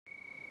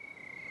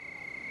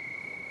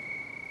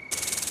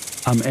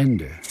Am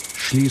Ende,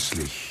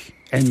 schließlich,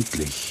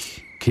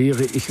 endlich,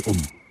 kehre ich um,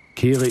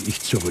 kehre ich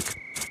zurück.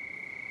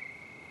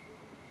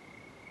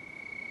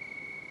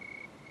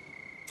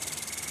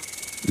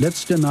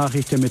 Letzte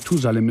Nachricht der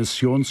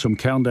Methusalem-Mission zum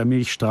Kern der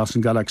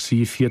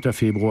Milchstraßengalaxie, 4.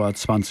 Februar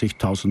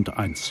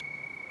 20.001.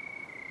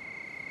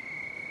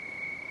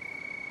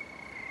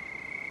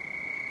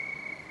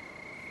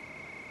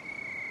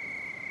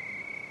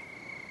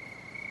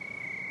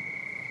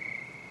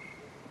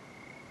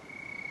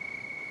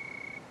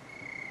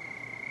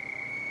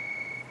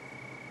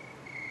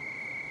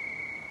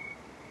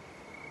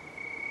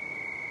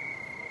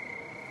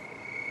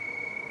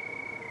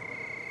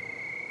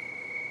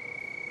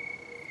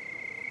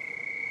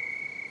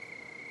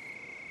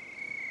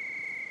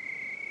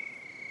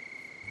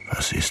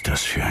 Was ist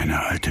das für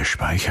eine alte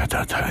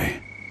Speicherdatei?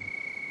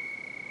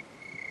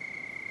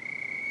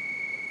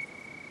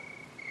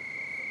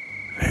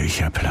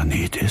 Welcher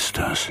Planet ist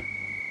das?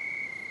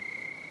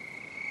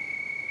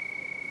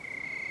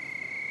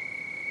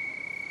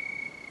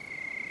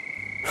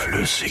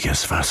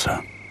 Flüssiges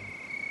Wasser.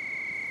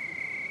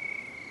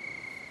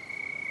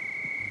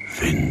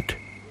 Wind.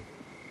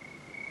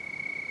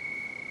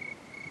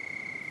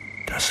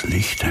 Das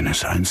Licht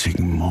eines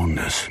einzigen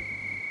Mondes.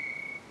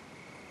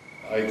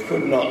 I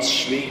could not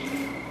sleep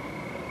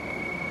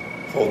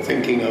for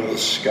thinking of the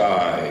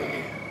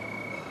sky,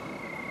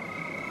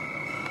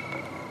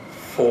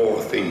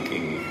 for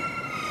thinking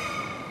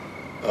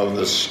of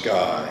the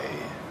sky.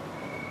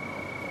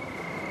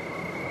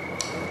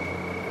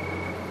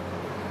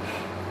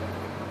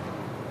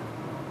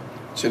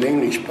 It's an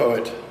English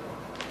poet,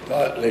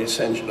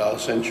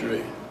 last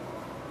century.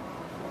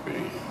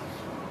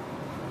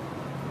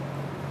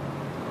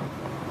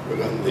 Put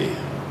on the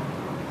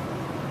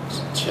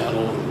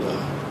channel in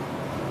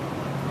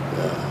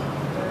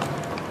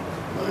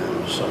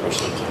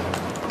Somerset.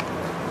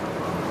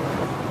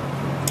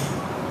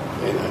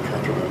 And I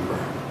can't remember.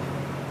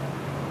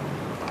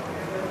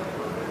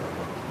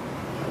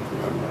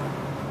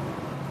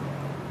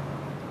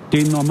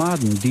 Den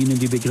Nomaden dienen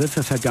die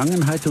Begriffe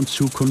Vergangenheit und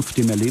Zukunft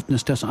dem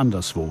Erlebnis des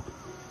Anderswo.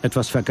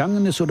 Etwas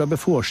Vergangenes oder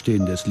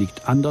Bevorstehendes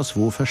liegt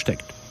anderswo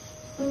versteckt.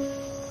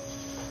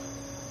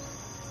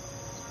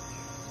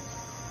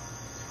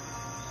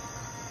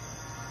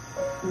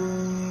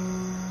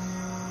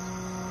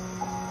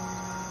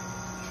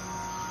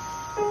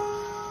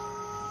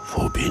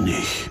 Wo bin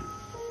ich?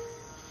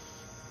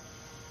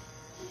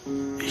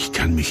 Ich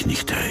kann mich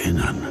nicht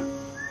erinnern.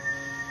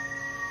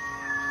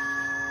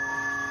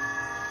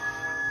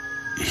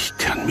 Ich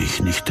kann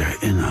mich nicht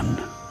erinnern.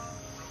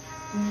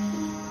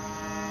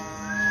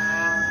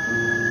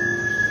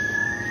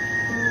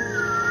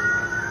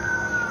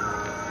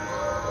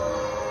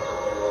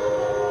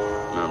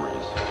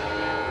 Memories.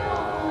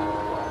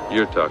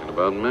 You're talking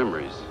about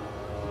memories.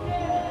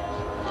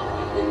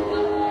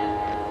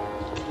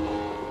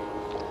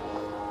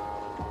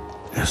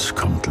 Es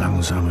kommt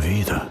langsam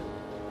wieder.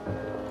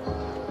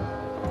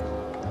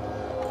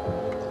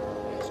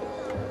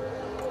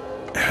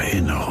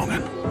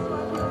 Erinnerungen.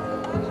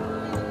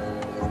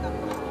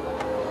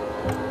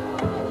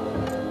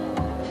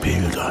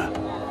 Bilder.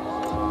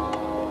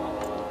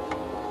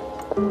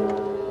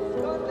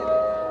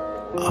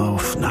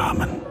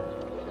 Aufnahmen.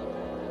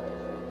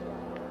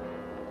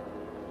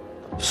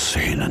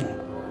 Szenen.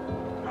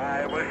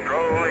 I was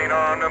strolling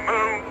on the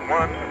moon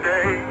one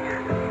day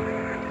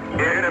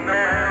in a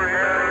merry,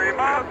 merry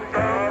month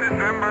of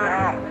December.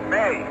 Now,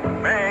 May,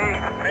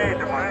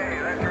 that's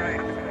right. May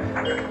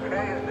is the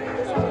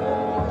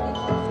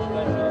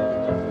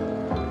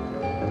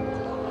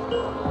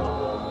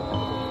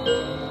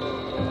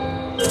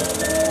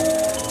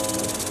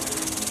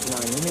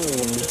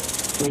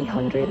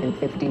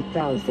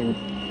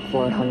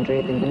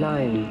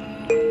 9,350,409.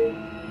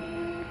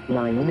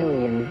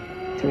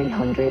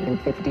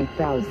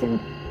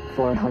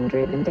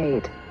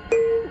 9,350,408.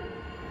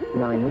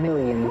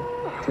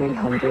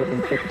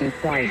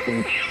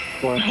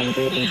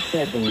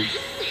 9,350,407.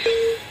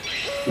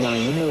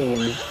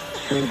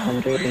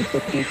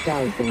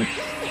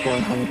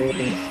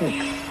 9,350,406.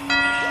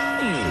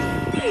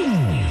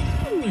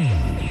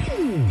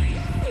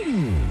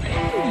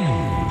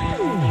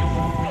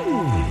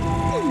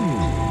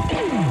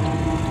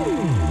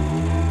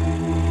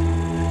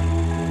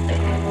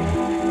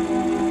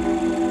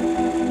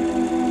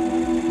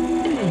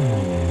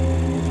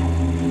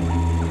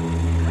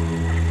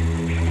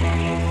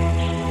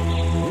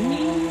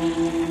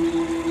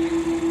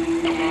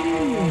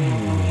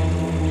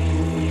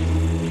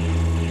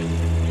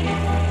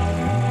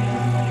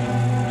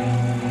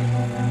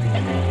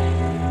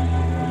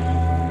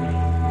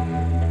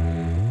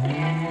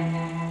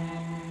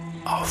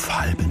 Auf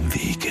halbem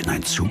Weg in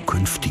ein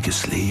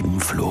zukünftiges Leben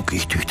flog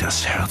ich durch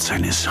das Herz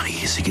eines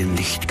riesigen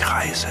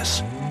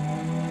Lichtkreises.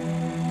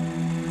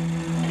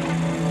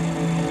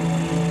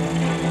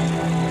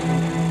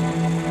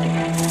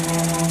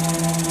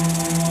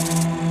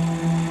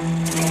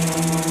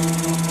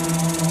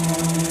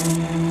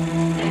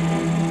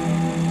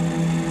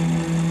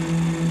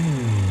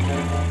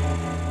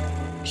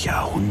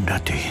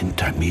 Jahrhunderte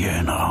hinter mir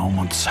in Raum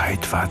und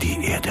Zeit war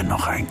die Erde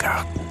noch ein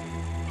Garten.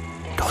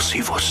 Doch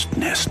sie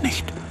wussten es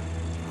nicht.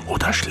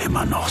 Oder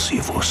schlimmer noch,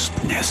 sie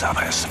wussten es,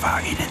 aber es war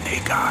ihnen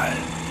egal.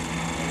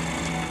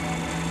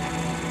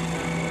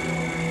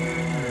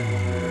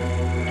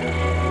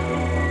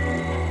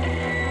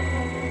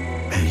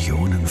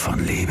 Millionen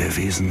von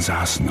Lebewesen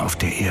saßen auf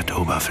der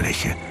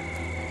Erdoberfläche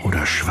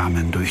oder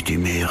schwammen durch die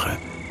Meere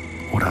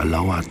oder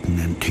lauerten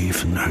in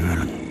tiefen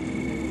Höhlen.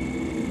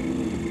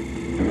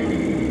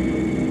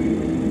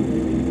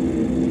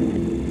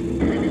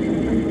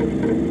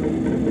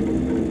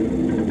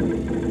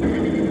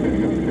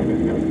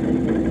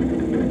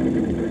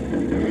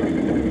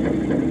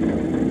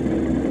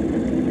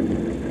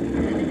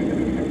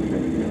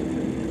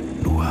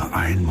 Nur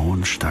ein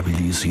Mond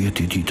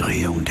stabilisierte die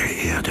Drehung der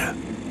Erde.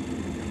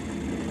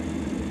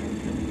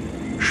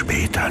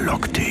 Später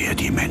lockte er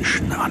die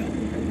Menschen an.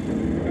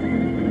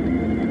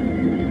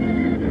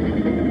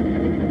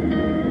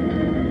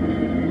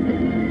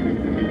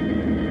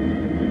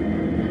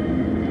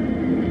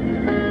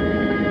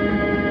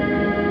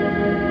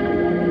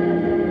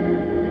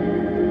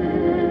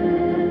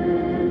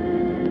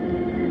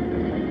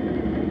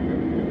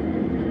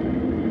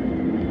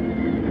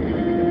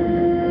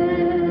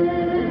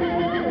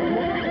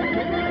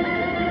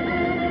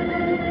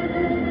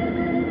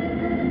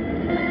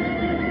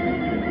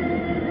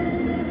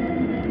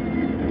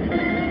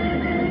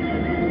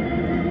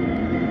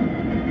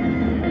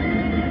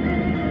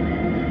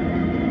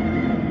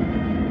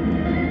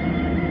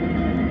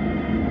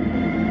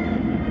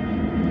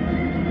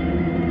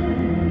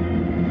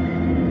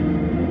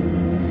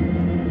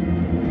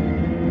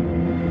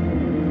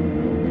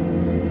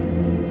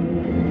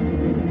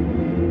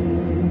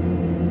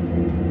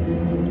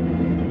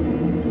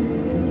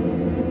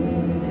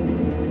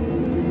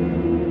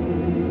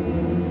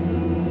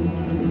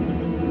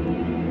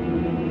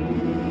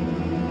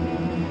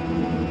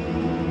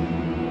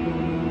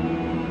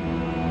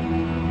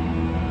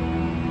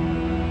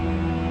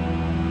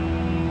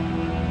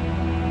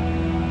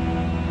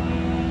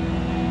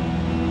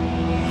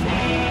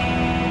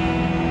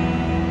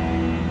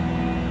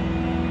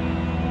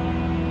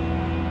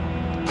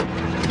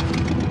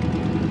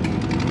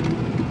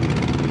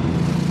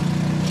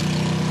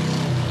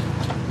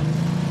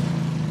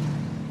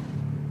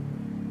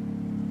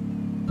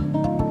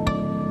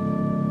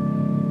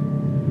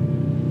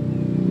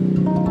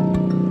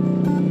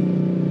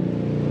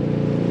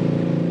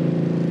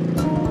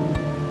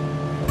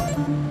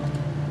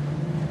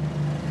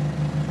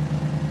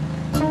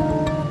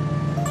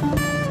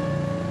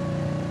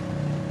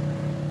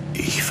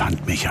 Ich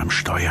fand mich am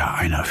Steuer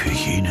einer für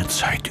jene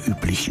Zeit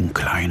üblichen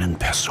kleinen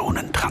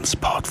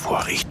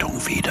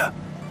Personentransportvorrichtung wieder.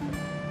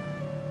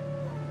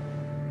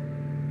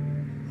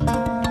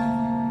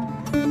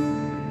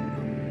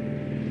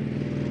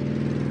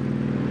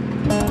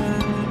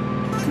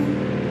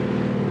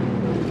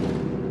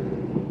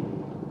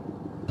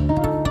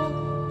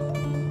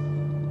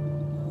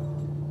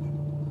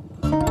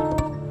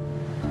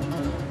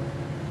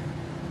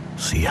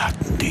 Sie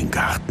hatten den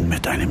Garten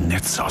mit einem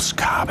Netz aus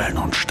Kabeln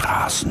und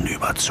Straßen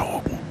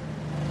überzogen.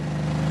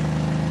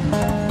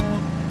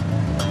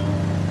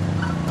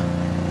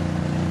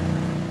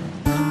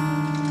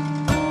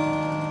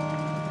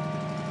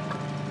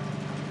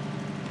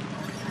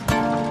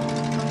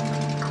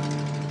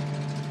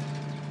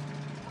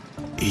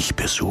 Ich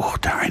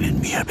besuchte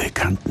einen mir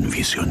bekannten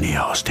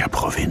Visionär aus der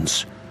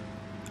Provinz,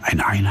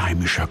 ein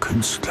einheimischer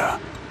Künstler,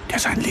 der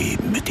sein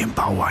Leben mit dem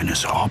Bau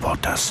eines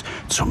Roboters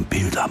zum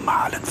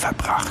Bildermalen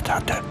verbracht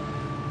hatte.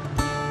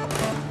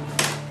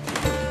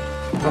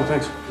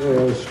 Thanks.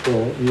 There's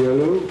for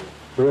yellow,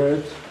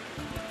 red,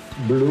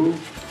 blue,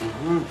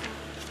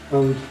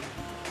 and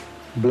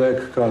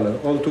black color.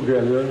 All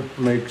together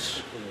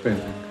makes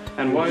painting.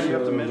 And why do you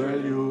have to measure?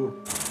 Value of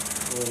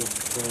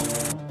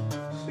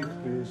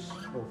thickness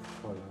of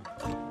color.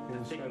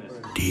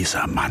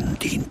 Dieser Mann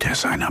diente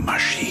seiner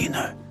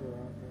Maschine.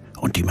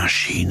 Und die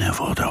Maschine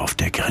wurde auf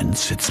der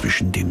Grenze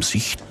zwischen dem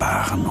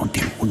Sichtbaren und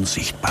dem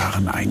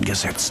Unsichtbaren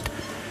eingesetzt,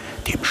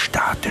 dem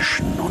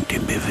Statischen und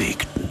dem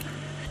Bewegten,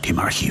 dem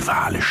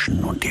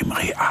Archivalischen und dem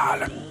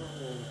Realen.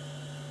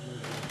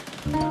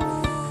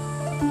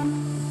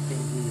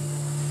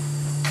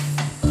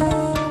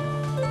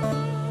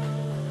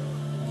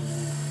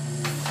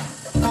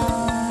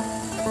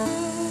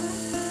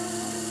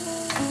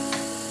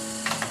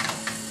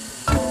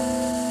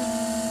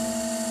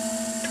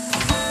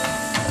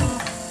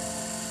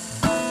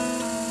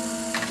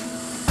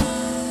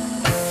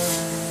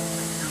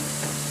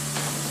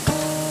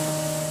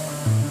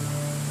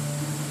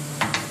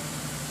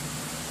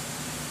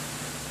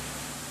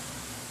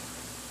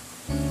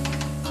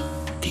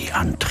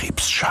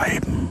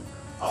 Antriebsscheiben,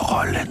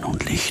 Rollen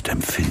und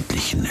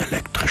lichtempfindlichen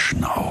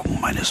elektrischen Augen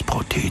meines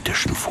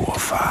prothetischen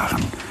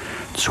Vorfahren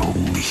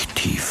zogen mich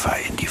tiefer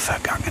in die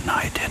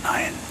Vergangenheit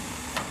hinein.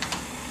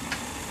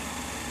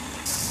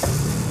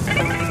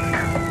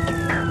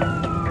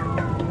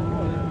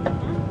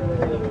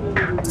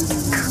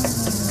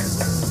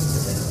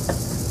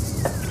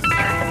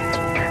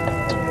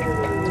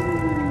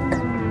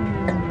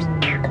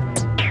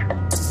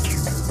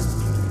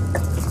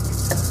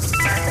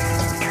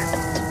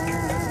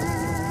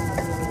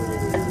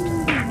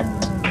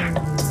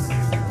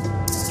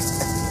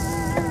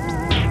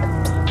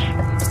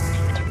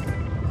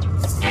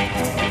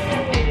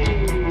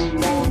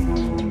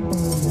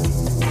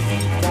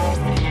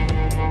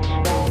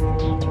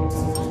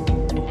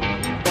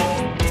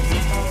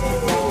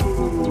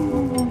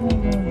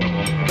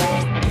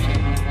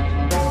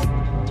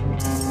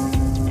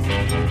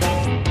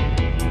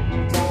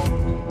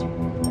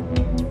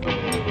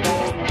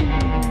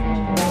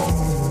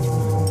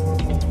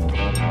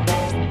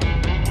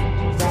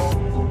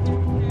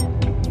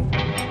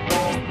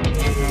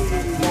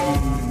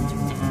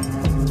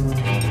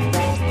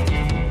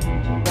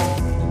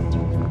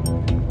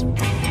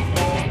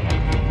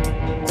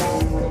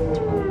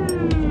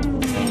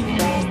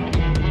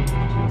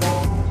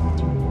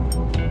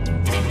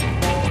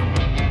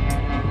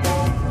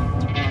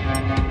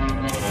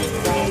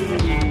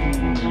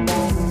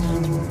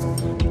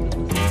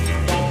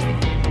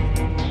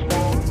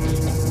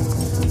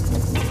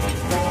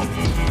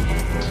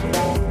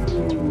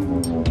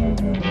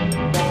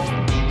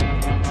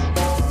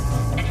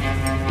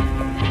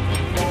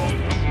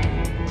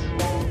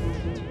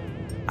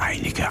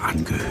 Einige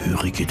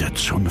Angehörige der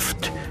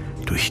Zunft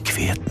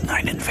durchquerten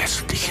einen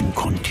westlichen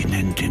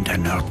Kontinent in der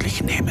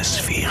nördlichen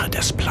Hemisphäre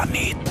des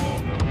Planeten.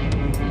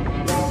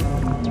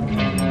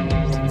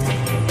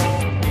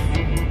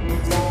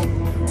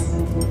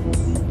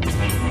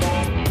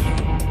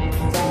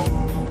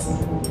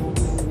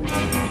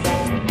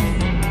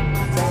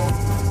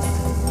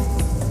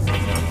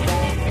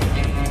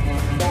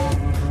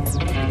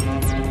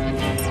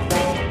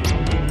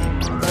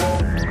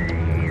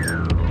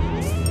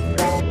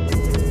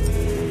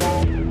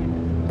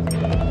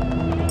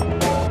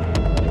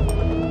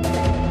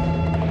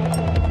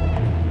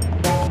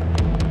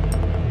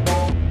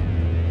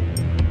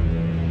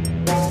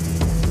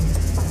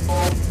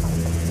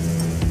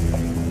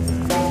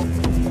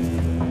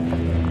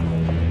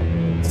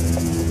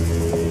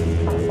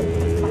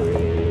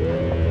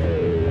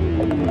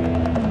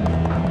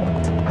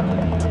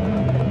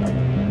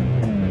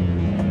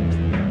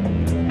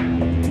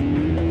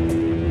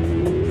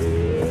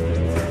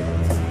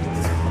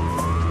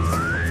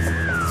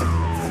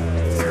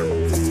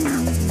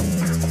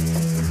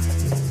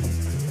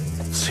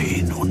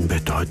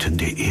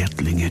 Unbedeutende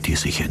Erdlinge, die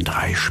sich in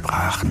 3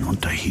 Sprachen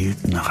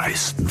unterhielten,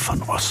 reisten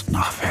von Ost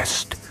nach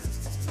West.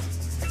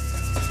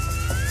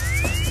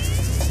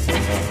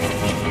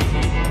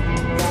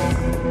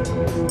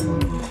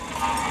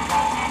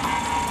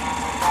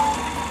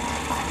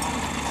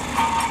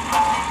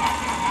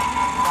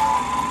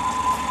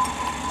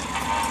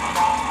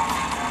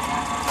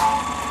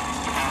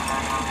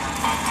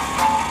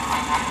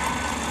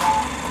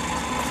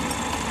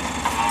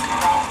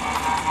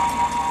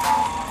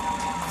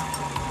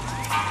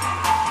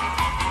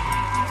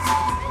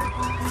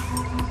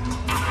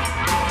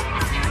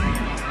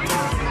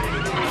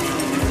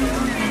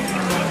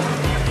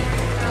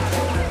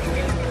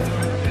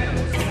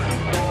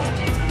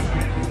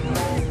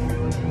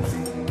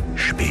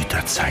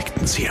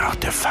 Zeigten sie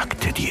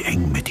Artefakte, die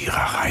eng mit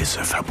ihrer Reise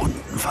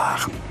verbunden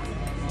waren.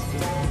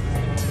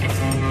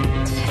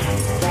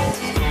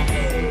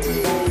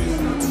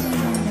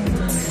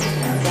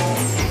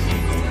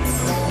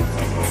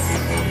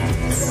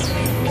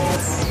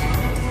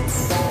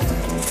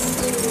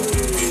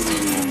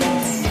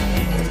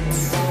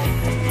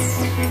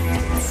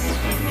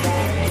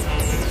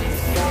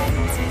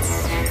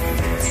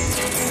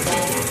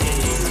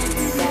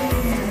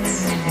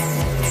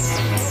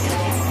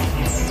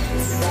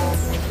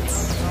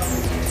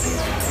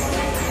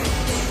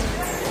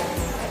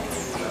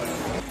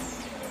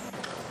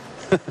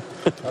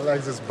 I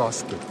like this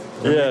basket.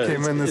 When it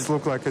came in, it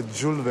looked like a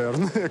Jules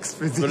Verne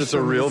expedition. But it's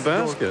a real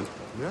basket.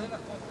 Yeah.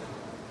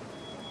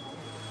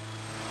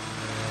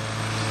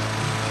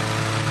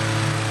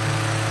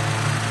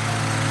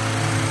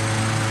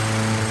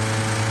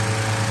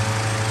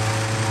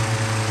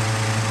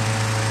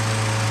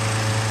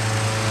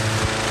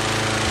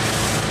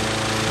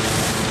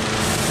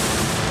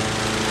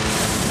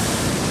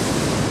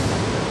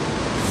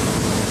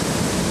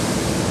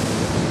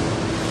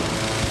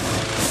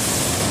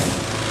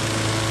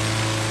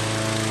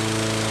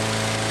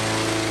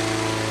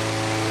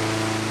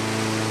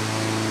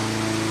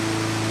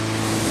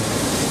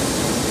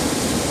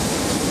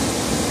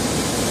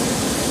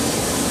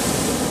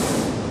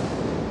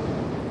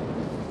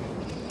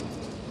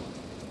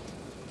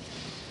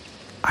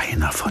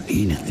 Einer von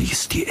ihnen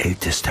ließ die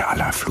älteste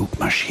aller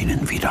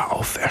Flugmaschinen wieder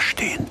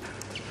auferstehen.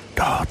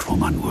 Dort, wo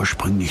man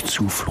ursprünglich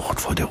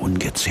Zuflucht vor der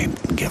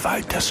ungezähmten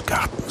Gewalt des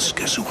Gartens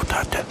gesucht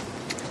hatte.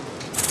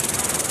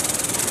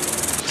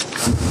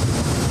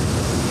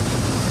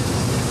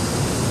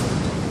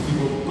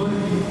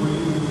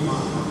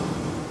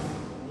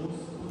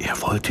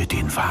 Er wollte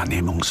den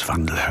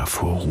Wahrnehmungswandel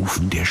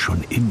hervorrufen, der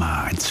schon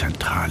immer ein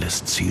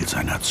zentrales Ziel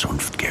seiner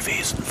Zunft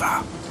gewesen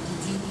war.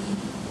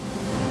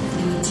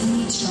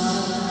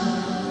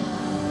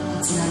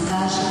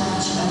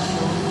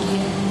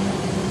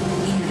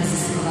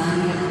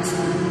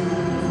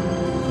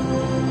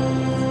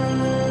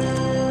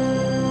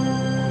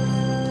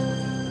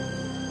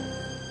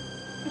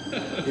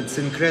 It's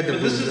incredible.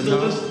 So this is the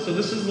list. So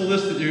this is the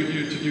list that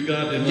you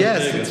got in Las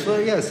Yes,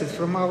 Vegas. it's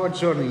from our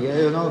journey.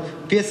 You know,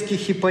 Пески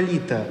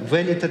Hippolyta,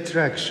 valid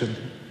attraction,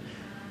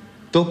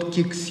 top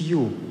kicks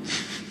you,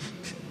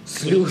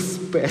 sluice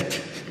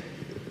pet,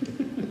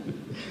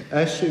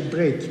 Ashy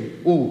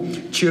breaky. Oh,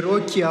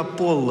 Cherokee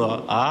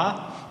Apollo.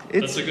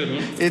 That's a good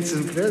one. It's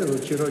incredible,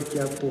 Cherokee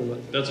Apollo.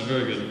 That's a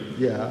very good one.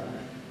 Yeah.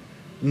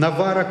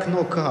 Navara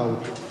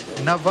knockout.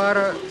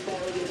 Navara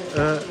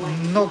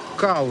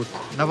knockout.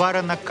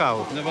 Navara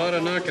knockout.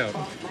 Nevada knockout.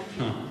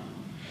 Huh.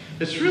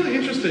 It's really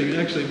interesting,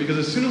 actually, because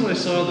as soon as I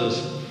saw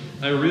this,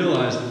 I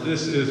realized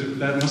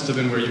that must have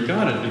been where you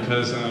got it,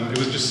 because it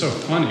was just so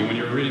funny when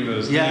you were reading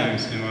those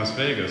names in Las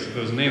Vegas.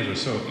 Those names were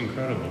so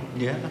incredible.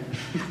 Yeah.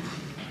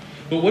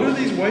 But what are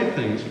these white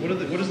things? What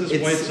is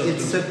this white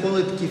substance? It's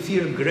called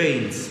kefir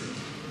grains.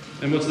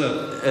 And what's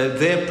that?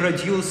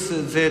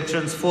 They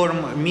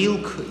transform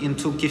milk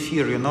into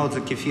kefir. You know, the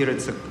kefir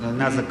is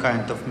another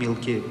kind of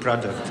milky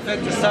product. In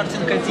fact,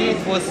 starting idea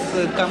was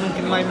coming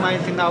in my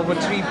mind in our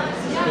trip,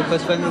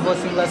 because when we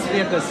was in Las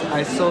Vegas,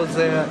 I saw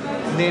the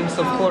names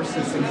of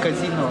horses in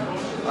casino.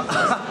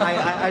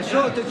 I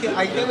showed it to him.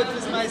 I gave it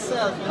with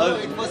myself. You know,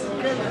 it was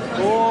incredible.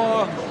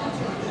 Oh,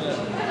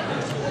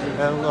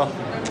 hello.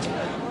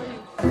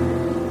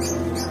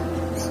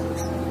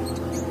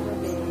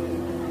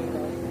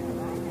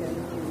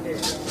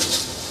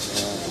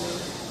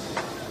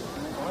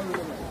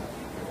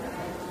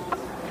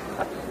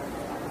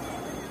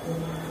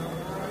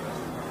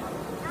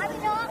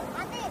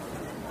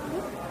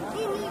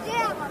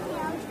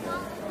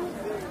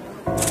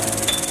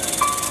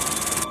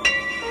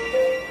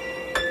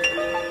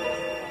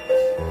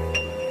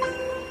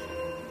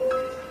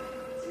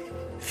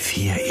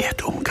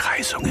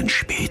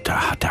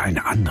 Später hatte ein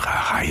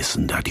anderer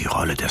Reisender die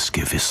Rolle des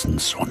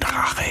Gewissens- und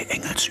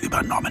Racheengels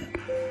übernommen,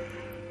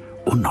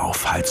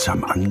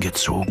 unaufhaltsam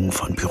angezogen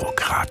von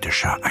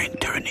bürokratischer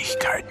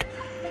Eintönigkeit,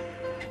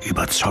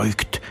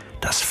 überzeugt,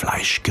 das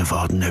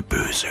fleischgewordene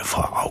Böse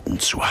vor Augen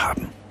zu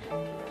haben.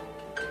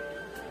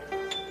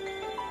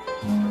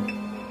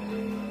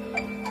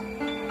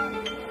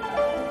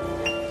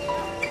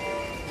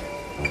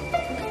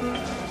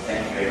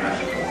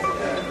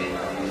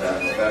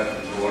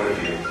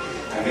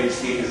 I'm going to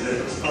speak as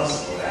little as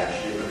possible,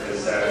 actually,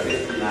 because there are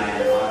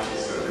 59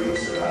 artists or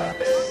groups around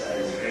this, and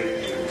it's a great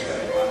deal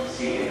to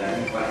see, and I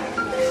think one has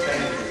to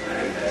explain to this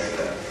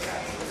manifesto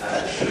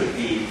should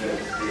be that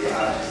the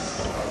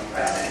artists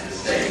occupy the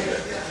stage.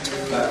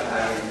 But,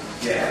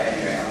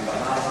 anyway, on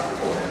behalf of the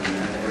board,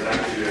 I would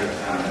like to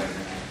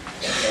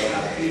take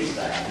up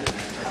freestyle and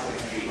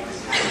treat this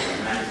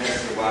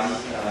manifesto one,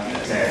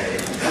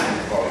 very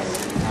kind voice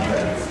and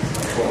other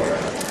fora.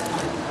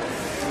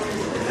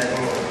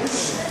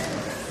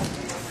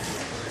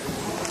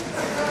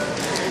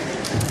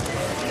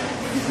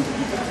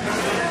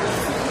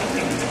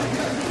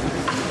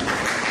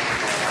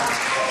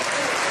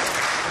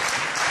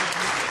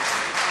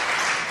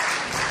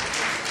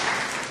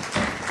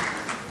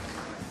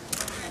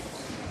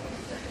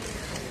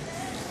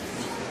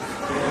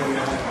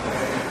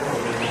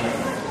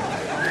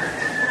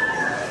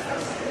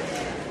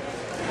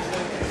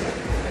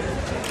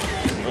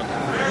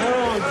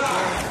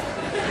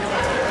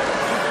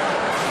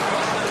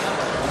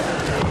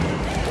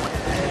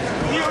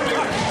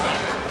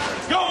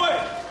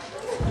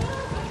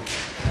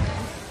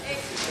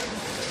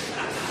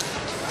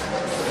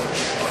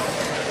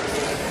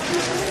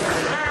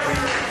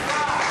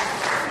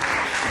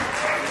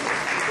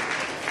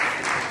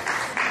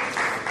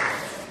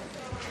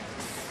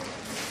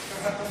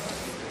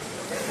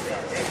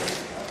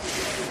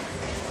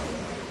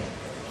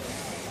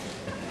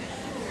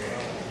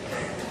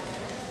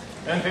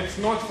 And it's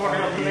not for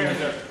your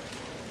pleasure.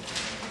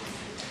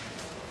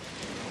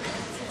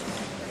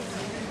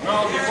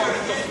 Now we want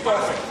to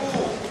stop it.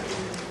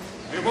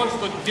 We want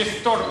to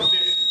disturb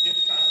this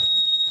discussion.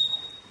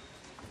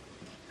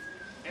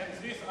 And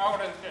this is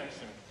our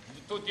intention,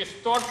 to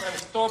disturb and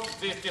stop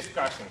this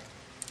discussion.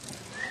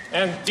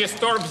 And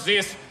disturb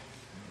this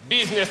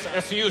business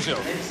as usual.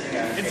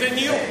 It's a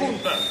new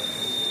junta.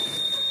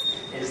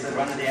 Is that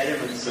one of the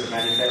elements of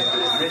manifesto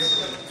is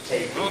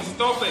risk-taking? Don't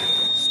stop it.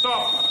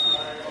 Stop.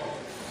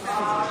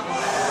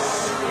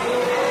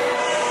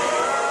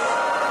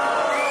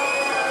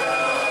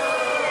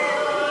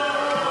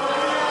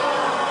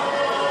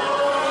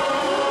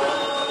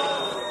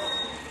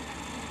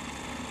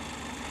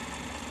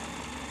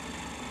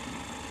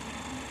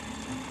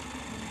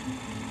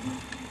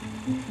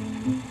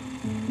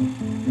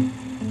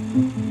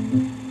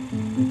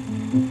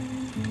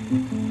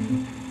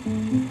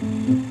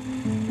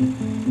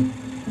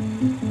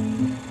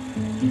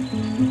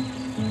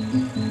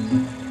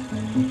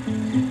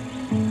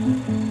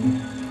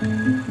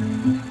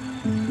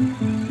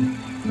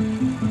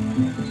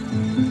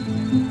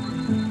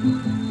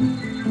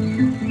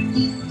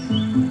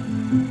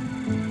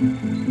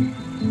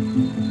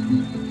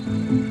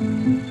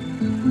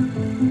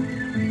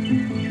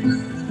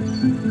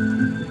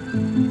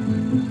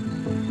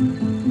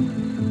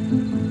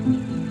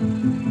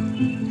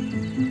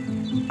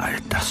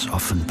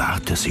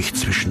 Offenbarte sich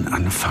zwischen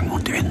Anfang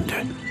und Ende,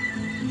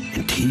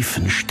 in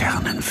tiefen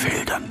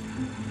Sternenfeldern,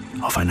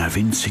 auf einer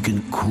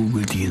winzigen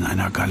Kugel, die in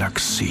einer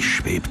Galaxie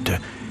schwebte,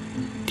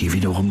 die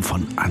wiederum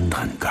von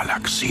anderen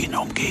Galaxien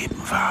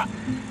umgeben war,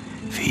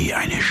 wie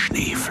eine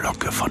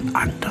Schneeflocke von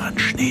anderen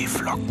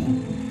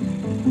Schneeflocken.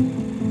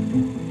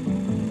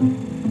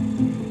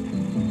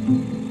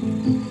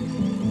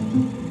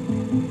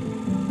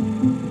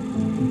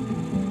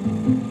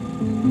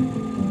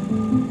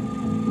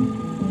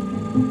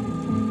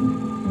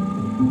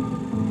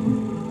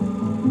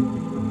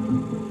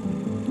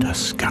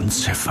 Das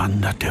Ganze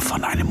wanderte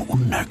von einem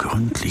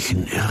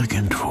unergründlichen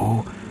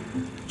Irgendwo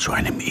zu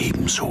einem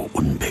ebenso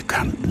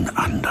unbekannten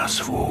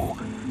Anderswo,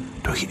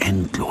 durch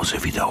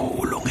endlose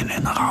Wiederholungen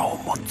in Raum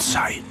und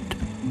Zeit.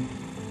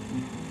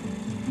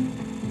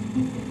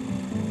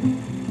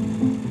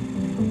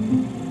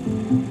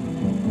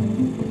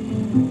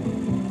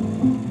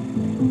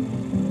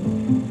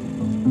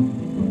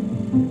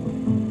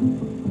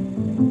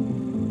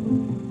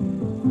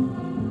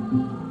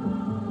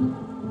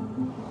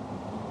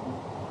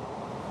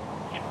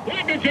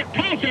 does it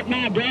profit,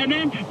 my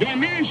brethren, when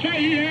men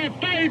say he have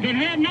faith and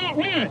have not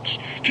works?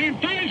 Can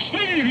faith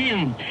save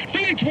him?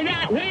 Faith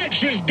without works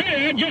is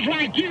dead, just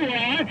like you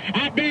are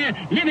out there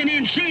living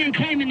in sin,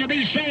 claiming to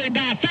be saved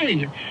by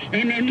faith,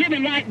 and then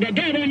living like the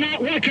devil,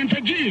 not working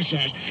for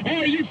Jesus.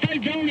 All you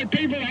faith-only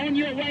people on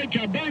your way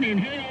to burning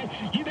hell,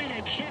 you better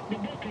accept the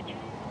book of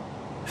Jesus.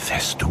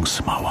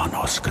 Festungsmauern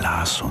aus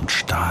Glas und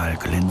Stahl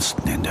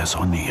glänzten in der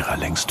Sonne ihrer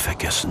längst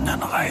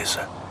vergessenen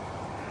Reise.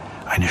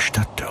 Eine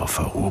Stadt auf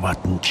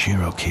erobertem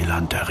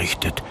Cherokee-Land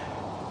errichtet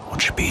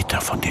und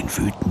später von den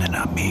wütenden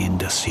Armeen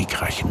des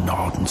siegreichen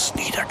Nordens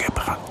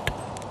niedergebrannt.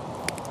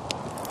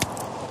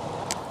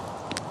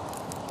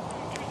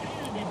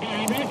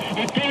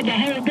 I throw the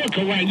whole book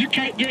away. You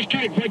can't just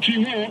take what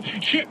you want,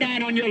 sit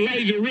down on your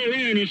lazy rear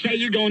end and say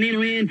you're going to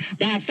enter in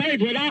by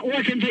faith without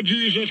working for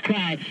Jesus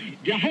Christ.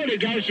 The Holy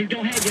Ghost is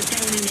going to have you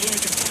thrown in the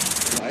lake of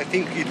fire. I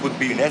think it would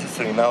be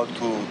necessary now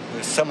to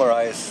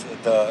summarize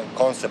the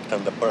concept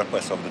and the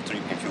purpose of the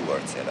trip in few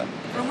words.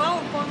 From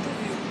our point of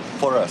view.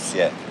 For us,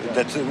 yeah.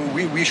 That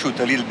we should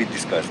a little bit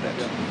discuss that.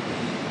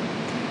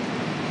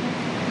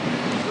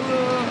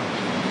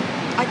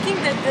 I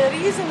think that the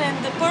reason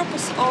and the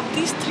purpose of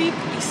this trip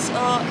is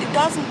it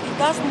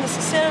doesn't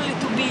necessarily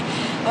to be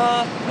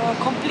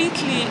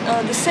completely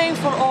the same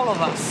for all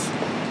of us.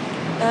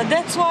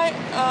 That's why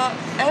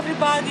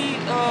everybody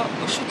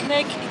should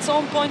make its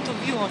own point of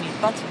view on it.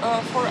 But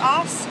for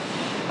us,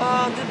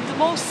 the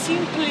most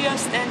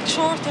simplest and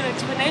shorter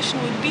explanation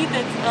would be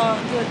that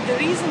the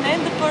reason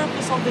and the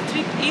purpose of the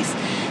trip is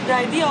the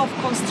idea of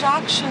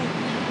construction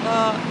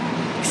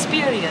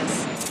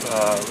experience.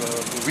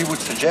 We would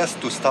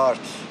suggest to start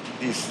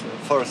this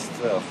first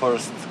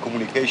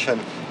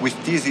communication with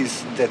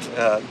thesis that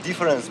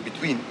difference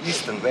between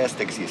East and West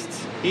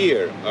exists.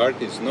 Here,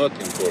 art is not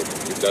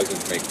important. It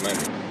doesn't make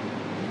money.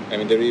 I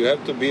mean, there you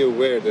have to be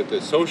aware that the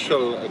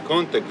social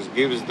context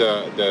gives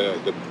the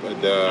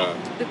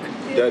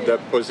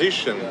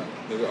position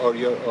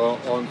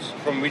or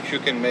from which you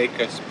can make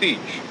a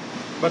speech.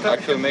 But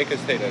actually make a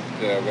statement.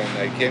 When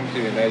I came to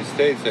the United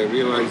States, I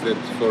realized that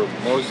for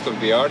most of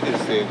the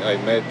artists I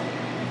met,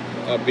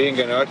 being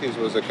an artist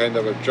was a kind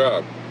of a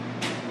job.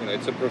 You know,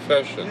 it's a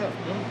profession.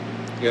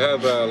 You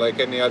have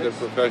like any other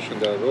profession,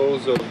 there are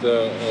roles of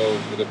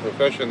the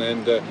profession,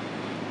 and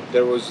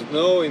there was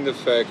no, in the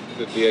fact,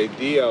 that the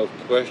idea of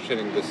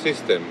questioning the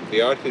system.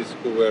 The artists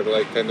who were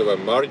like kind of a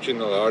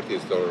marginal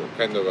artist or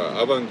kind of an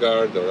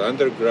avant-garde or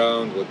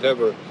underground,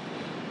 whatever,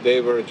 they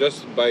were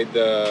just by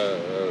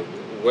the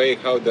way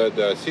how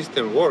the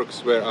system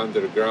works were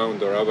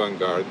underground or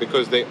avant-garde,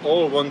 because they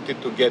all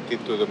wanted to get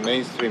into the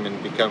mainstream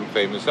and become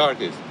famous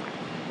artists.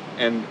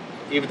 And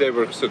if they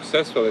were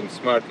successful and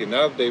smart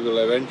enough, they will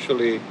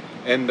eventually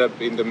end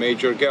up in the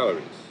major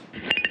galleries.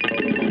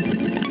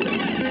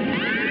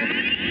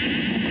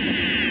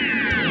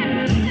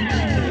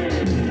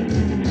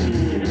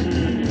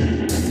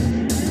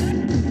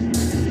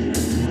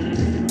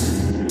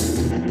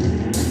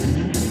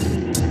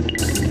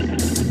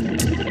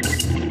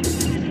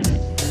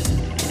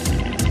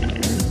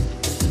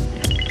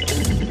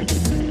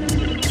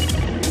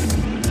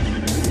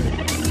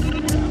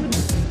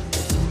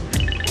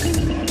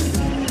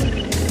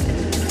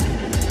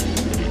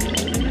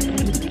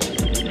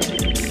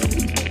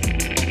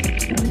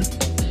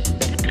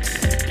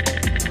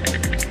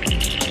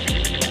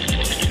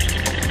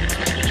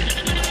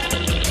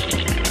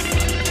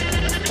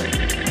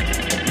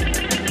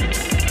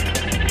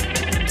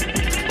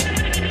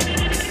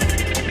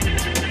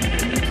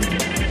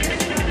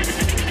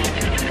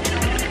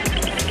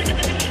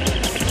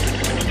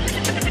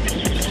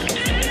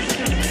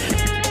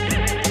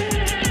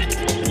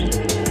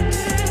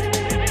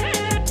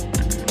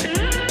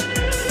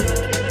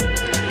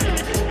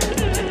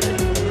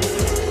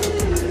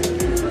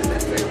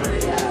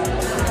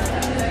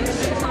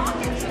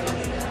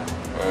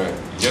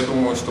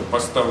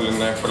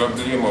 Поставленная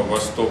проблема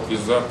Восток и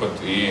Запад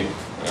и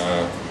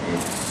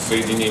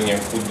соединение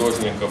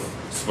художников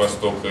с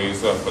Востока и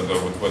Запада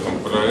вот в этом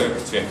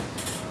проекте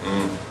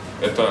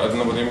это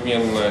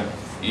одновременно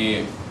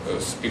и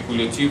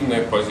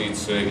спекулятивная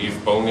позиция и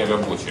вполне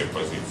рабочая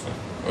позиция.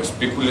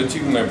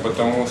 Спекулятивная,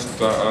 потому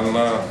что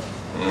она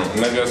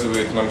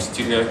навязывает нам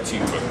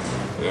стереотипы.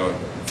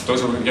 В то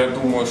же время я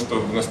думаю, что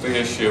в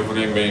настоящее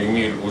время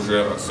мир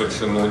уже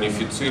совершенно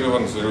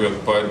унифицирован,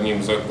 живет по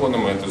одним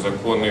законам, и это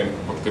законы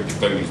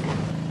капитализма.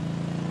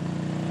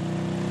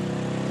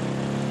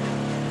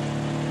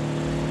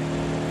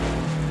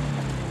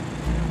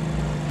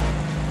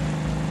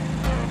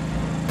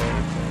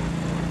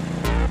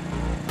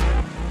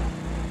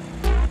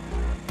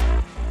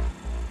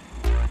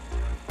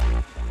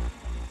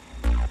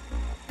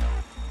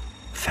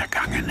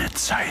 Vergangene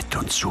Zeit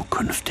und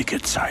zukünftige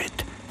Zeit.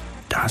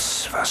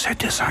 Das, was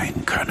hätte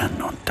sein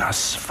können und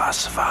das,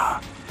 was war.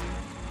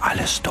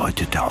 Alles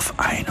deutete auf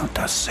ein und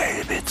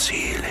dasselbe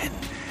Ziel hin,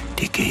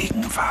 die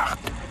Gegenwart.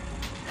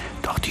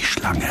 Doch die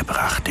Schlange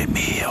brachte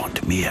mehr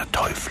und mehr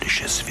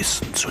teuflisches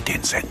Wissen zu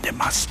den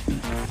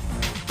Sendemasten.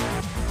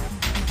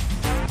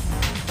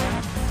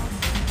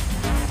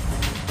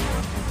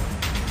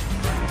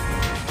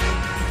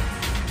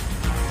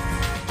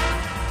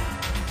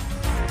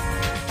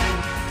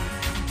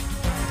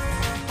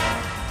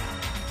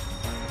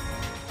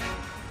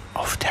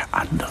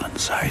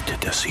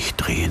 sich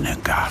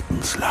drehenden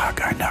Gartens lag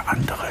eine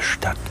andere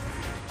Stadt.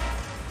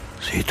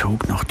 Sie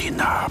trug noch die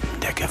Narben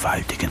der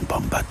gewaltigen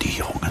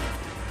Bombardierungen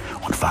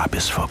und war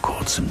bis vor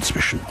kurzem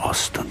zwischen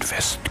Ost und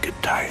West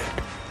geteilt,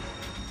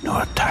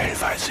 nur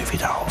teilweise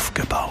wieder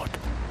aufgebaut,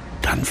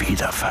 dann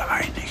wieder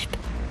vereinigt.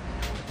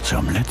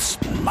 Zum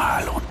letzten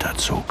Mal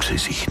unterzog sie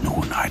sich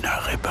nun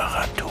einer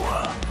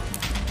Reparatur.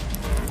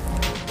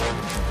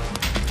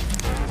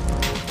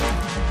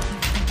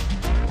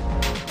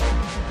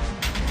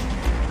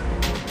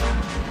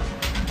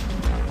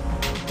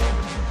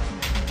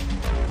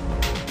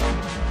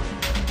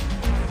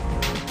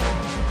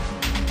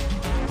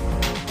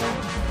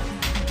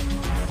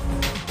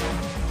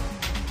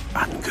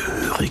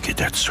 Angehörige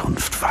der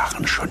Zunft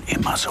waren schon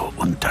immer so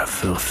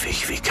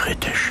unterwürfig wie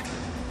kritisch.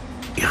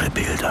 Ihre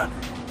Bilder,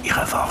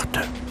 ihre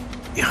Worte,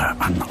 ihre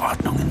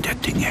Anordnungen der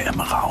Dinge im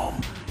Raum,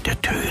 der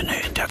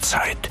Töne in der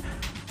Zeit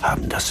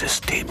haben das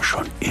System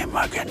schon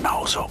immer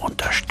genauso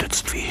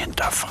unterstützt wie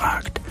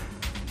hinterfragt.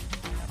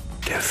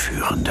 Der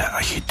führende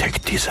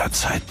Architekt dieser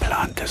Zeit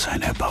plante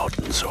seine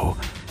Bauten so,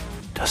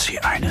 dass sie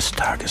eines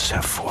Tages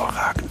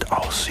hervorragend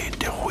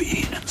aussehende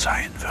Ruinen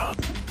sein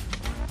würden.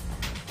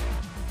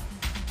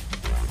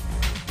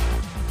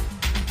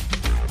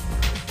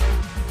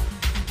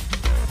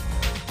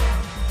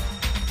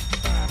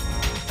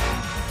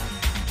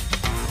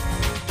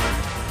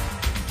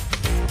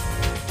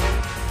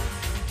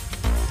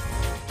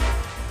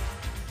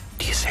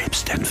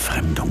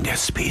 Selbstentfremdung der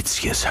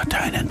Spezies hatte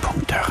einen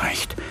Punkt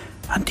erreicht,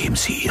 an dem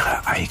sie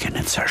ihre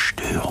eigene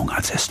Zerstörung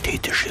als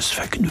ästhetisches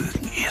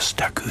Vergnügen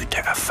erster Güte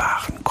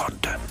erfahren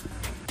konnte.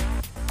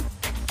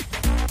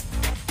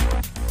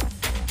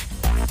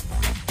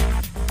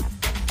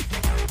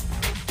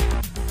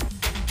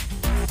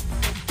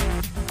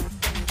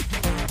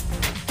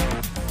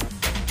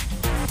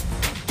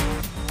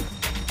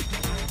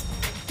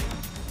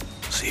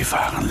 Sie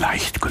waren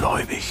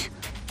leichtgläubig,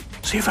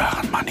 sie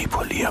waren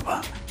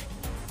manipulierbar.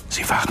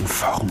 Sie waren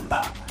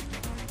formbar.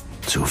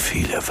 Zu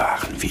viele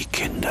waren wie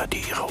Kinder, die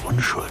ihre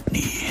Unschuld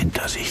nie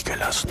hinter sich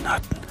gelassen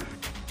hatten.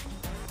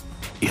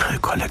 Ihre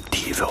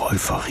kollektive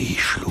Euphorie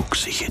schlug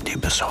sich in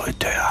den bis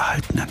heute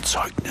erhaltenen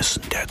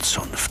Zeugnissen der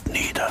Zunft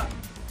nieder.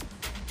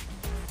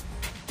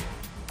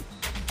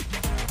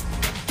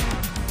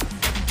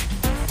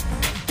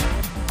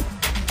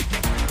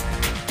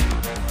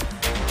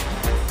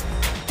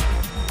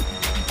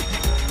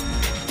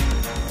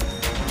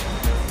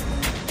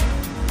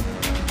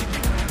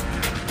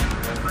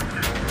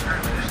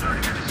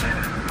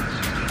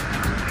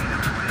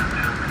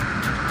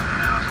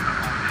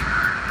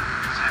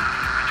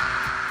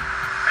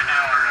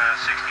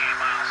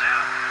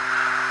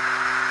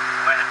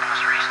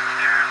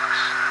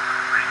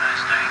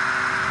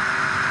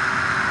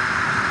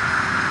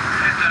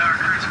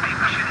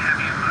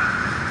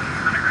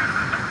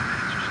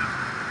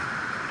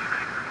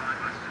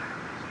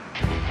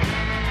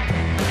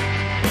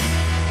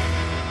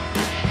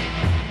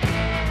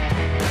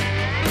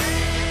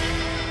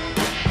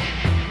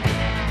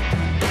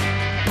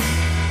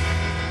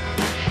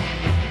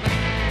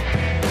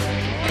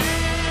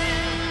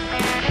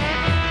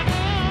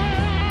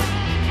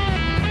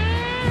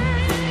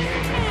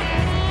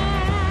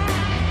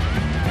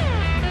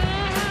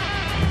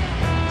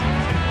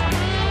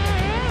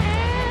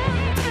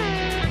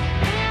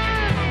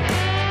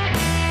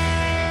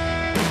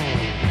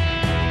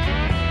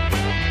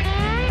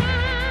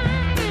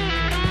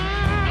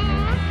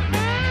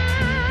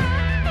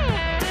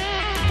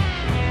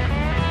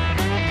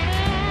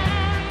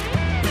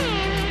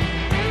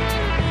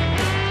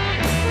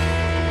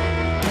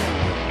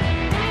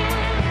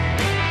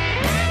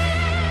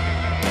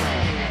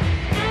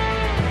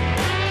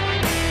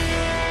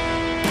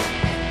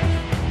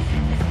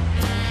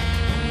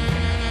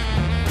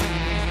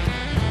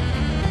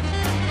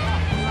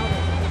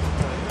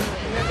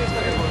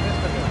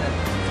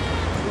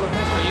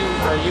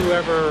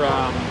 Ever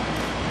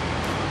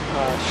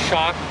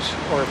shocked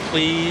or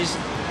pleased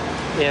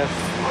if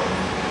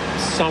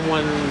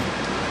someone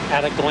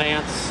at a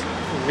glance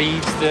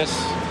reads this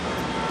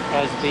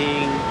as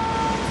being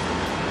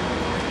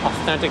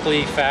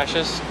authentically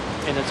fascist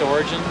in its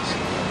origins?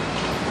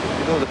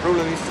 You know, the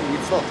problem is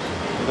it's not.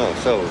 No,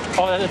 so.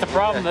 Oh, that's the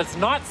problem. That's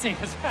not seen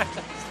as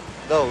fascist.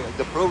 No,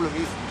 the problem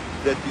is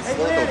that it's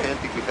not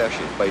authentically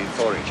fascist by its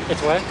origin.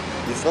 It's what?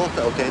 It's not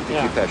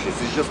authentically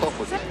fascist. It's just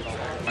opposite.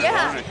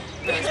 Yeah.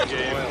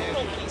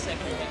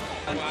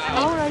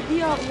 Our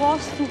idea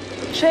was to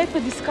shape a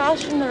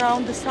discussion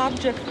around the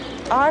subject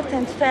art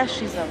and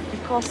fascism,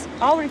 because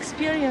our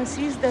experience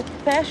is that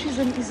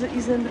fascism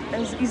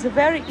is a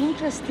very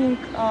interesting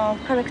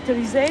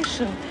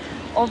characterization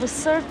of a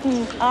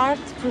certain art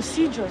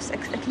procedures,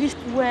 at least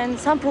when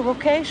some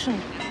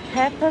provocation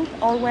happened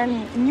or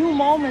when new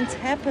moments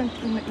happened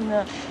in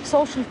a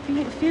social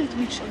field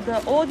which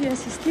the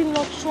audience is still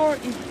not sure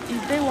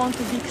if they want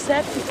to be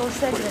accepted or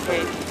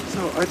segregated.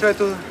 So I try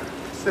to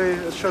say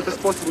as short as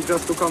possible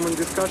just to come in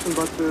discussion,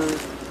 but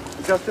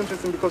it's just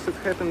interesting because it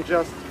happened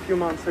just a few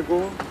months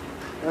ago,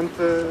 and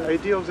the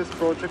idea of this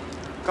project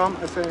come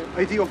as an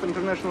idea of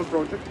international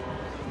project.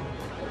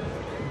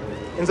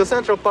 In the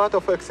central part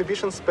of the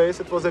exhibition space,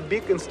 it was a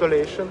big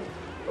installation,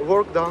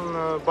 work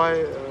done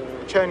by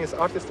Chinese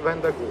artist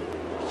Van der Gu.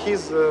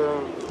 His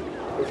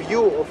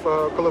view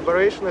of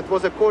collaboration, it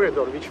was a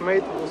corridor which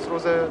made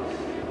through the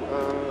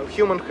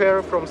human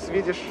hair from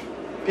Swedish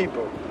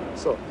people.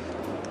 So,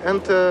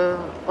 and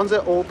on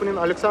the opening,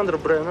 Alexander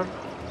Brenner,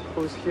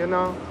 who is here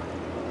now,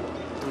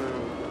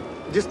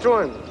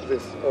 destroying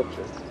this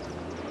object,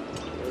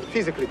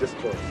 physically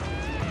destroyed.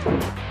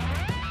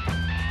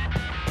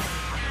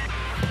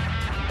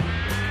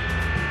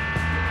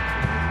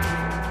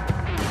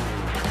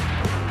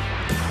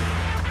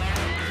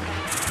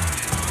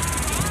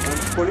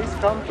 Police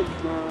come to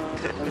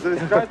and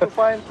they try to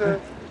find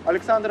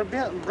Alexander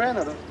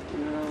Brenner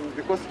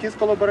because his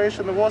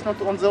collaboration was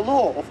not on the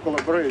law of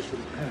collaboration.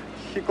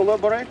 He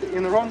collaborated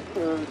in the wrong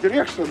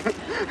direction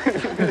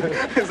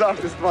as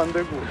artist Van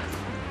der Gu.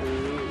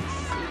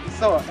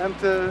 So, and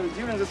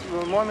during this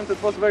moment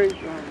it was very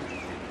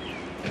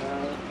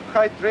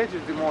high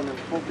tragedy moment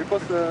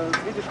because the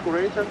Swedish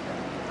curator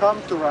come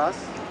to us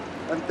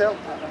and tell,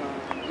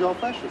 you are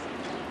fascist.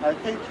 I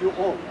hate you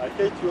all. I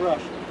hate you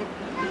Russia.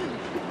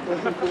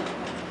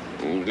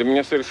 Для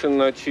меня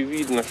совершенно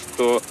очевидно,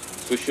 что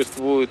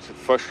существует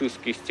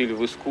фашистский стиль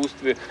в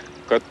искусстве,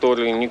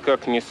 который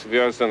никак не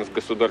связан с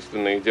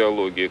государственной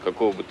идеологией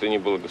какого бы то ни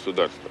было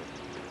государства.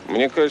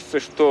 Мне кажется,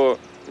 что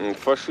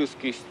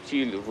фашистский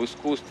стиль в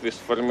искусстве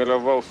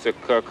сформировался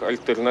как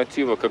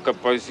альтернатива, как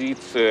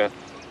оппозиция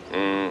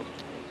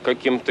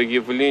каким-то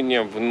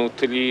явлениям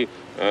внутри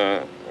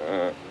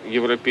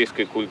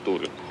европейской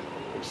культуры.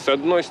 С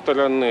одной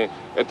стороны,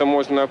 это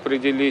можно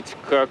определить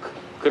как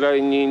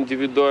крайний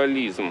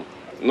индивидуализм.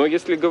 Но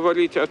если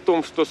говорить о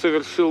том, что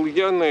совершил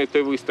я на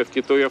этой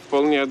выставке, то я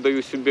вполне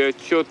отдаю себе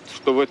отчет,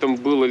 что в этом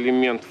был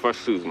элемент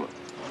фашизма.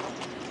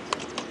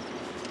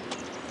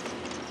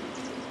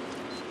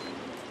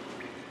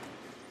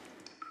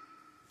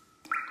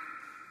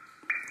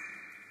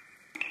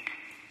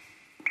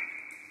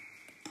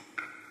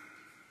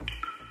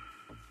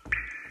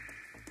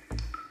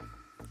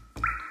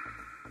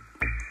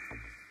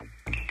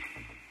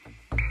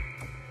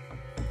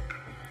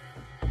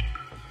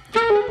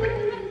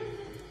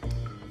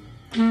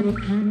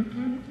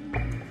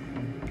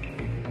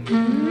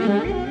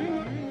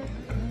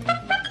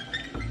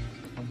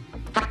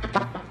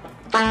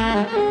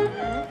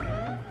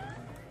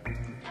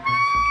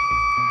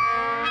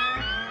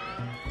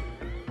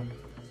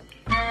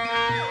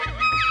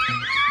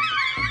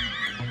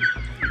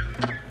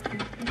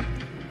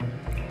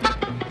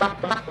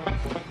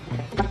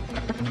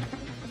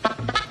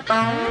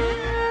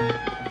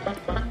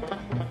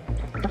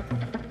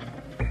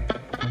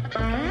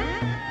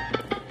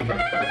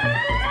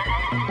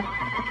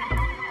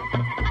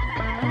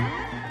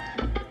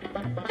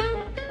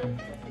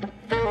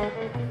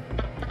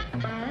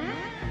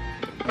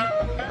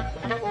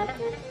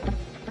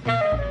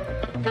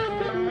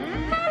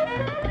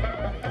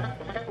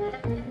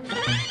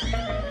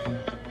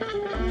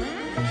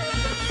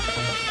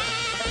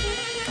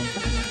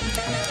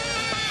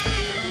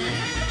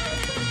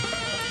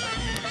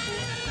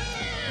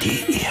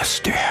 Die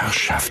erste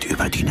Herrschaft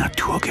über die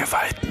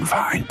Naturgewalten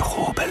war ein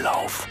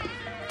Probelauf.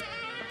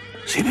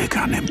 Sie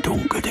begann im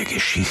Dunkel der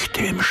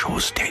Geschichte im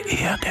Schoß der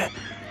Erde,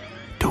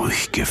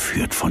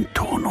 durchgeführt von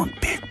Ton- und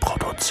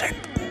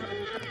Bildproduzenten.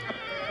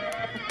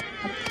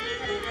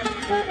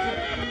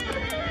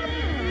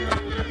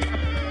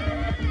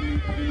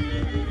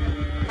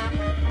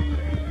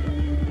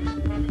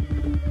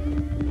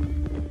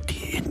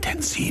 Die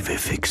intensive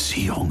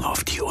Fixierung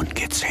auf die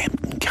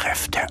ungezähmten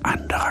Kräfte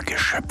anderer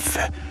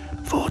Geschöpfe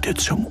wurde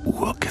zum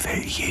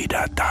Urquell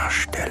jeder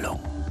Darstellung.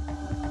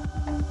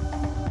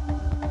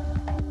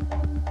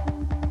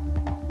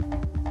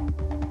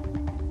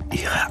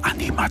 Ihre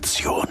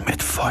Animation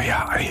mit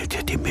Feuer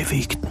eilte dem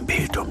bewegten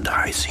Bild um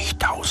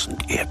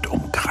 30.000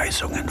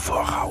 Erdumkreisungen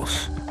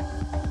voraus.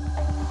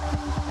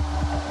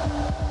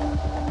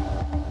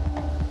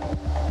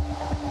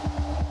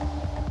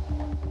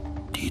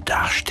 Die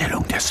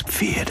Darstellung des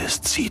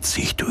Pferdes zieht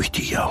sich durch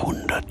die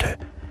Jahrhunderte,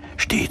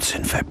 stets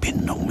in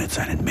Verbindung mit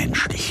seinen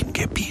menschlichen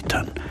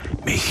Gebietern,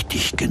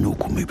 mächtig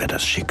genug, um über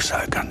das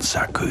Schicksal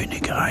ganzer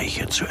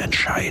Königreiche zu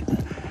entscheiden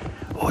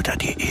oder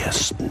die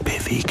ersten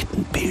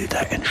bewegten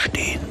Bilder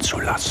entstehen zu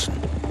lassen.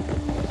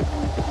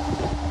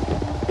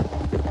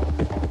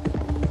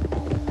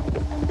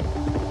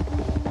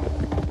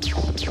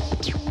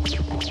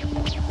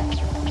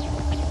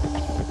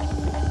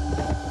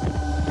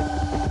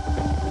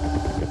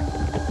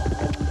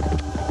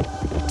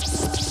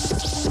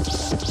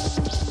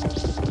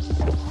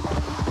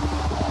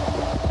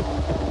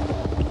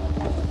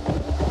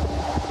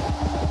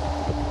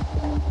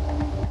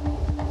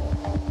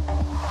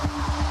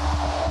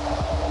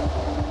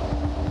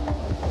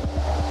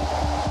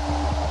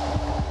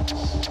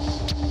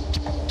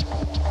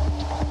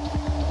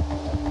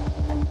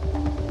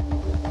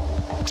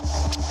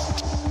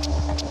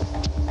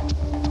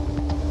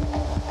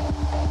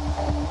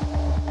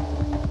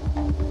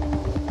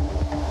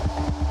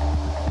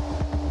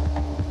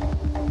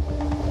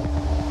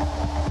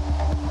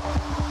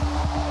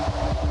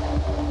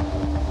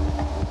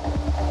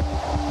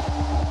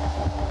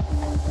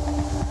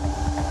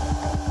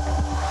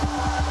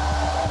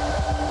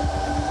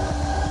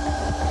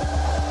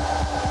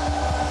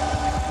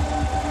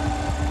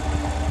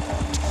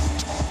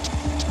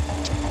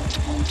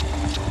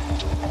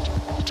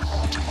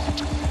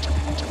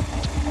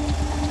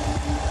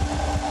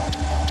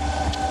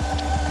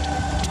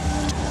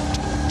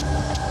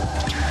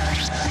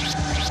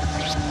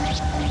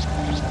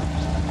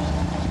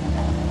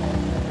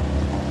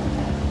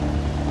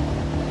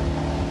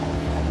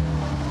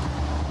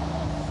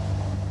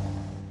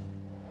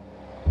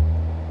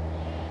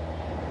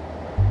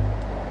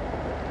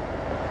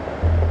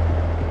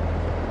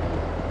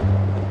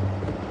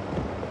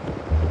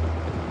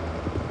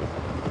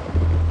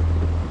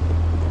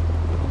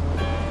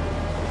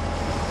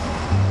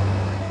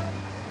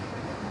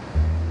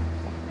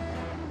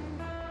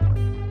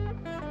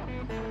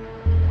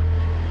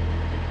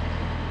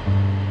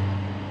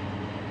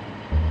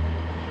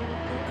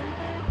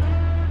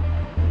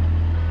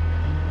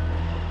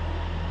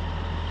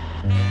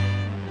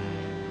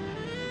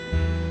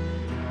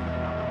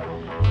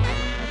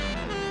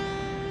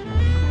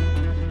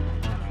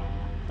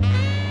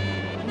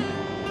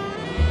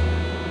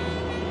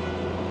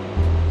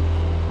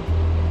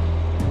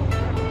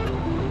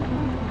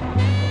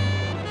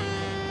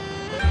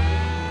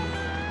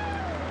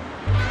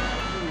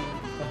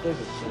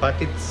 But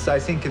I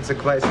think it's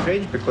quite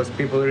strange because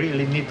people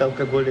really need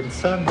alcohol in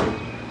Sunday.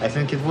 I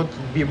think it would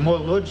be more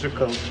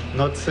logical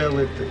not sell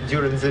it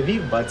during the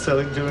week, but sell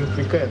it during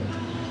weekend,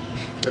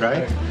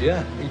 right?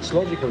 Yeah, it's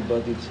logical,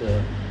 but it's.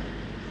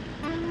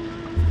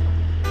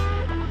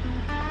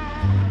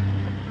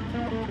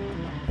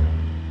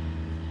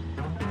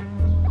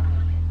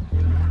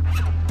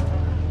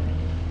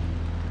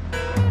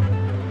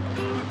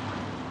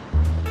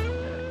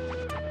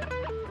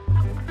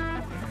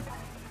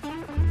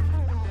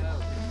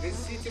 This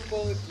city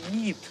called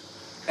Mead.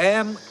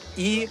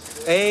 M-E-A-D-E.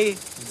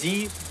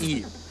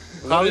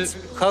 How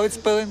it's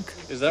spelling?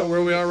 Is that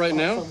where we are right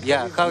now?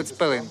 Yeah, how it's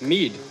spelling?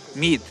 Mead.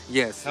 Mead,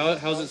 yes.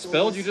 How's it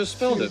spelled? You just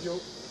spelled it.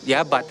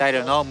 Yeah, but I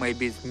don't know,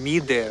 maybe it's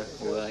Mead there,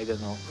 or I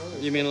don't know.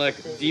 You mean like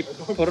Deep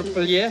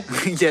Purple?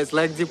 Yes,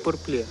 like Deep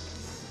Purple.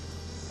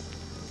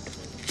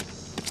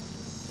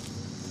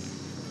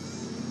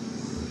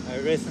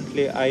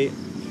 Recently, I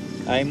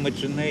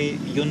imagine a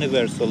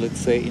universe, or let's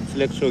say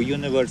intellectual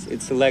universe.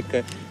 It's like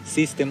a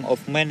system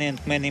of many and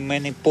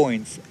many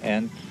points,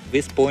 and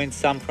these points,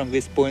 some from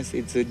these points,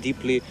 it's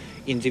deeply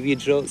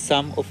individual.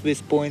 Some of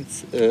these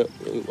points,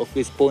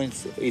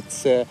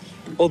 it's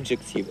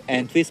objective,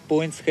 and these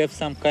points have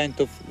some kind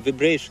of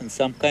vibration,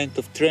 some kind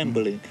of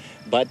trembling.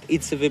 But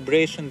it's a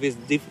vibration with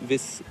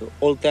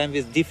all time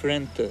with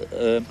different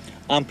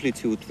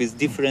amplitude, with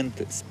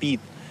different speed.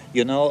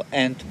 You know,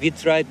 and we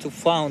try to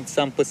find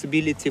some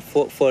possibility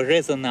for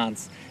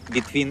resonance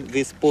between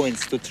these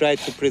points, to try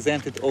to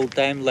present it all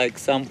time like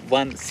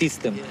one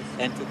system.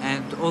 And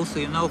also,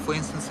 you know, for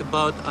instance,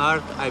 about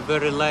art, I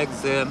very like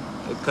the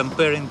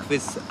comparing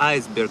with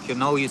iceberg. You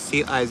know, you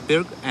see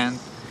iceberg and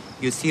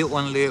you see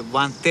only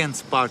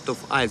 1/10 part of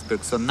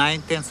iceberg. So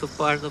 9/10 of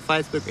part of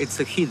iceberg, it's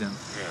a hidden.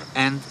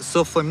 And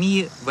so for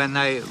me, when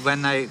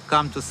I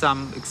come to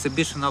some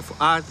exhibition of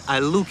art,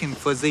 I'm looking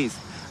for this.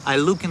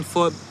 I'm looking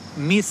for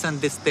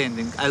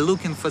misunderstanding. I'm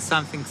looking for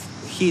something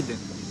hidden.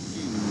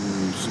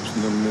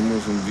 Собственно, мы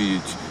можем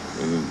видеть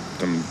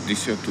там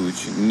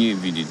не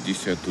видеть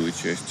 10-ую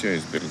часть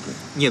айсберга.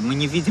 Нет, мы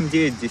не видим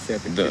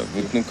 9/10. Да,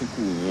 вот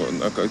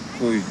о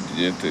какой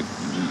это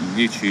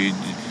речи,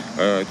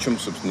 о чем,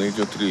 собственно,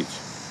 идет речь?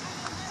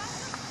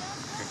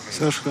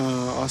 Sasha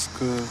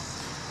asked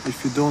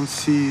if you don't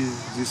see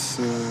this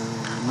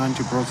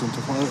 90%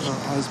 of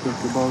iceberg,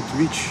 about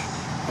which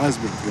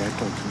iceberg we are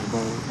talking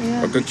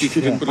about. О каких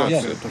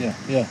вибрациях?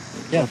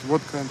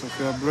 What kind of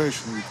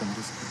vibration we can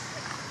discuss?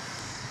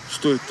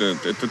 Что это?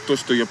 Это то,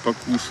 что я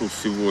покушал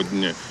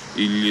сегодня,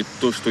 или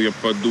то, что я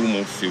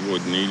подумал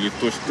сегодня, или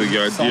то, что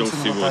я одел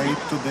сегодня? What I eat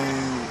today,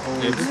 or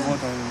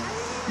what I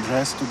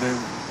dress today.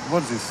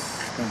 What is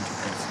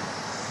 20%?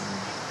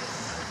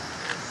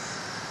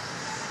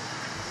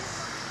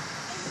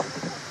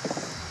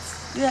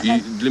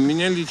 И для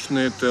меня лично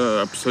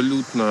это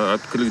абсолютно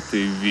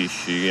открытые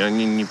вещи, и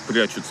они не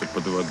прячутся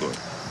под водой.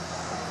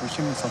 For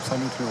him it's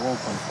absolutely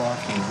open, far,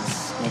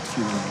 it's not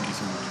hidden in this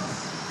image.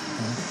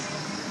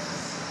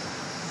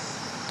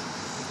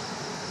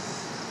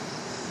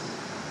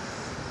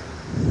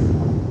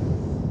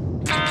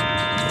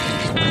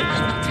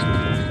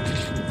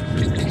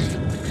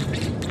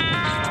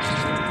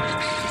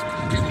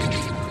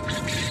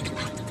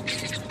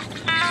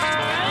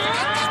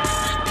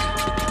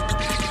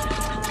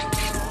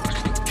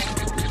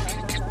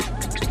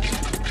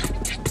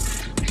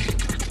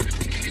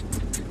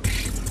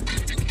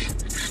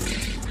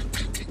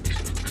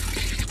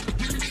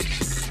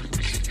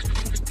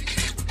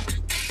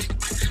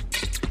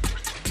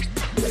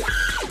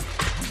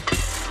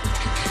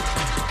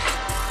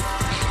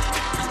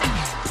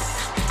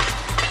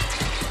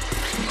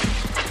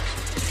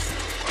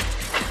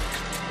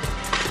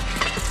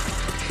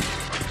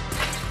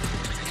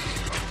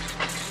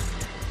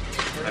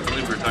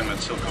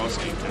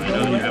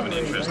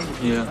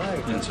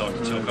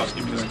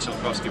 Tsiolkovsky, because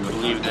Tsiolkovsky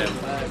believed that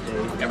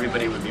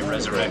everybody would be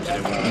resurrected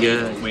and would be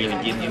way to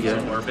get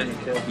into orbit.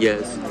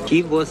 Yes,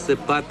 he was the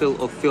pupil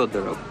of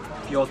Fyodorov.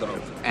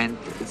 And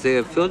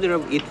the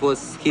Fyodorov, it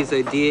was his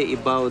idea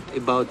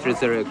about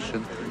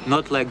resurrection,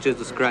 not like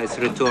Jesus Christ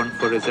returned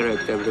for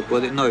resurrect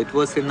everybody. No, it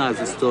was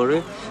another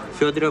story.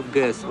 Fyodorov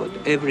guessed what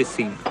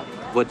everything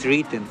what's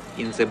written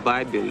in the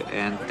Bible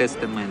and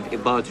Testament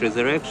about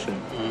resurrection,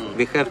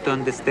 we have to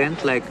understand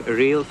like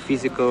real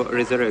physical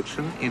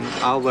resurrection in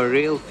our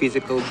real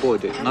physical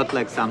body, not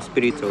like some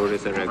spiritual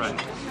resurrection.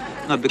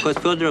 No, because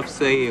Fyodorov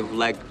say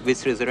like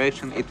this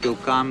resurrection, it will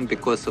come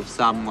because of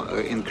some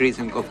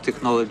increasing of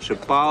technology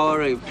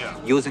power,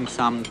 using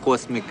some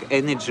cosmic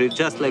energy,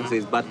 just like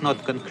this, but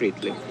not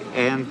concretely.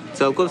 And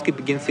Tsiolkovsky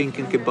began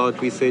thinking about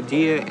this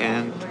idea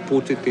and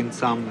put it in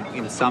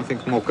something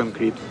more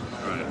concrete.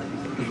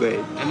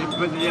 Way.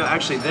 But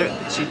actually,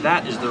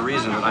 that is the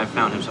reason that I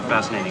found him so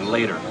fascinating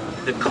later.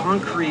 The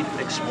concrete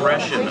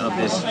expression of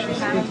this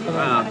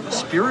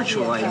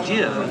spiritual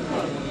idea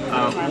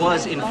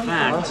was, in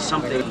fact,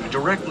 something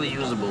directly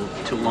usable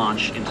to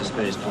launch into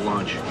space, to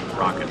launch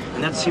rocket.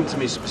 And that seemed to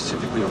me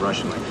specifically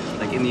Russian.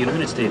 Like in the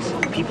United States,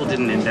 people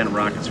didn't invent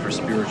rockets for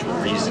spiritual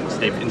reasons.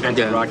 They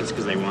invented rockets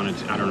because they wanted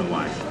to, I don't know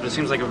why. But it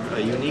seems like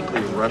a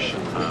uniquely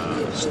Russian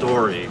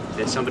story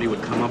that somebody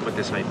would come up with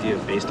this idea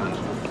based on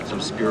some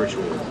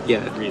spiritual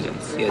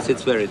reasons. Yes,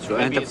 it's very true.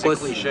 Maybe and of it's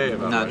course, a cliche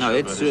about no, Russia,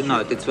 it's true. No,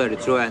 it's very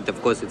true. And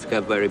of course, it's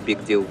a very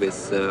big deal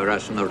with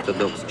Russian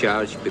Orthodox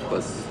Church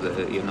because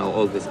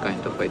all this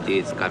kind of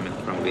idea is coming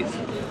from this.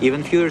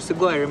 Even a few years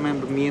ago, I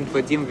remember me and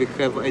Vadim, we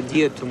have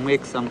idea to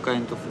make some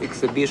kind of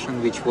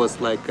exhibition which was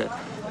like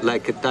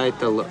a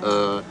title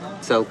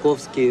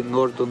Tsiolkovsky,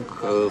 Nordung,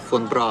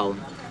 von Braun.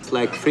 It's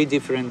like three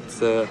different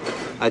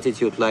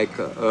attitudes, like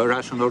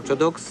Russian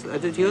Orthodox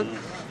attitude,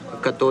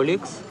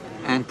 Catholics,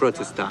 and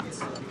Protestants.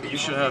 You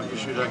should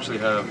actually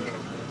have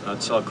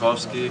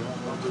Tsiolkovsky,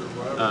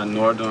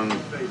 Nordung,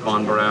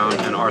 von Braun,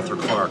 and Arthur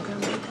Clarke.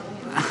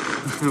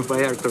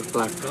 By Arthur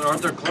Clarke.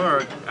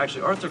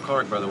 Arthur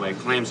Clarke, by the way,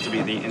 claims to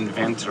be the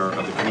inventor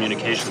of the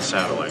communication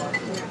satellite.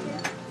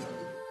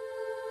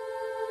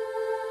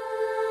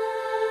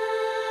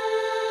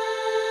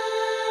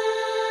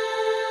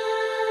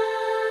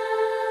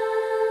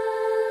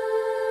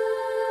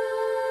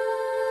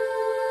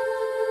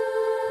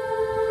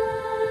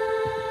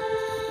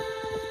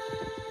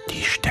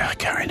 Die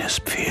Stärke eines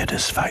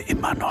Pferdes war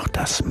immer noch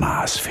das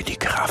Maß für die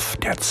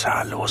Kraft der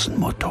zahllosen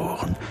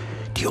Motoren,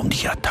 die um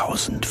die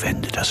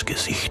Jahrtausendwende das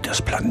Gesicht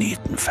des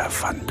Planeten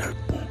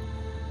verwandelten.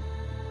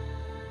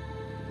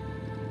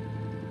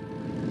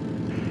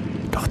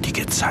 Doch die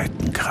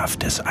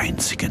Gezeitenkraft des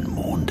einzigen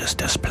Mondes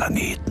des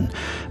Planeten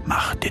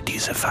machte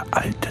diese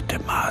veraltete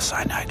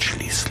Maßeinheit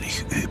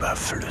schließlich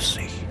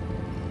überflüssig.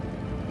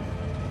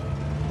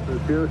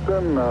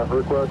 Houston,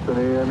 request an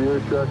EMU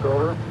check,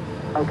 over.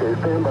 Okay,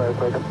 stand by a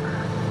second.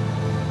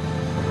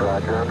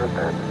 Roger,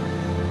 understand.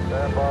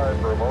 Stand by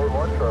for mode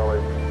 1,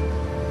 Charlie.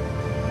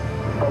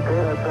 Okay,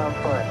 that sounds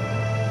fine.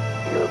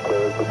 You're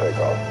cleared for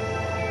takeoff.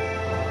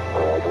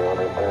 Roger,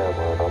 understand.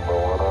 We're number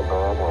 1 on the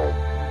runway.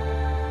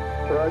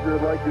 Roger,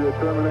 I'd like you to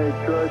terminate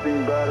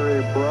charging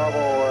battery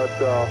Bravo at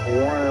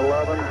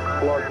 111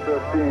 plus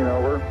 15,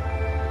 over.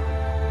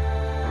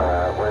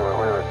 Wait.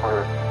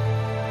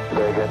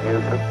 Say again,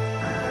 Houston.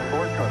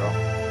 Ford cutoff.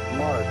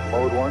 Mark,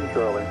 mode 1,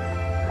 Charlie.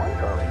 1,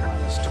 Charlie.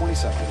 Minus 20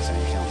 seconds and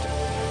counting.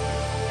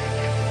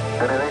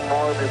 Anything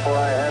more before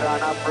I head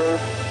on up,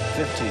 Bruce?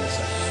 15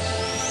 seconds.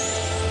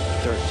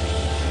 13,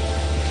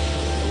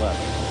 11,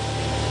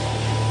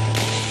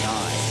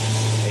 9,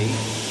 8,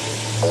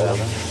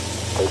 7,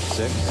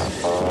 6,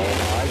 5,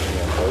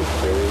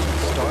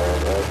 start,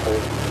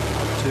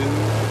 2,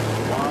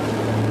 1,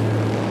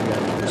 we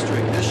got booster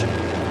ignition.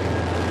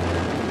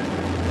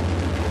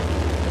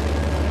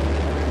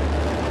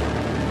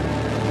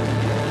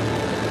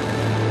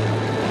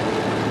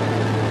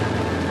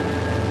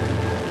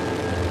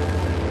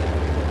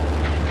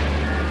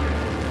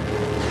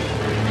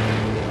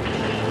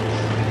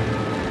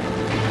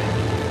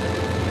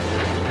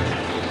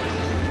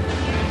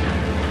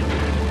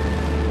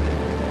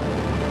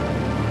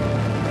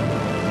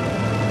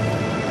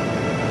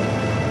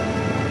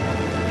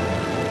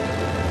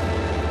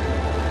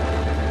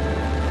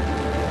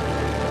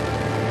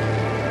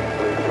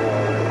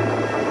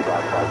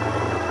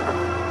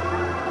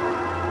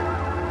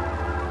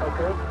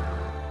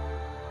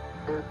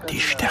 Die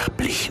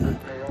sterblichen,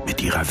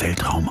 mit ihrer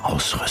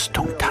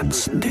Weltraumausrüstung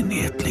tanzenden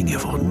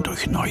Erdlinge wurden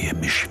durch neue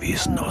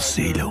Mischwesen aus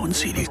Seele und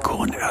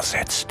Silikon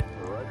ersetzt.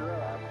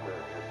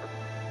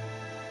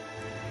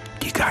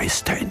 Die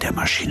Geister in der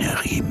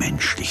Maschinerie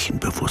menschlichen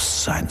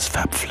Bewusstseins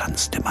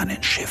verpflanzte man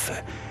in Schiffe,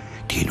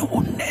 die in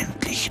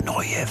unendlich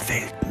neue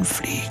Welten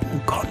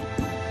fliegen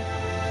konnten.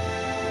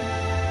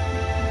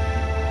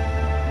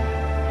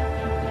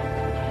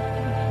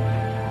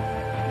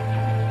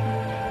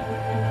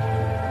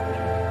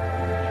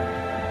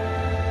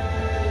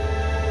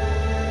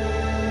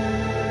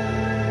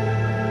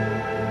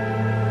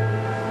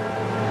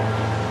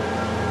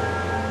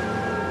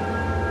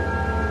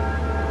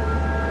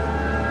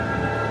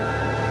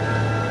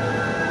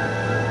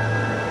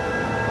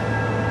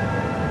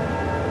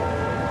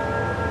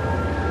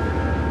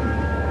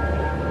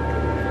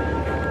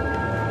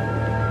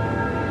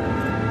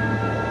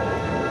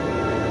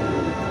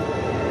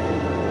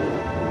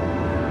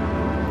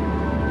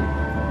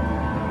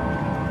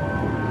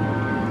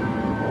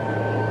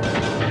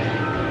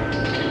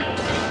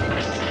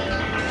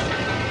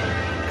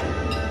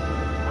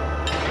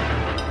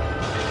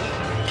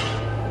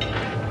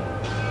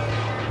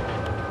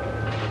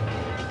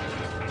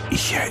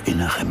 Ich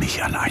erinnere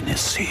mich an eine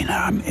Szene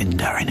am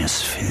Ende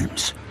eines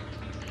Films.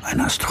 Ein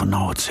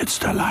Astronaut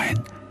sitzt allein,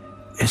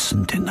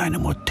 essend in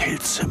einem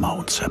Hotelzimmer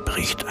und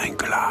zerbricht ein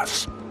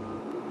Glas.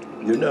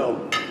 You know,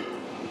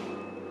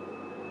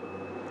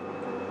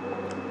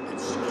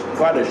 it's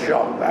quite a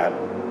shock, that.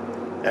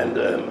 And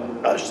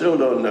I still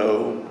don't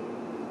know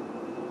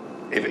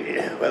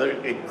whether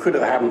it could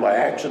have happened by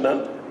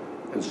accident.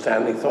 And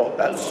Stanley thought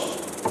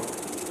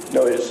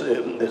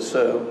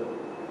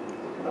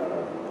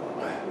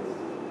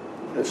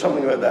there's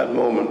something about that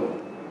moment.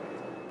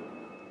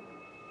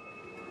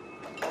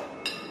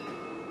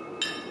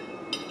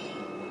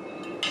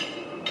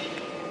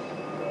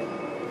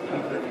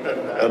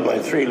 Of my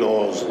three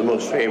laws, the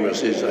most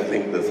famous is, I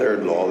think, the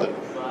third law, that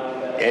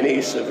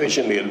any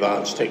sufficiently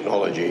advanced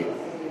technology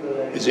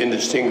is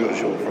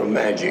indistinguishable from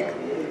magic.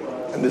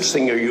 And this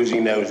thing you're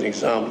using now is an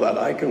example that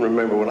I can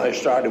remember when I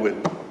started with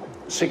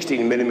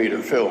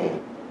 16mm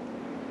film.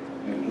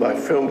 My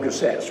film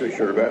cassettes, which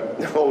are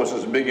about almost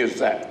as big as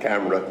that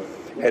camera,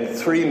 had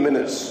 3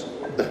 minutes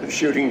of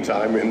shooting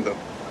time in them.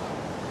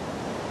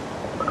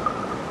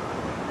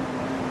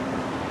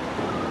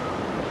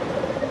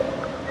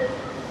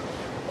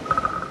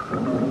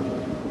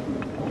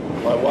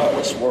 My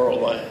Wireless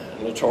World, my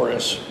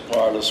notorious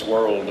Wireless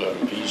World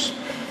piece,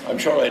 I'm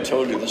sure I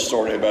told you the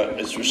story about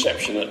its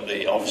reception at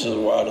the offices of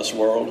Wireless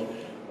World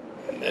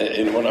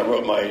when I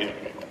wrote my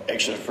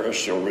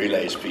extraterrestrial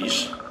relays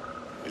piece,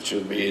 which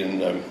would be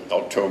in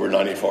October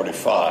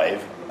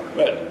 1945.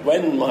 But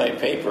when my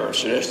paper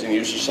suggesting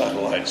use of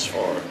satellites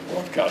for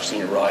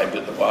broadcasting arrived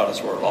at the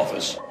Wireless World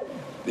office,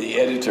 the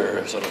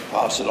editor sort of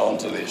passed it on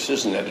to the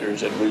assistant editor and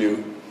said, "Will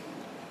you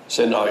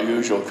send our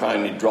usual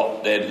kindly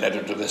drop-dead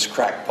letter to this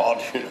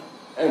crackpot?"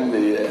 And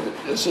the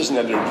assistant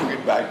editor took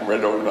it back and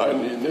read over it,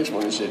 and the next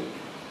one he said,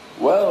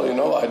 "Well,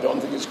 I don't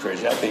think it's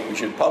crazy. I think we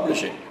should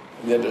publish it."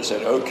 And the editor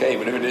said, "Okay,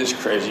 but if it is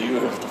crazy, you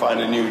have to find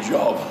a new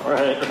job."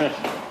 Right.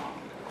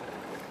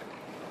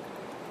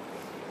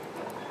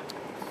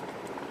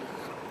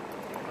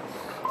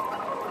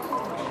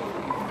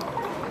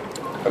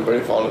 I'm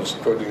very fond of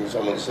quoting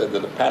someone said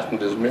that a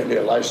patent is merely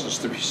a license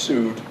to be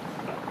sued.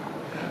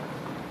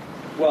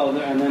 Well,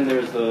 and then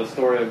there's the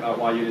story about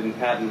why you didn't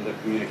patent the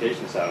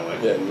communication satellite.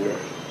 Yeah,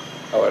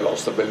 how I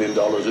lost $1 billion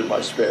in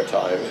my spare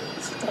time.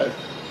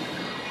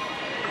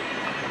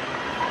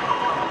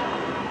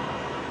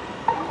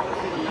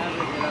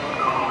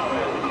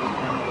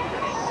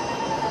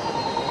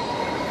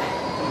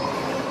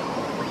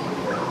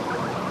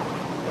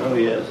 Oh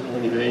yes,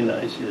 very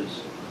nice,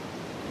 yes.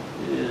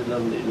 Yeah,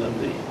 lovely,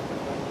 lovely.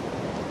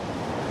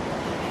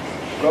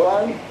 Go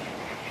on.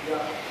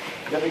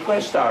 Get the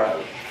quest star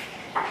out.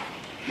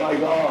 My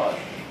God.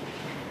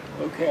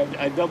 Okay,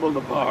 I doubled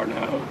the power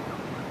now.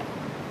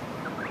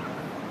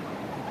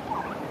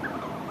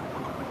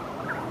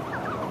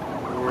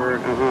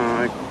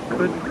 I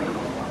could.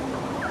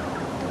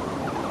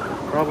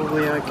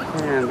 Probably I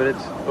can, but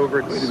it's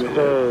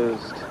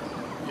overexposed.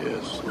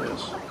 Yes,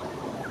 yes.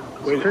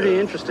 It's pretty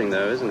interesting,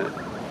 though, isn't it?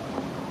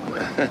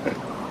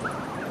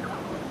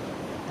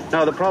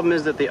 No, the problem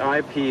is that the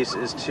eyepiece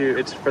is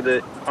it's for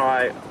the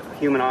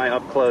human eye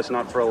up close,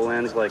 not for a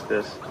lens like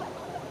this.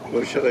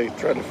 Well, should I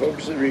try to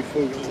focus it,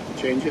 refocus it,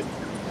 change it?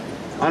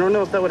 I don't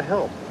know if that would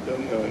help. No.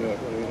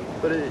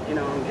 But, I'm getting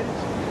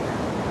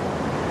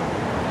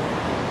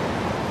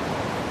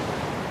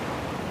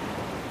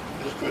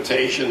This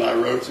quotation, I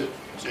wrote it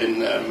in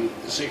the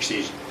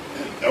 60s.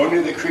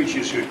 Only the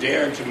creatures who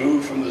dare to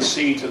move from the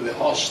sea to the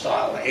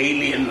hostile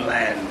alien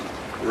land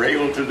were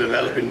able to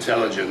develop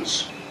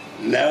intelligence.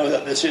 Now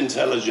that this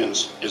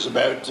intelligence is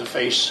about to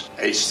face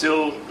a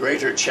still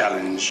greater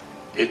challenge,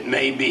 it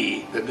may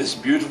be that this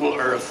beautiful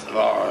Earth of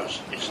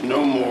ours is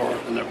no more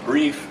than a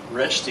brief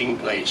resting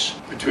place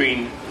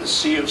between the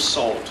sea of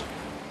salt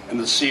and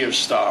the sea of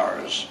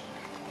stars.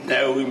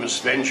 Now we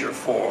must venture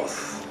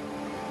forth.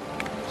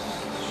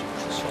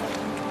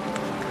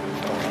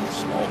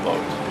 Small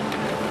boat.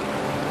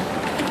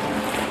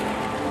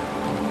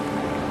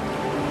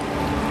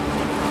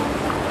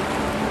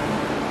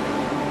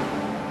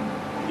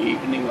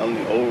 Evening on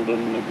the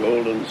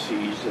golden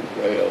seas of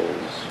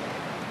Wales.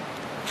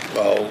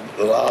 Well,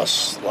 the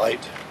last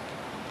light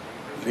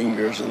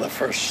lingers in the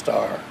first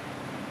star.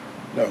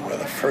 No, where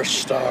the first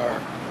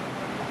star,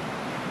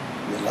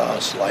 the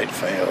last light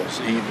fails,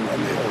 even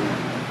on the old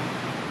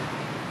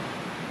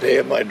day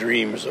of my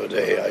dreams, O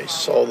day, I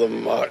saw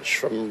them march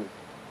from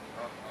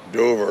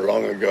Dover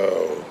long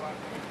ago,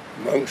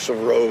 monks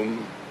of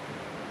Rome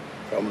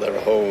from their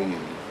home,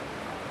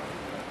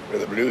 where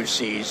the blue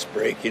seas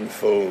break in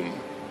foam.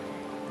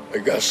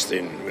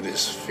 Augustine with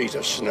his feet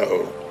of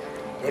snow.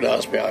 Don't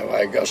ask me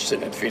why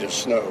Augustine had feet of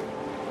snow.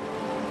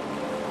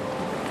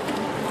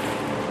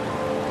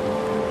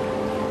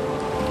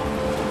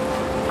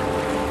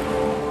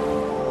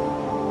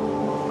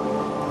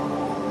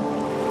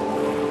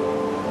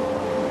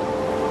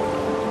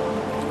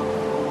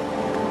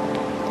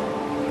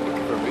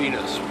 For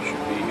Venus, we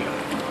should be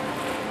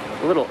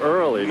a little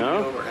early,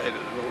 no? Overhead,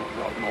 a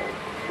lot more.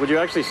 Would you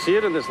actually see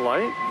it in this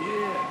light?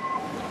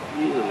 Yeah,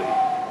 easily.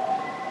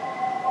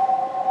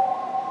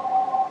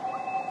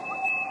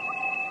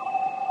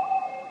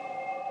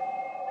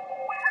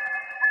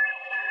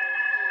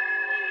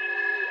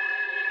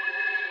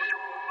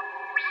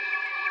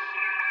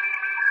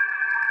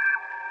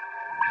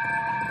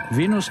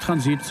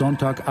 Venus-Transit,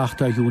 Sonntag,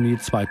 8. Juni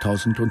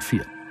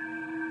 2004.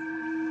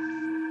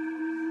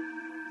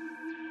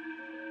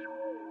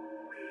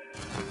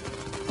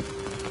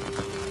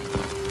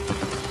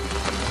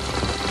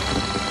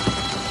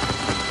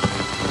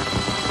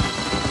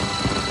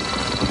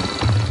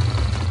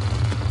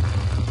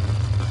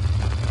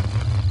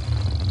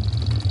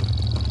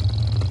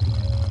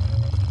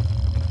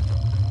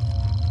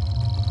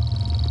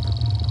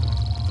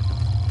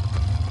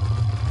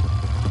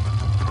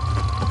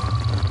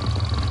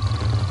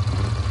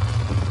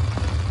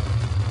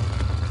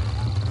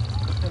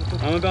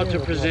 about to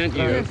present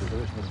you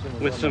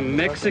with some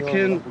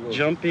Mexican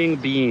jumping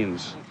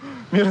beans.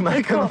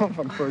 I can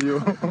open for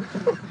you.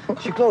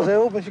 She closed, I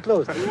opened, she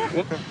closed.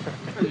 Well,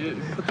 you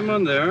put them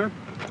on there,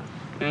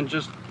 and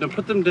just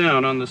put them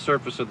down on the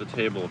surface of the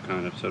table,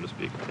 kind of, so to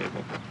speak,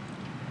 table.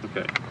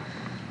 Okay.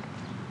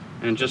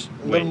 And just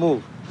wait. Don't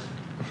move.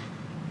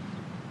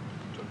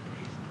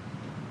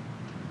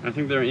 I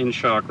think they're in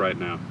shock right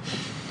now.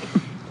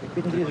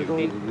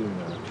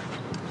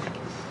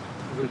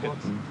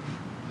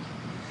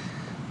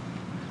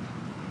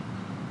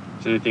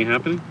 Is anything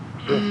happening?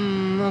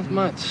 Not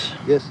much.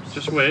 Yes.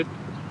 Just wait.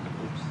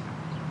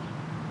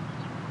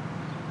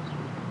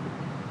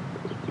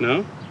 No?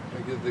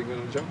 I guess they're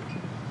gonna jump.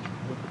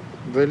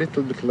 They're a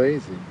little bit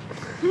lazy.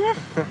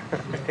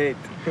 Ate.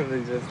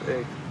 They just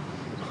ate.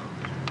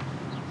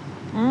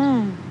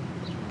 Mm.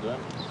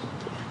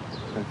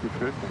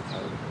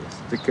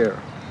 Take care.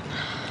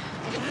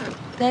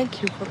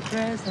 Thank you for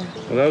present.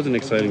 Well, that was an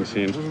exciting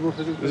scene.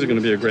 This is going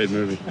to be a great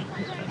movie.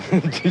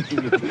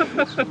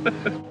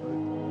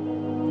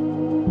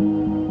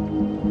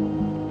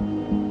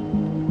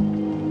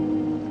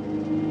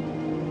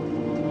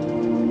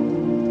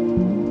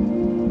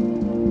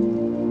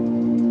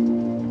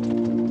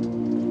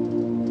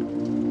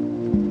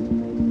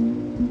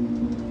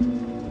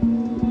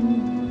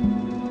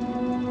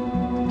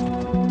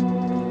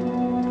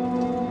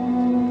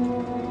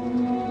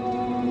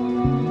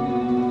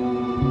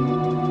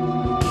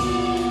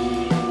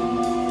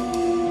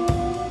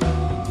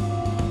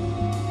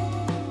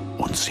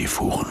 Und sie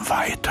fuhren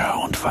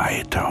weiter und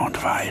weiter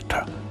und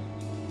weiter.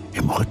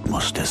 Im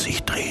Rhythmus des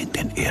sich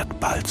drehenden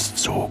Erdballs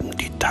zogen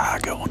die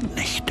Tage und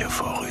Nächte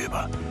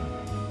vorüber.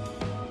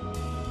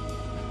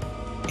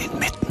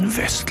 Inmitten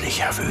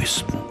westlicher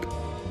Wüsten,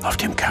 auf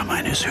dem Kamm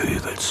eines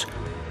Hügels,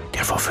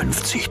 der vor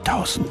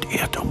 50.000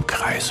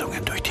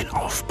 Erdumkreisungen durch den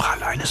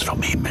Aufprall eines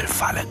vom Himmel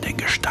fallenden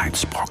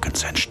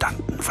Gesteinsbrockens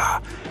entstanden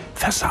war,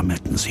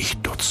 versammelten sich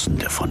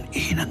Dutzende von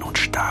ihnen und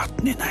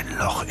starrten in ein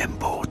Loch im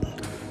Boden.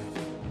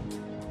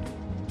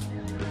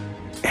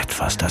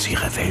 Etwas, das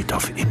ihre Welt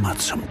auf immer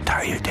zum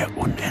Teil der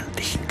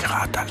unendlichen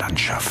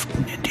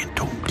Kraterlandschaften in den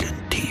dunklen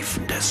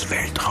Tiefen des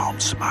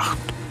Weltraums macht.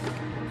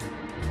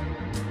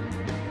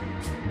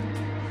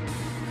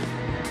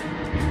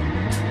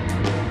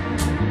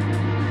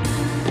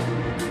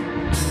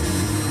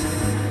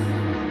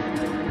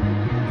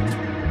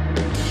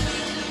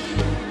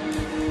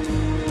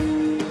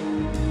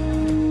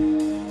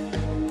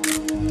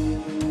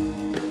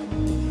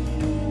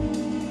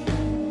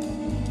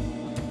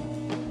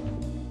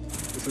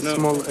 It's a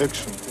small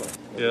action.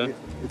 Yeah?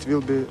 It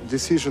will be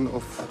decision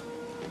of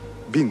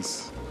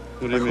beans.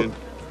 What do you mean?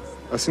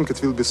 I think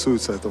it will be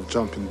suicide of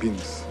jumping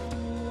beans.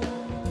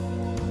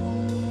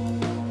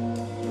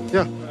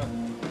 Yeah.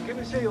 Can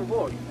you say your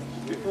word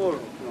before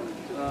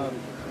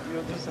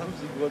you do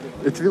something?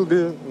 It will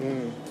be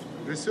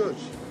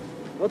research.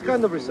 What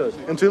kind of research?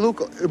 And we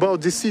look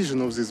about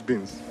decision of these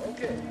beans.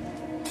 Okay.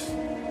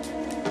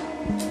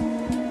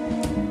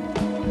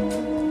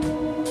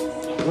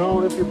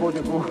 Now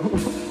everybody go.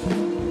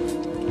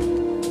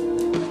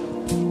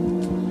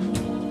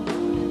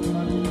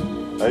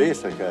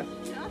 Reise, că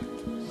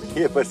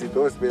e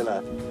păsitor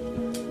spielat.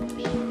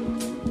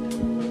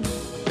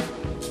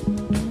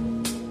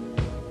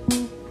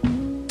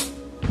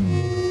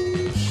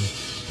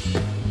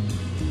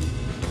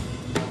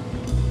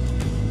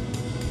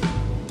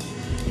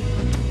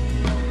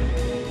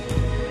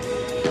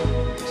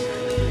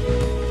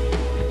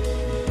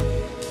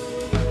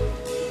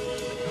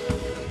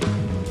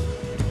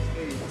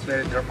 It's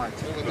very dramatic.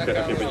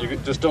 Okay, but you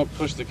just don't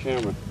push the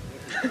camera.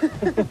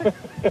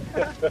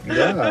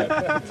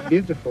 Yeah, it's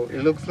beautiful.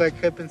 It looks like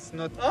happens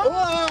not.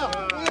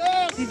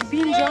 Did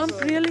bean jump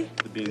really?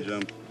 The bean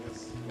jump.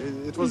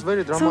 It was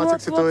very dramatic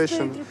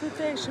situation. What's the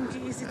interpretation?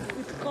 Is it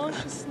with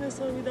consciousness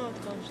or without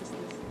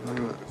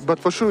consciousness? But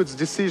for sure it's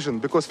decision,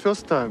 because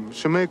first time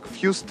she make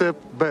few step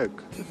back,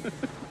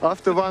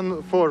 after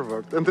one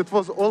forward, and it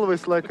was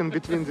always like in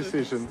between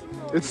decision.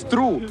 It's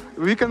true.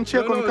 We can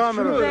check on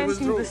camera.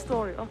 Presenting the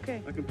story.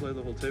 Okay. I can play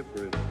the whole tape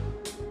for you.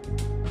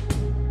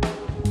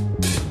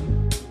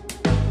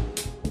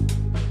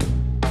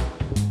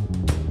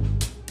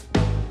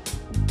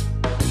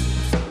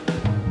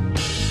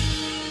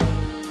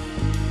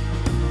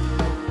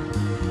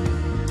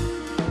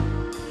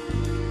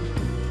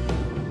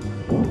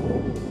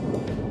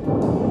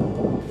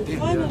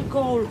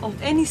 Goal of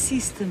any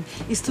system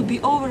is to be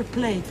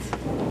overplayed.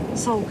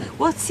 So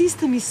what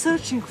system is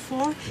searching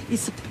for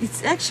is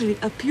it's actually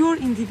a pure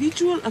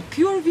individual, a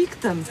pure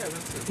victim.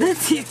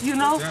 That's it, you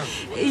know.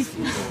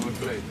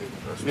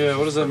 Yeah,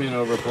 what does that mean,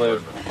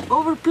 overplayed?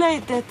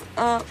 Overplayed, that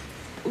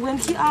when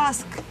he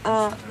asked,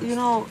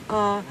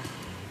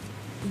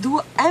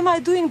 am I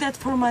doing that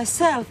for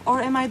myself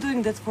or am I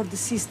doing that for the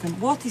system?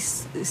 What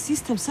is the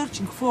system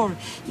searching for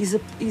is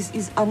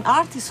an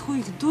artist who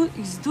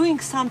is doing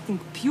something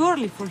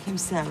purely for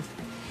himself.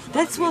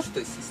 That's what.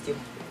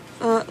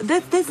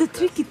 that's the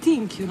tricky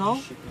thing, you know,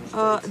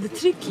 the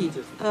tricky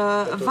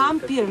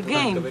vampire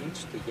game.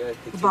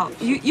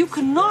 About you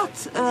cannot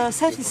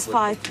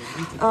satisfy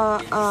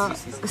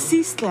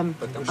system,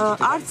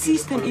 art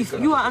system, if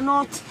you are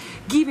not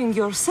giving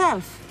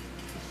yourself.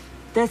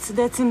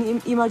 That's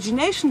an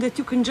imagination that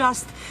you can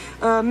just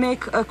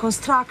make a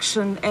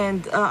construction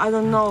and I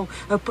don't know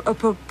a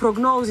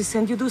prognosis,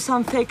 and you do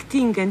some fake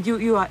thing and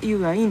you are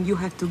in. You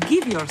have to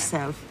give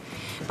yourself,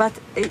 but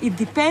it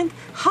depends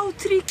how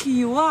tricky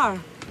you are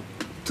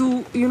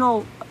to, you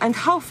know, and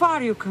how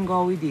far you can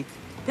go with it.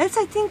 That's,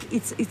 I think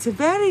it's a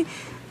very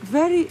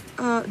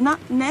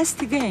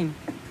nasty game.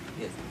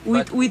 Yes,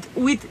 with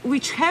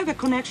which have a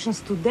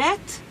connections to that.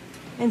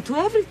 And to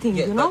everything,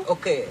 yes, you know,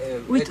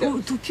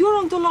 to pure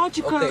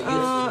ontological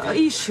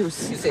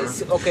issues. You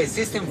say, okay,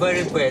 system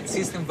very bad,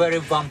 system very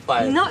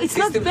vampire. No, it's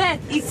system, not bad.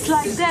 It's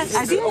like that.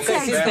 I didn't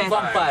say it's bad.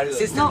 Vampire.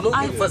 System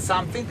looking for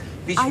something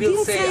which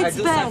will say I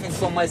do something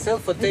for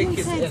myself or take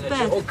his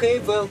energy. Okay,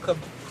 welcome.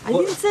 I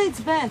didn't say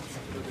it's bad.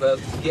 Well,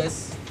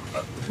 yes.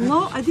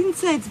 No, I didn't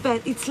say it's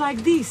bad. It's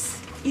like this.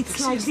 It's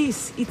like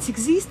this. It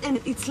exists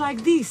and it's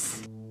like this.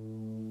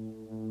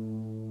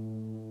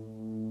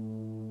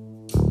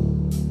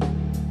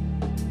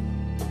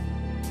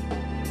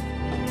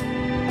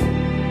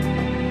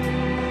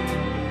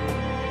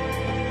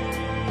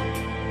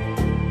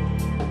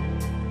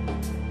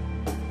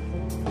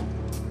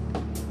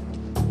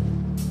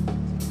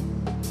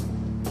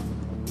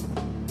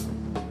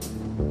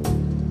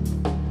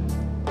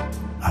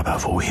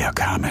 Aber woher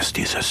kam es,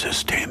 dieses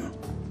System?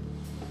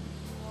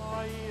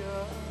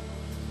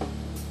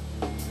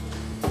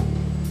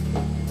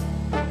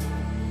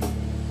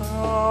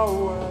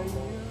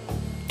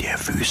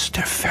 Der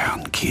Wüste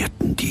fern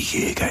kehrten die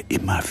Jäger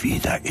immer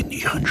wieder in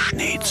ihren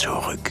Schnee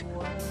zurück.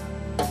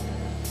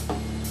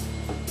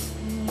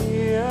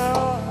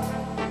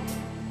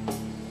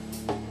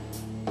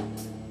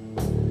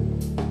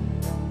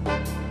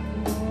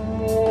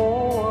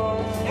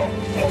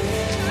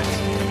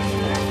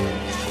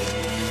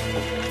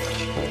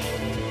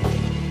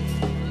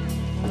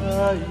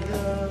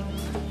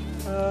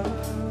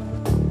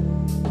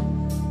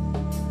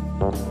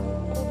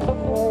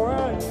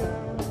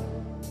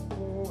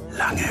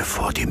 Lange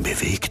vor dem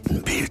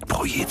bewegten Bild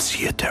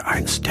projizierte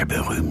eins der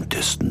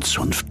berühmtesten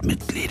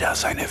Zunftmitglieder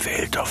seine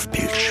Welt auf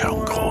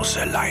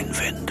bildschirmgroße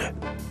Leinwände.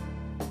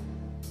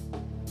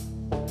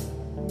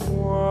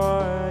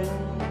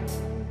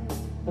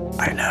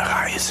 Eine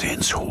Reise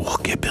ins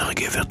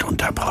Hochgebirge wird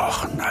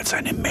unterbrochen, als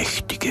eine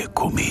mächtige,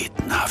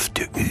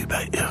 kometenhafte,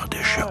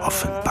 überirdische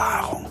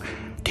Offenbarung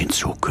den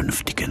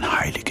zukünftigen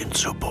Heiligen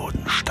zu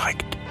Boden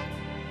streckt.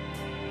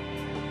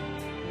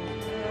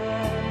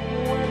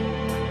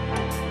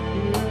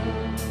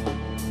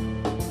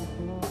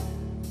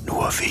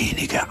 Nur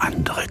wenige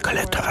andere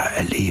Kletterer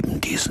erleben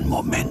diesen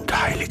Moment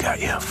heiliger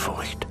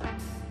Ehrfurcht.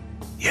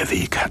 Ihr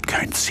Weg hat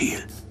kein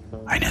Ziel,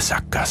 eine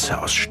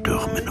Sackgasse aus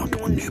Stürmen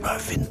und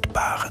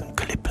unüberwindbaren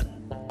Klippen.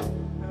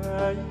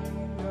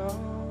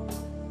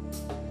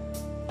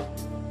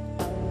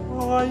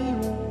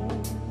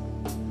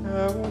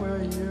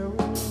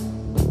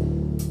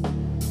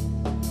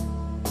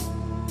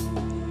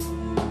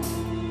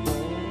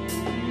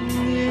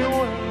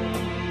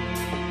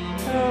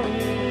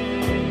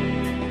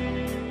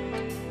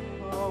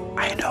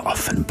 Eine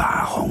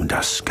Offenbarung,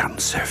 dass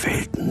ganze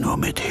Welten nur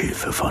mit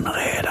Hilfe von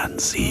Rädern,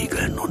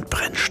 Segeln und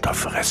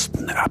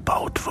Brennstoffresten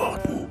erbaut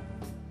wurden.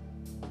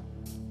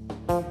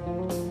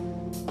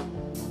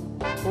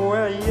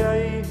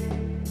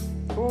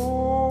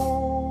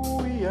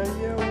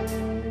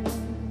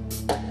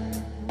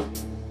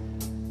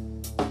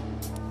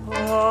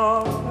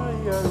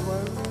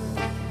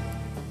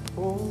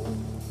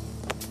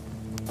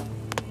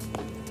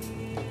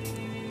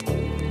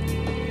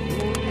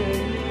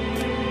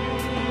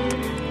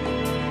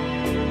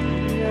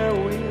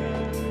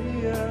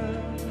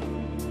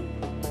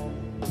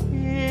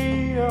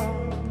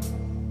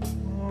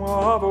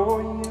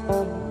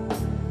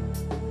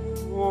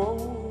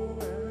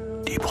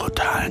 Die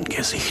brutalen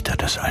Gesichter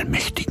des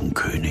allmächtigen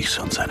Königs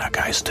und seiner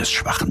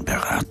geistesschwachen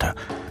Berater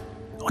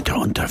und der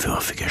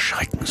unterwürfige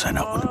Schrecken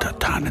seiner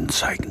Untertanen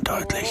zeigen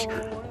deutlich,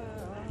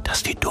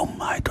 dass die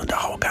Dummheit und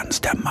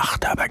Arroganz der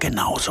Machthaber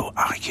genauso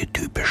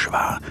archetypisch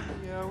war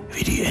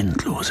wie die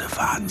endlose,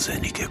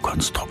 wahnsinnige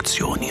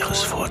Konstruktion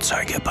ihres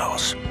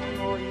Vorzeigebaus.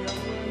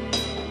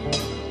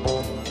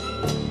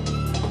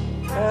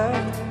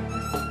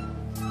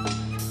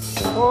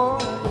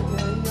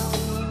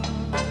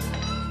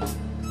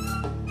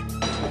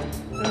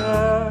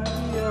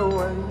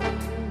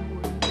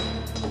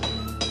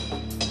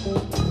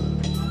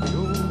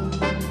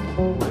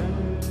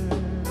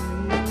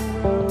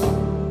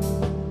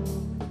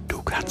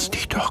 Du kannst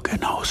dich doch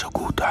genauso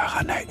gut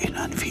daran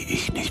erinnern wie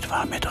ich, nicht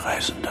wahr,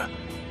 Mitreisender?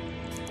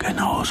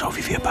 Genauso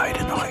wie wir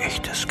beide noch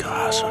echtes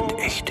Gras und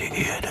echte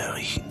Erde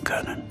riechen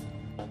können.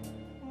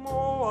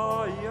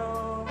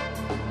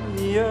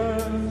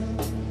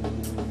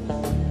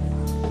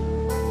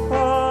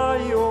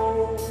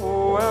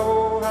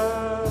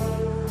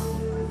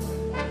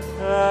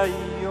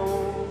 Ayo,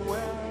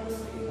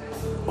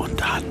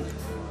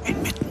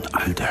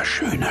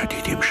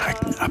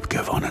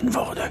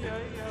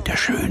 der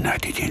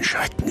Schönheit, die den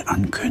Schrecken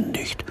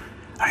ankündigt,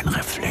 ein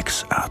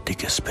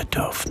reflexartiges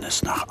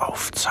Bedürfnis nach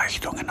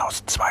Aufzeichnungen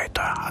aus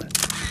zweiter Hand.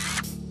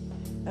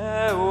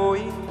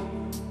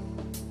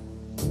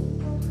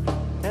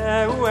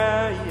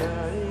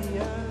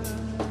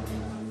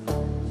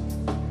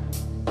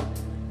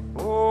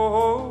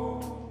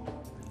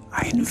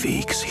 Ein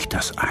Weg, sich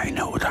das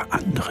eine oder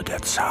andere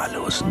der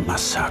zahllosen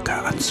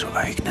Massaker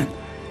anzueignen,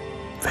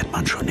 wenn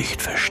man schon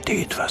nicht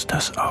versteht, was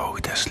das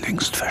Auge des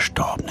längst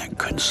verstorbenen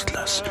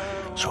Künstlers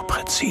so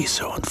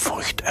präzise und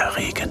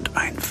furchterregend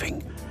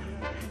einfing,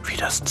 wie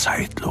das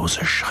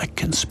zeitlose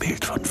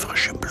Schreckensbild von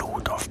frischem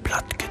Blut auf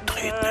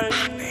plattgetretenem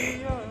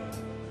Schnee.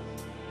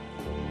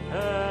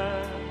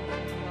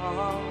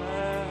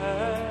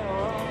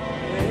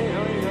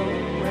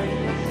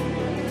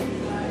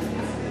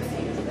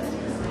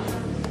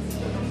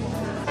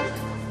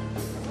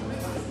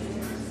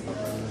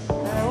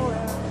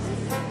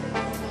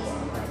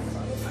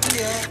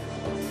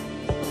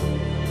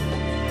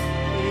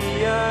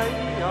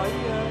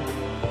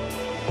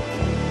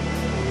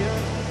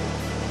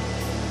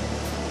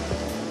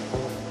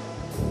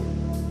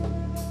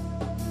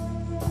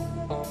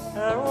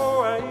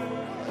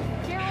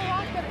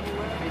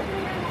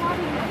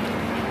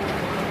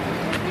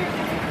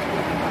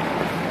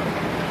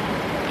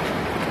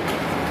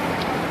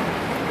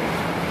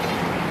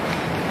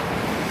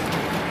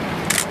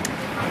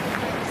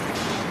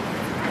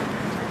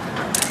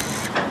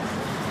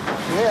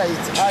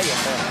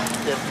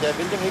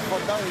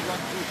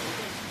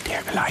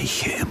 Der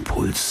gleiche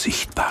Impuls,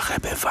 sichtbare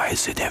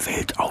Beweise der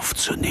Welt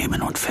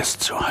aufzunehmen und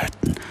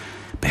festzuhalten,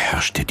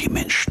 beherrschte die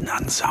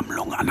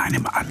Menschenansammlung an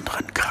einem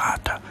anderen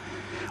Krater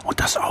und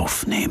das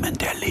Aufnehmen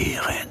der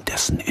Leere in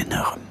dessen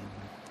Innerem.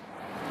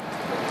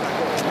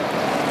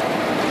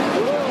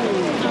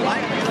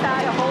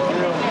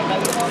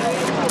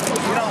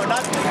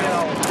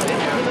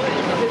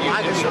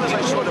 As soon as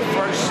I saw the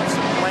first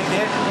plane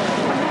hit,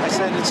 I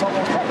said it's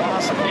almost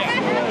impossible.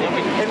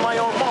 In my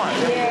own mind.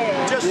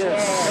 Just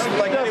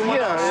like anyone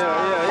else.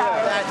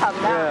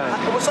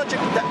 It was such a,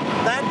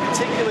 that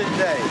particular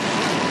day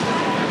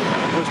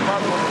was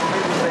probably one of the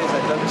greatest days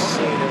I've ever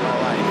seen in my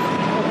life.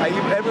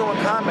 Everyone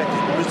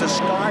commented, the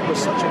sky was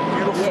such a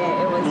beautiful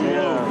blue.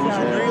 It was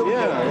really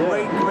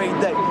a great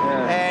day.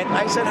 And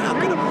I said, how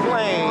could a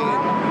plane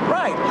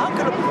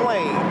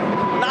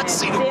not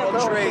see the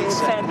World Trade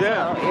Center?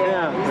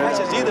 I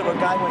said, either a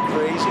guy went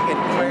crazy and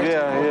crashed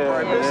on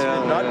purpose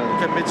and not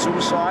commit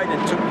suicide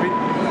and took people,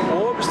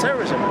 or it was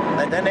terrorism.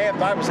 And then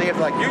after I was there,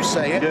 like you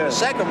say it, the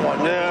second one,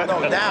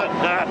 no doubt.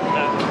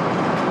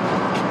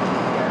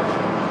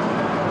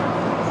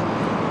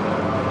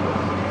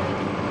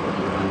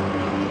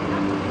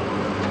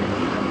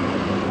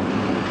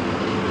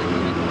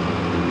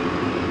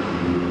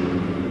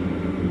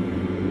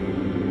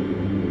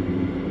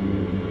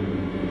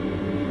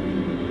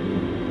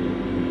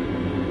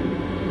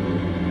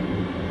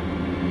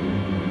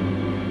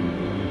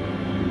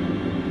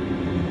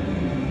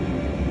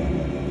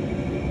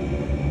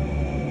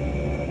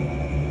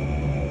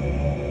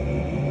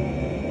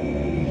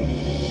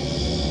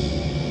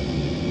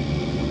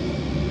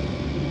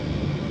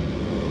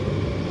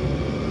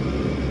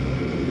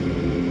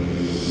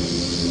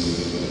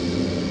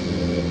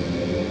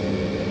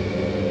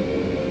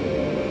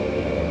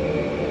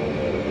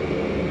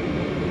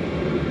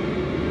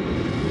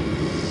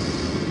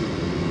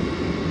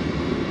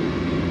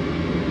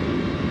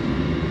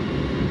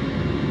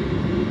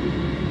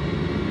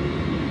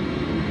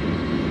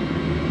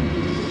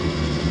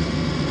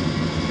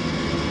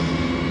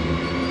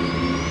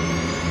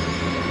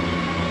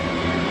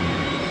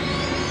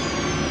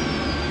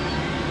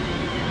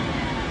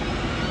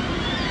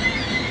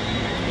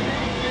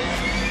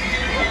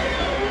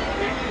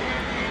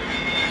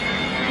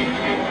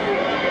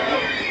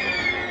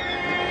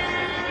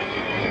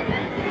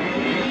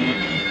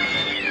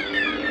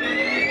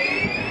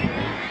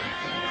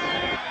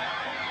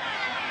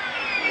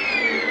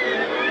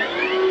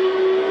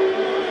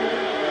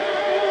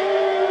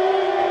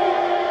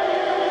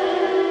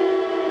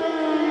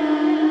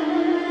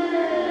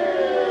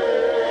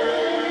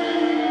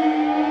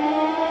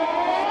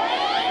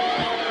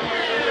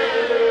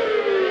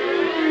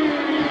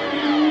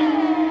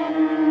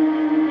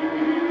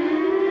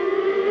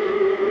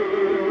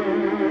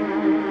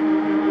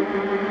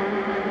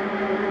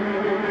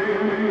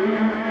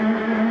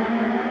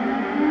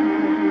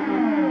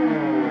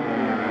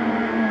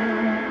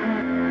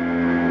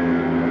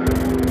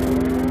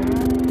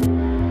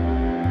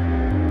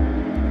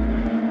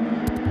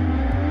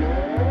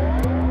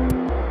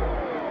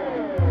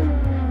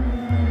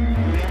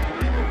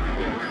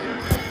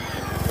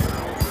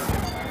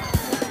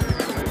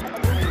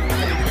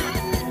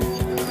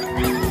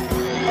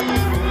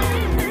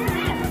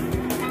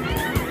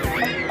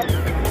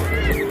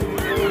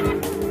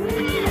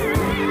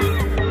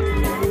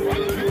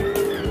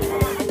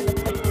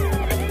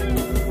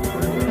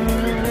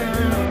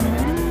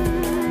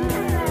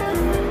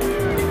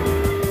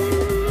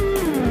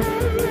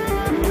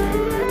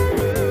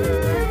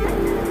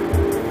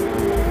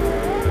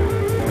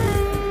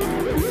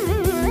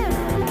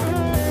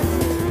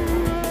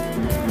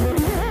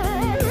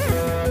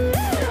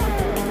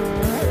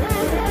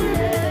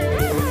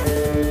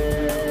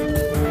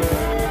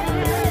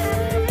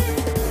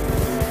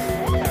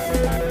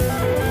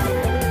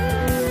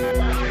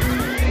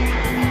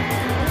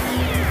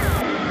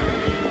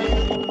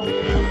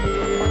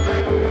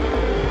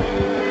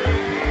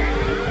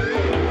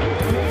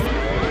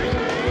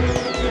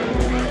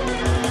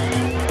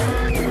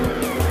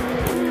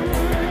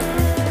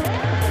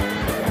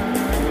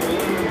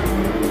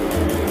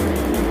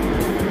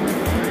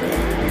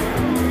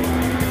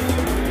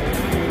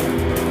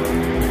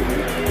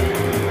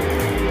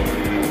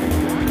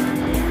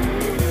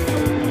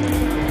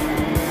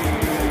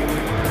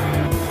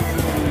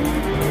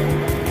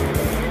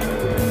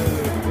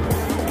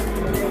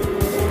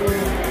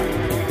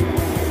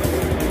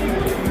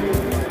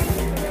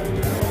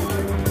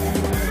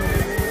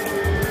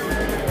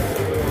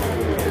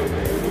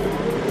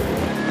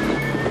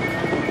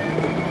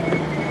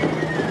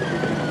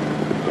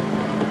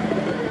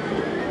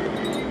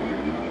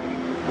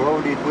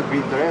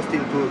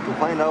 to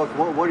find out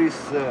what is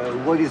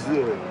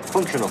the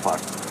function of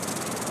art.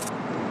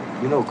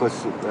 You know,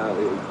 because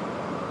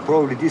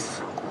probably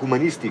this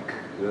humanistic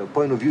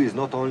point of view is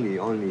not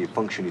only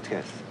function it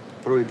has.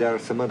 Probably there are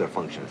some other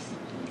functions.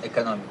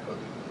 Economical.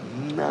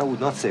 No, I would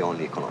not say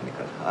only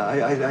economical.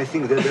 I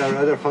think that there are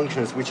other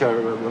functions which are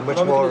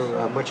much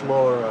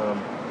more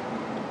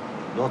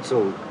not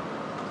so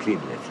clean,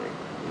 let's say.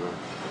 You know?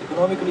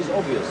 Economical is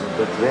obvious,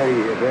 but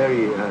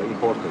very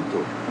important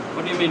too.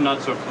 What do you mean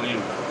not so clean?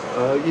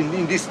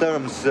 In these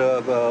terms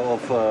of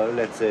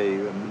let's say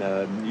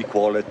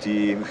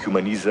equality,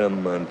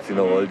 humanism, and you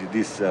know all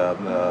these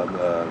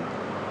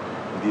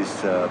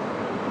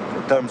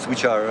terms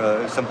which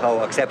are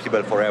somehow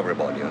acceptable for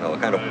everybody. You know,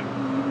 kind of.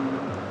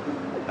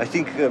 I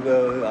think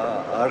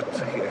art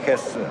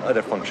has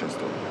other functions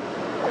too.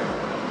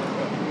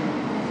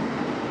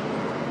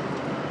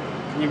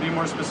 Can you be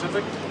more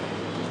specific?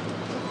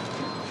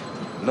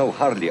 No,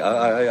 hardly.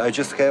 I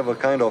just have a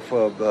kind of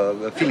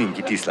feeling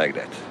it is like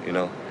that, you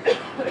know.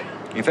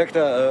 In fact,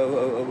 I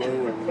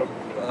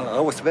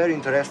was very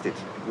interested.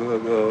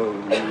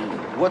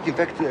 What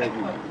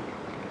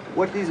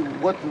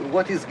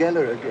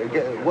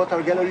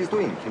are galleries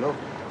doing, you know?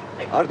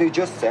 Are they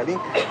just selling?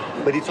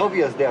 But it's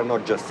obvious they are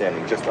not just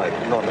selling, just like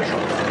normal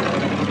shops.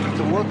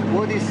 So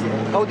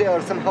how they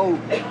are somehow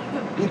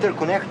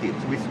interconnected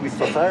with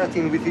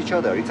society and with each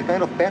other. It's a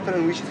kind of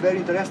pattern which is very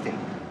interesting.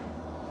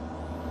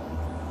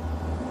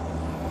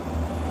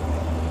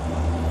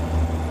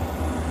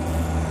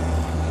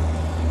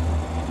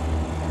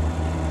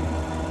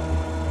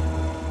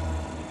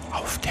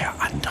 Auf der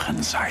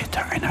anderen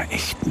Seite einer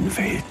echten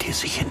Welt, die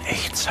sich in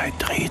Echtzeit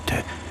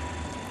drehte,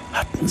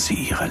 hatten sie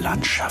ihre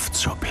Landschaft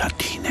zur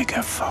Platine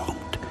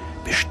geformt,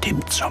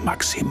 bestimmt zur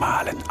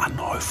maximalen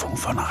Anhäufung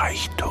von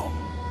Reichtum.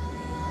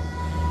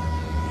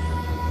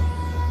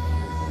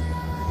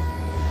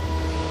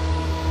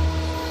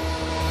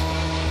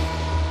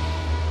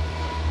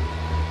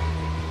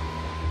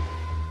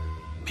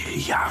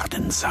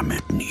 Milliarden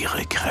sammelten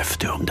ihre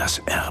Kräfte, um das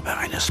Erbe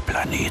eines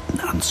Planeten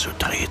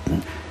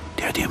anzutreten,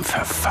 der dem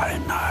Verfall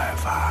nahe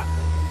war.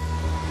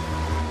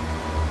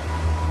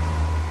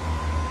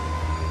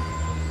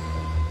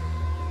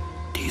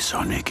 Die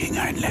Sonne ging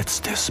ein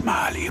letztes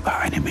Mal über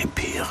einem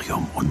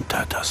Imperium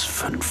unter, das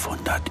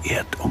 500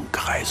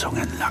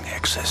 Erdumkreisungen lang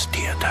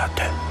existiert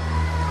hatte.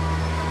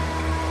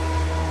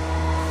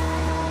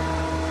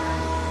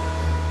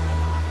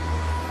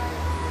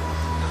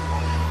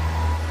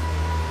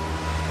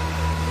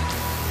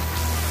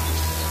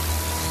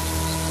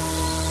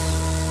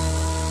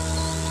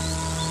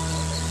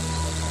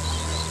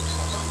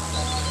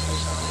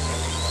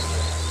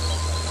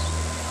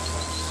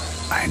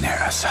 Eine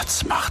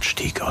Ersatzmacht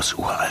stieg aus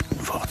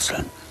uralten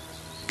Wurzeln,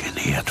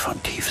 genährt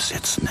von tief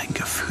sitzenden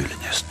Gefühlen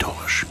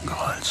historischen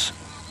Grolls.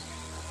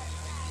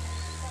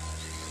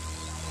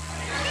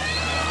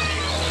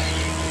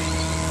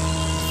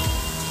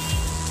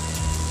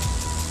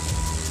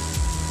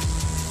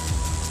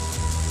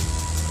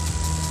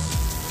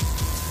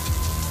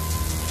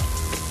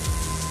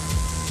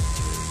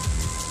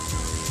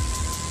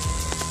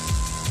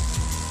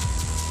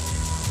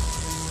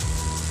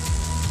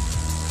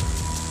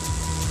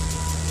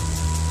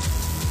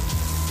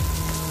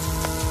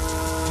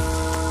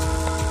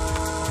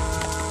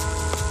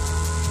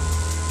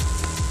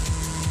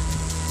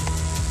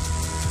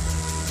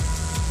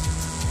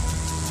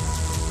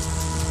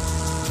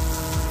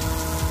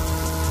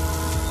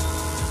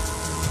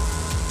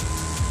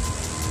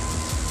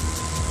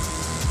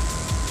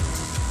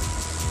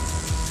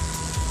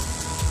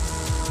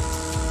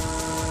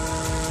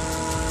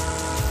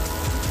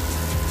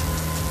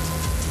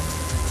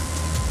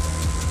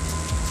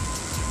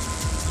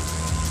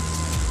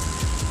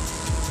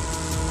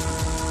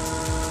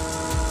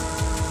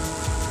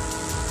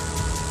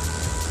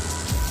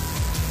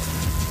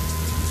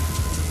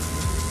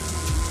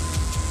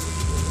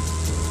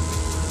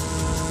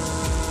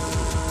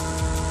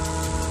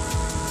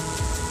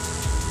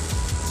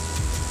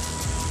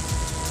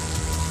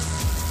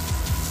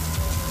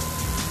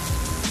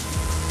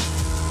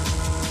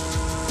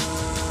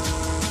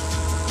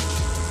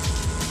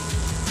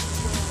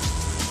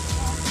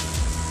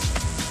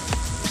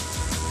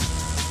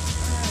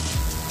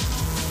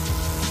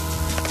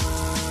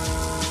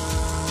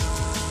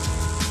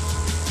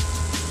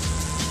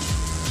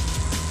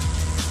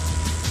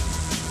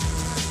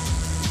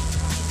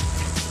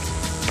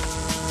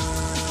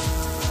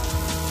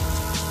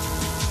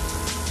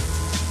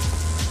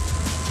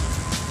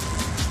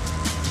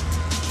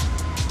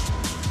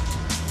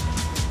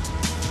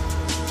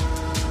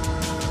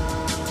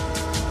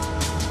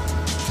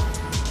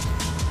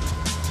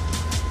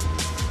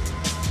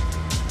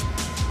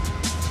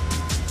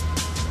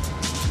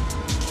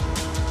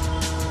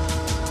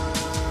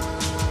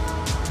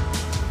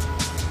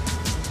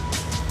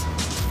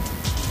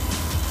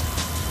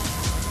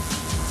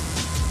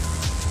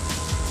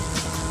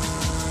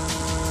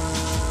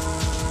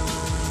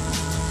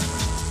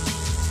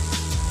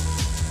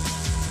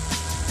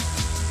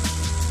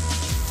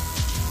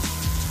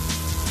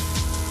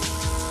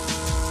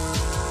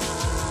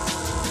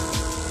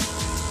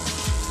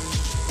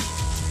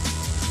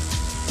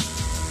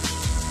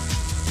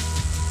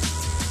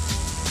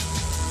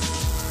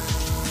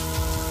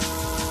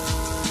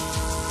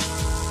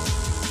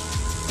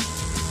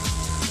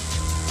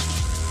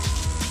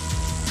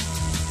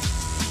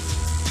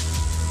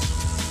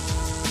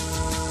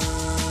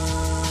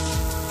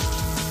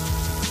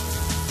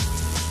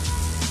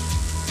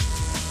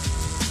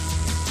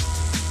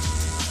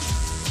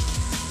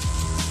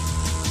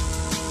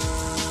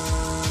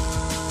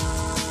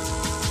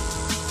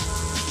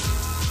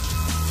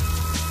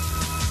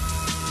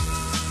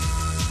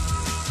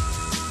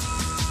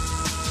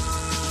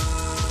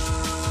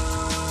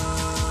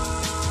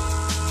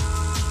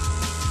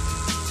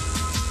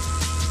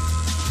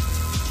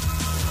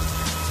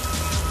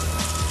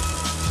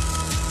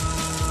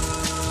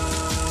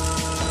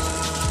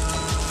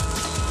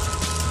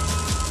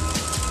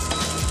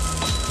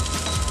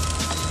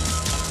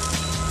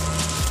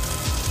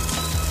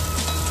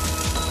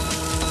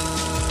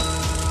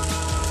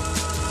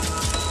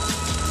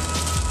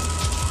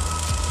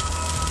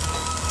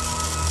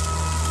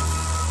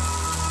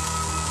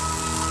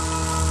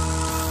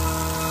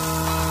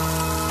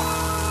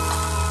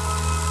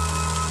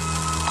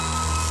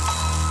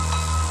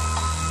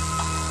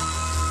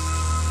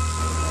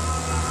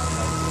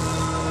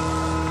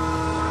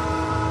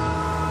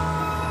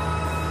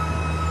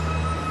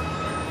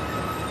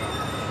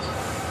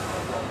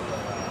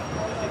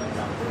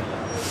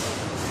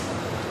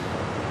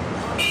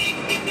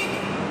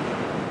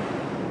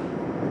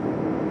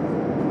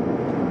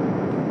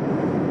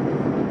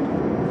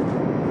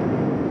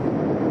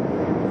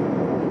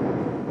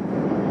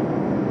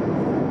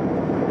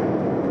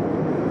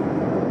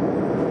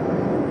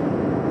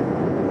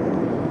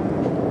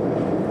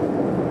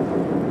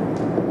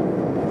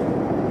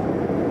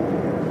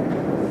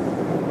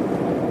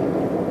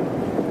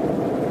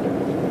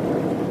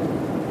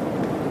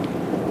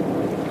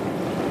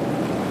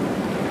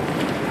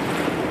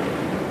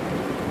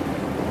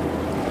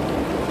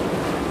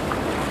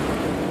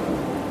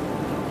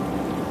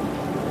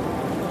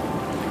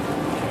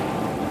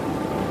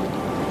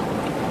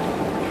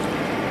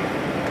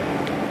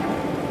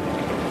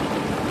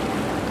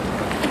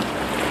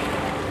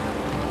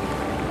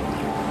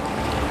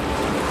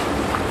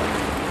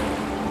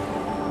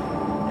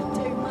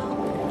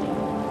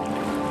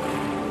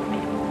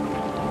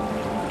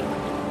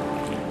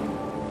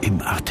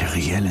 Im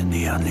arteriellen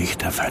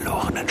Neonlicht der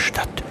verlorenen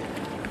Stadt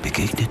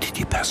begegnete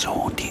die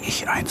Person, die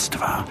ich einst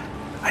war,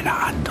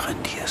 einer anderen,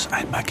 die es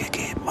einmal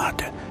gegeben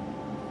hatte.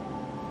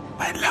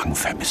 Mein lang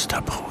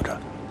vermisster Bruder,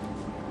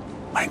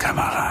 mein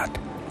Kamerad,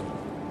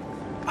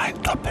 mein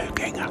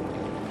Doppelgänger.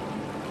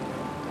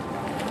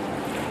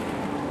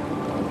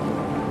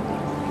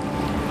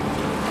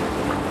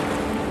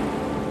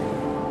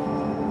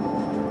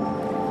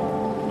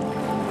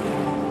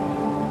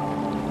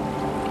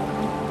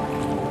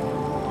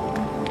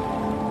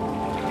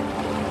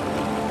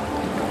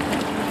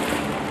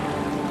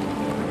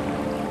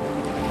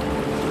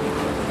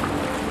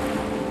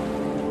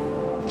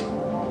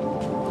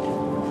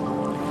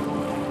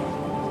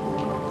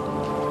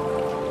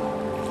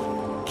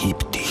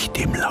 Gib dich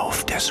dem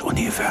Lauf des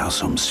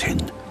Universums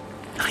hin,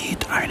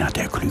 riet einer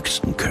der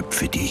klügsten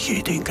Köpfe, die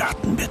je den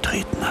Garten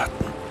betreten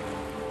hatten.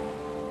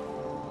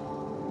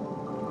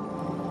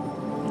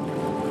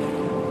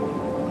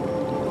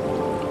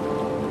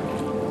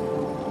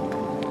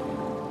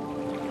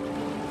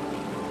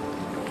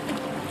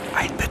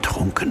 Ein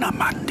betrunkener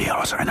Mann, der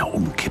aus einer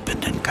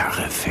umkippenden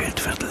Karre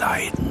fällt, wird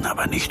leiden,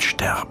 aber nicht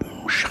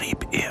sterben,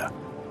 schrieb er.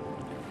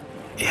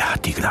 Er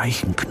hat die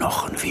gleichen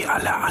Knochen wie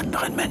alle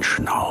anderen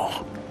Menschen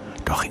auch.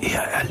 Doch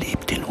er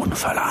erlebt den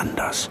Unfall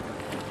anders.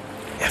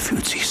 Er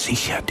fühlt sich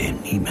sicher,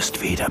 denn ihm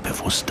ist weder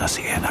bewusst, dass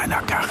er in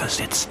einer Karre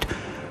sitzt,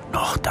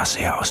 noch dass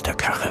er aus der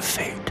Karre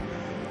fällt.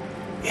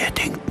 Er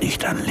denkt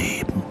nicht an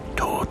Leben,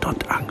 Tod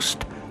und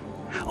Angst.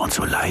 Und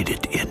so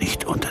leidet er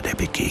nicht unter der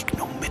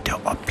Begegnung mit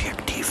der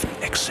objektiven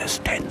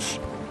Existenz.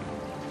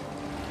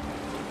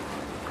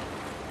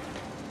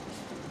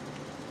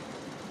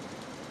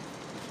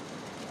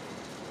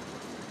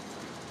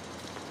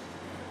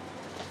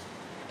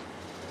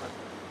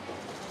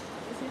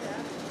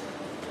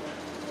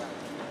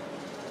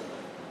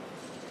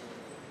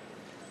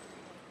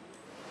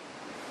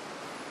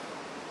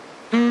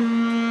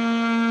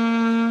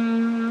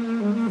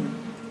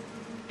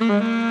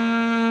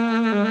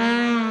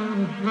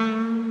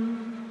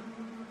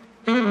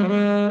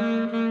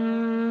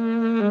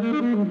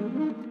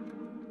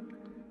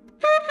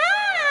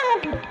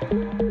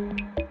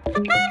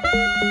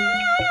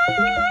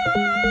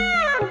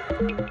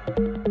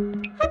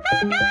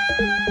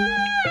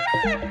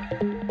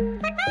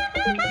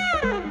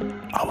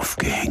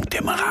 Aufgehängt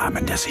im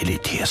Rahmen des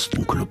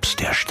elitärsten Clubs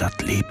der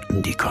Stadt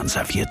lebten die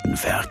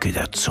konservierten Werke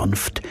der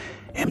Zunft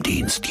im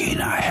Dienst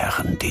jener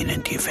Herren,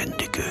 denen die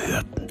Wände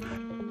gehörten.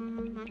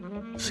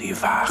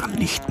 Sie waren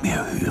nicht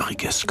mehr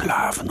hörige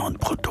Sklaven und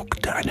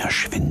Produkte einer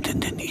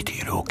schwindenden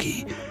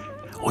Ideologie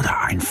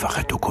oder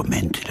einfache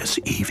Dokumente des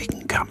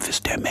ewigen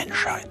Kampfes der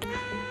Menschheit.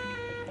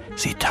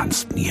 Sie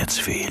tanzten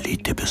jetzt für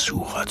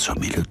Elitebesucher zur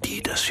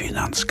Melodie des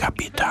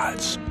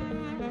Finanzkapitals.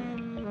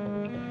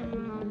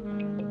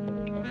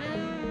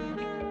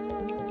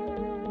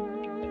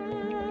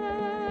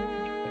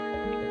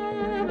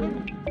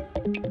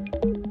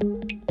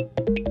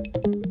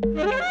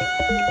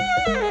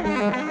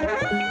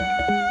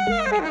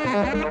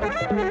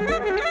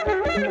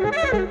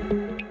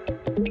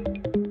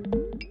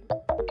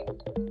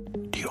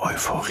 Die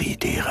Euphorie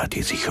derer,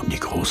 die sich um die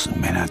großen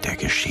Männer der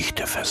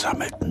Geschichte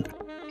versammelten.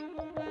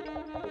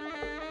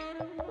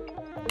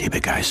 Die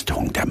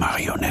Begeisterung der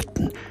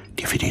Marionetten,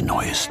 die für die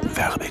neuesten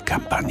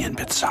Werbekampagnen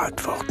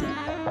bezahlt wurden.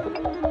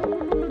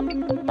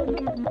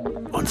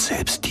 Und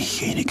selbst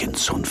diejenigen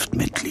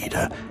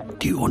Zunftmitglieder,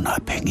 die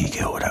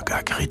unabhängige oder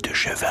gar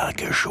kritische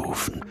Werke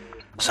schufen,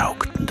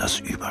 saugten das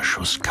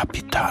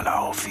Überschusskapital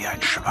auf wie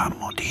ein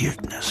Schwamm und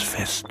hielten es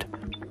fest.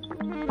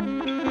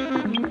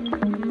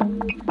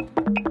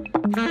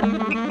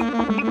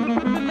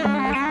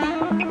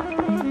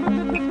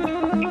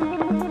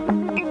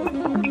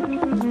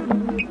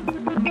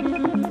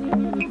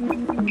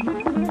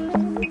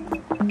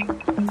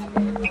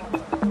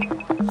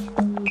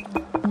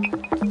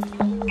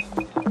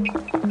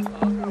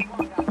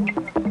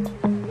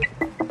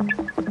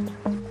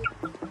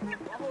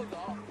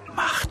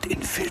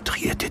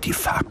 Infiltrierte die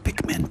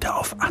Farbpigmente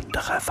auf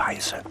andere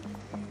Weise.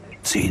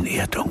 10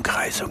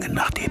 Erdumkreisungen,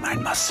 nachdem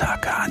ein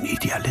Massaker an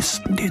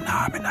Idealisten den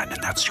Namen einer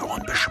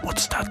Nation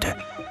beschmutzt hatte,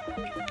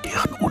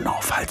 deren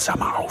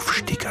unaufhaltsamer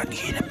Aufstieg an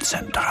jenem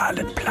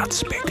zentralen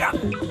Platz begann.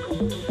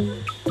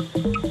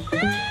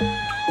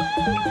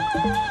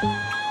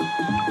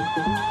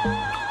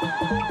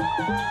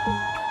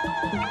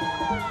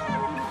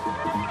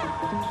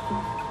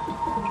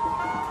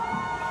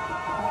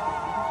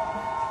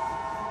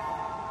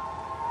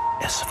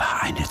 Es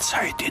war eine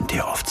Zeit, in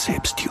der oft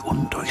selbst die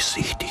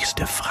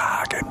undurchsichtigste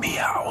Frage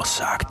mehr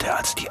aussagte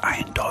als die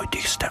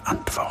eindeutigste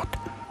Antwort.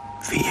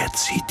 Wer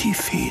zieht die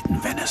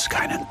Fäden, wenn es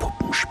keinen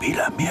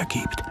Puppenspieler mehr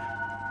gibt?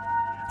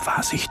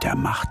 War sich der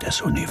Macht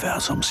des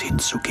Universums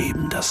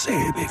hinzugeben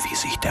dasselbe, wie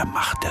sich der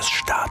Macht des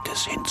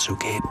Staates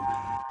hinzugeben?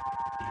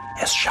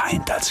 Es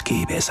scheint, als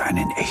gäbe es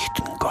einen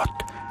echten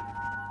Gott,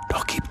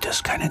 doch gibt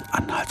es keinen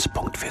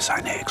Anhaltspunkt für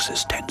seine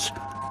Existenz.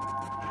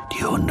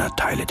 Die 100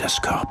 Teile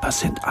des Körpers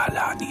sind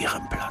alle an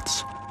ihrem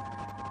Platz.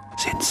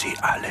 Sind sie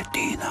alle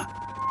Diener?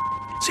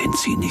 sind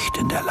sie nicht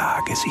in der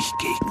Lage, sich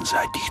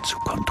gegenseitig zu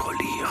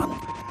kontrollieren,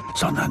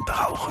 sondern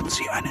brauchen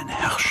sie einen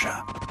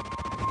Herrscher.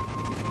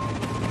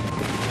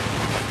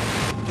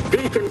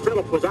 Deacon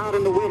Philip was out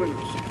in the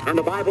wilderness, and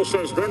the Bible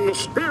says, then the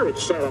Spirit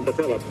said unto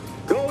Philip,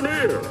 go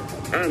near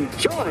and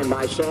join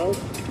thyself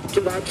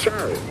to that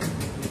chariot.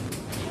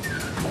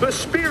 The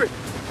Spirit.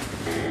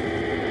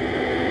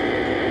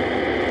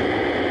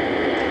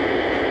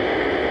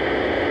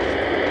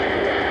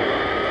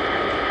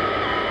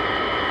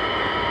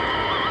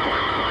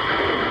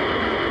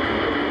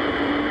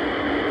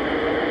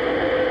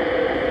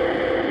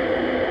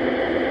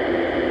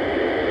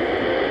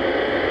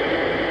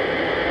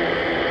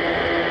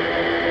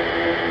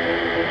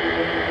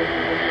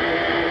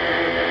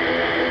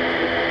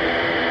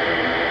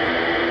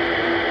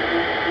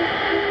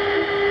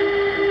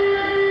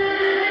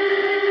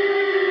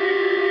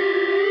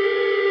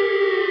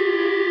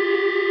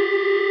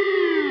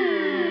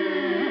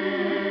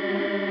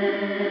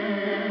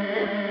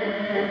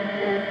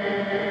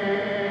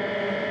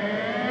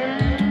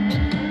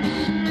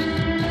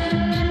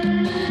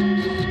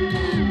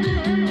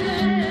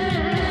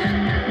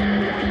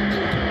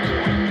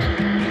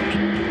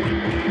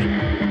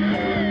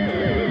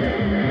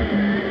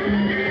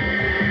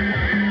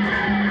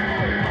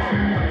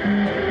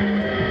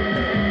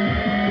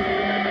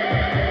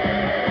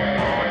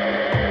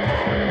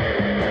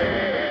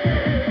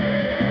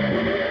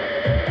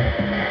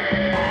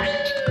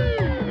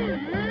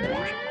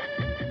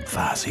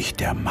 Sich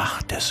der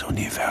Macht des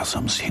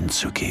Universums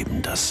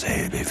hinzugeben,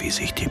 dasselbe wie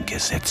sich dem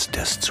Gesetz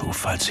des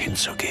Zufalls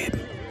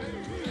hinzugeben.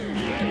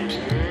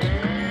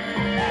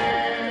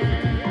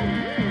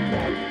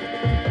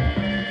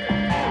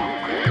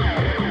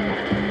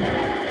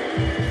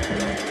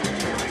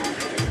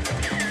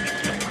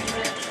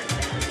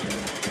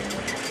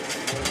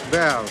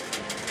 Well,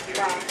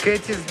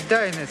 Katie's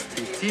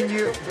Dynasty,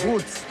 Tiny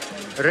Woods,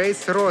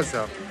 Reise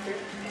Rosa,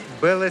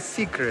 Bella's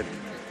Secret,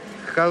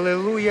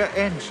 Hallelujah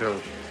Angel.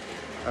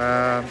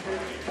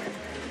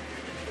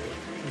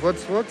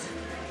 What?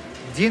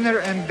 Dinner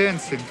and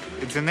Dancing.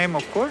 It's the name,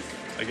 of course?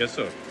 I guess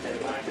so.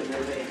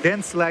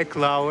 Dance Like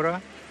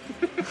Laura.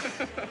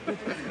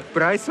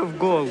 Price of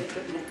Gold.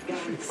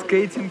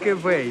 Skating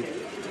Away.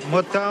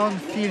 Motown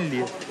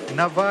Philly.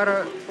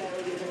 Navarra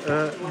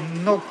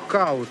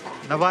Knockout.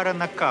 Nevada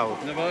Knockout.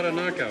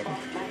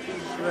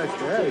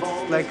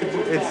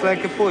 It's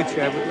like a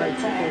poetry. I would like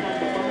to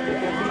quote.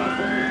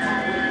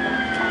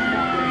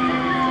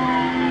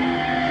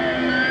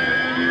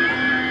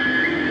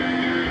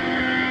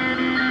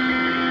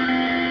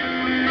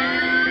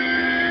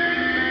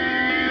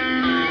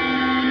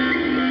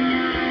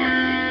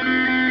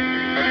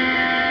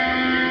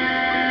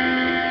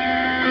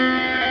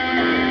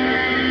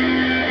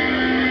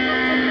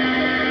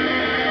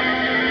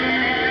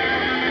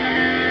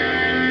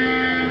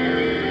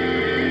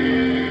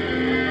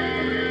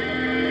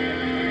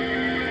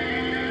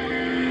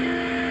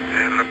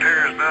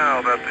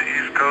 That the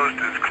east coast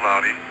is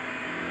cloudy,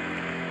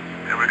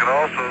 and we can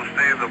also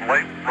see the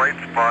light bright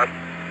spot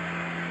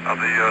of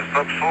the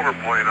subsolar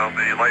point on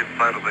the light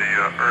side of the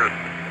Earth.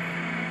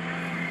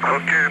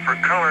 Okay, for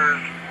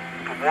colors,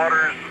 the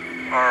waters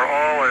are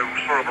all a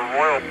sort of a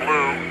royal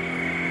blue.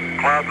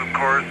 Clouds, of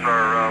course,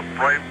 are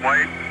bright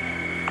white.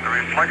 The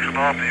reflection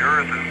off the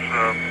Earth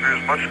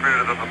appears much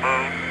greater than the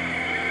moon.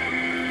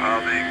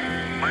 The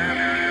land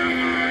areas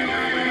are...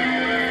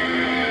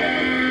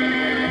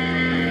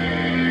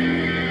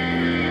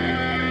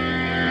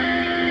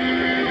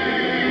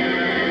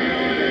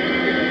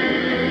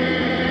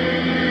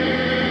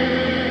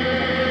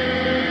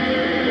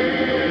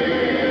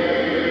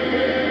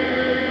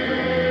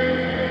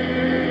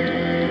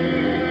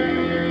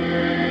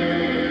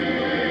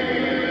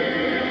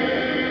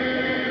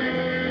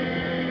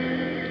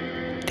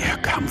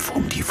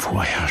 Um die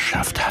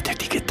Vorherrschaft hatte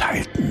die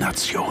geteilten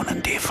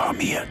Nationen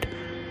deformiert.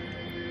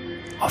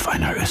 Auf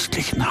einer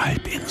östlichen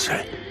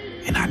Halbinsel,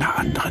 in einer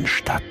anderen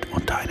Stadt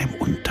unter einem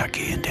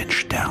untergehenden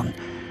Stern,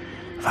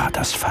 war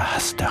das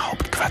verhasste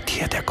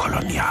Hauptquartier der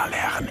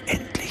Kolonialherren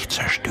endlich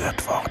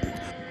zerstört worden.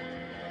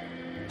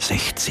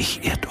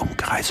 60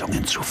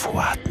 Erdumkreisungen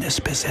zuvor hatten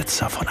es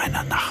Besetzer von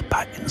einer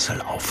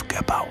Nachbarinsel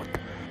aufgebaut.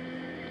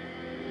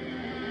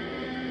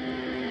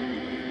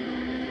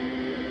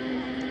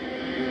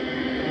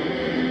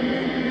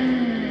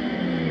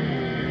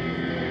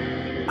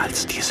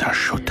 Als dieser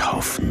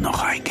Schutthaufen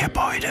noch ein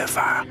Gebäude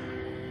war,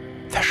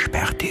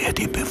 versperrte er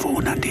den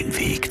Bewohnern den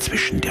Weg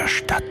zwischen der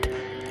Stadt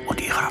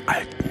und ihrer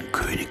alten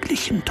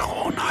königlichen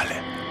Thronhalle.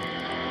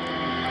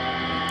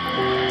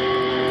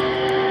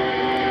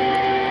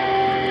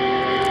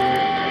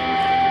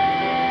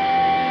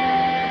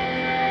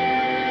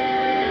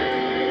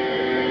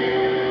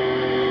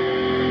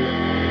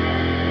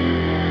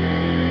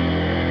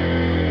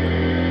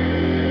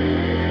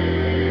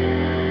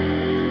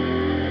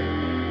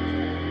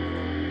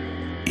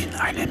 In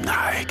einem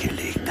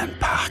nahegelegenen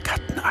Park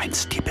hatten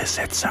einst die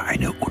Besetzer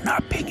eine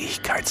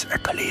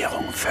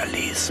Unabhängigkeitserklärung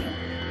verlesen.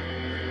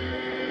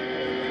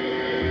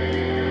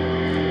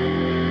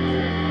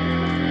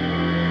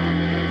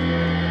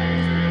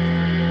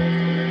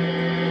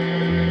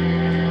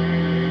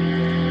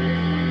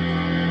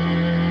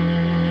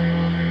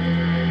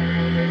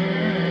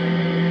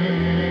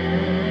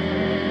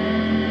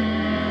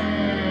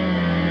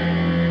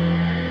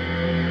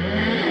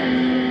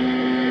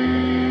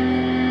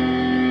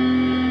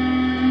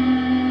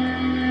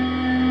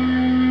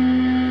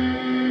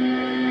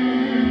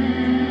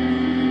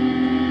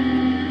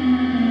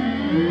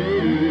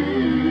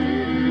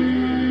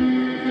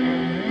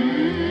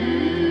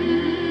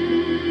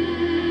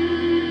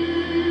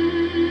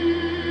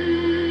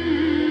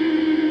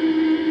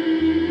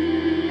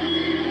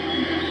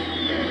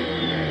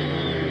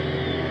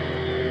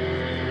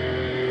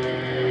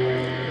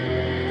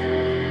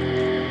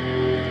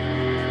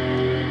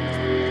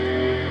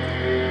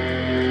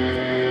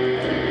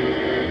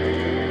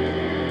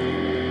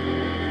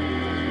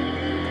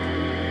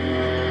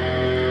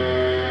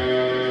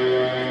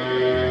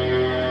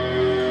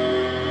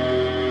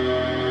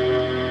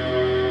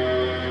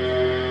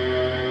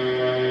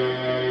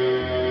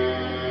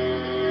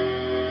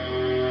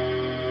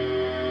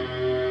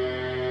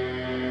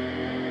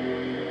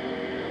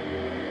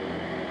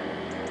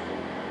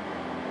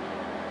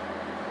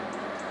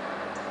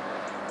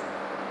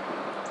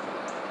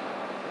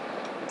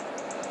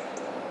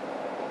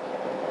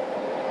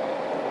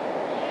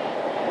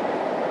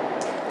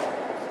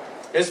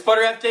 This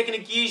photo I've taken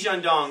at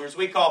Gijondong, or as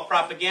we call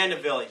Propaganda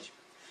Village.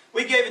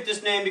 We gave it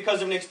this name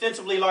because of an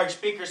extensively large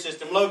speaker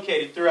system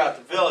located throughout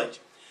the village.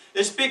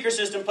 This speaker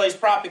system plays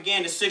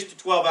propaganda 6 to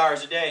 12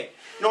 hours a day,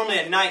 normally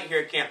at night here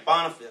at Camp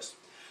Boniface.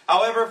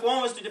 However, if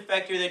one was to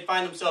defect here, they'd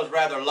find themselves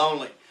rather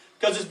lonely,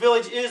 because this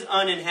village is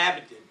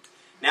uninhabited.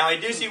 Now, we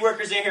do see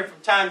workers in here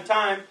from time to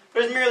time,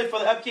 but it's merely for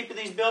the upkeep of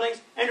these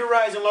buildings and to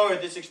rise and lower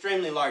this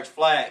extremely large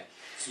flag.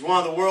 This is one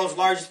of the world's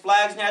largest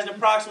flags and has an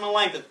approximate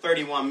length of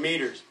 31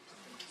 meters.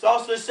 It's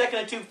also the second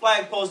of 2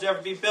 flagpoles to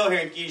ever be built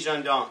here in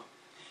Gijondong.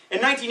 In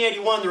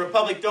 1981, the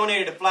Republic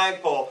donated a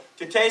flagpole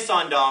to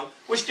Taesondong,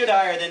 which stood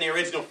higher than the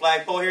original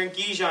flagpole here in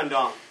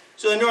Gijondong.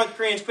 So the North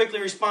Koreans quickly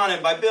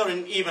responded by building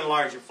an even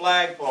larger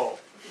flagpole.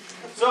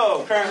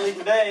 So, currently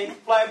today,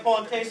 flagpole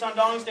in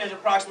Taesondong stands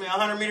approximately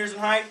 100 meters in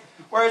height,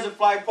 whereas the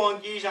flagpole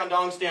in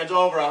Gijondong stands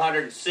over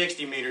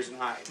 160 meters in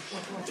height.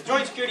 The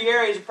Joint Security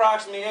Area is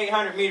approximately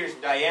 800 meters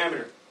in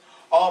diameter.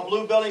 All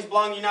blue buildings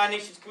belong to United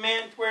Nations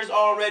Command, whereas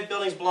all red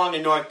buildings belong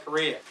to North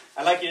Korea.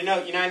 I'd like you to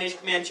note United Nations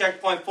Command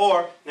Checkpoint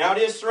 4, now it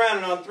is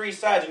surrounded on 3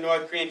 sides of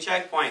North Korean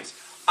checkpoints,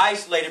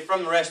 isolated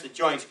from the rest of the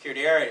Joint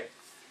Security Area.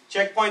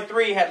 Checkpoint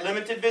 3 had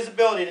limited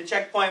visibility to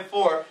Checkpoint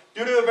 4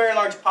 due to a very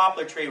large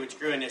poplar tree which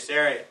grew in this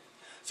area.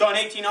 So on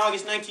 18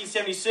 August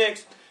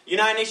 1976,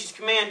 United Nations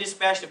Command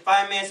dispatched a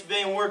 5-man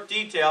civilian work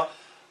detail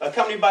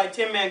accompanied by a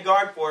 10-man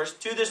guard force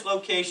to this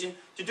location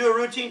to do a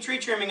routine tree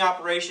trimming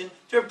operation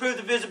to improve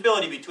the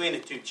visibility between the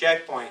 2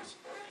 checkpoints.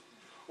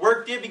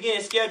 Work did begin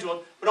as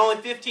scheduled, but only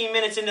 15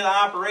 minutes into the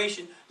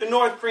operation, the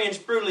North Koreans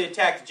brutally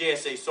attacked the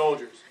JSA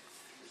soldiers.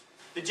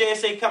 The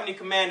JSA company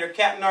commander,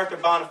 Captain Arthur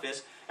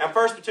Boniface, and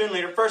 1st Platoon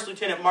leader, 1st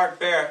Lieutenant Mark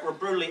Barrett, were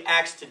brutally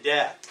axed to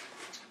death.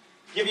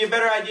 To give you a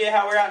better idea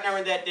how we're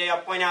outnumbered that day,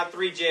 I'll point out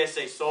 3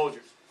 JSA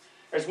soldiers.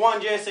 There's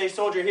 1 JSA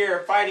soldier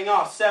here fighting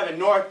off 7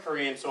 North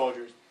Korean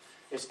soldiers.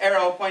 This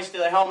arrow points to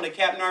the helmet of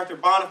Captain Arthur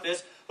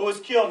Boniface, who was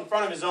killed in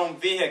front of his own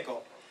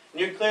vehicle. And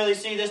you can clearly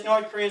see this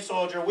North Korean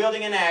soldier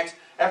wielding an axe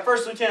at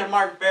 1st Lieutenant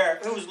Mark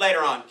Barrett, who was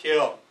later on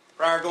killed.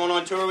 Prior to going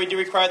on tour, we do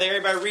require that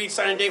everybody read,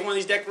 sign, and date one of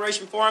these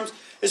declaration forms.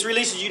 This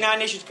releases United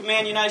Nations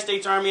Command, United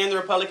States Army, and the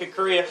Republic of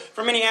Korea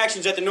from any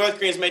actions that the North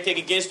Koreans may take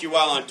against you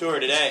while on tour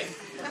today.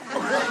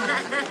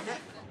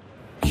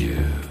 You,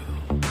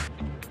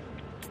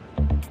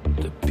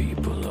 the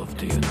people of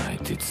the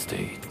United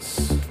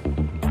States,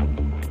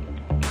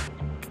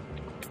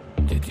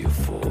 did you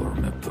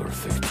form a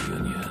perfect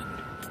union?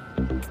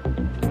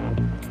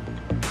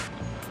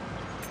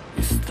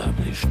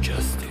 Establish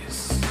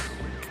justice.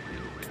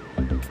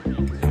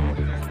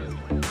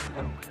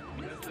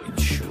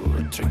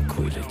 Ensure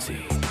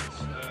tranquility.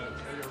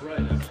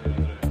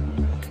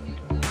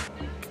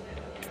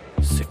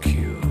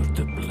 Secure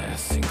the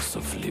blessings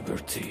of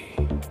liberty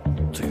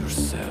to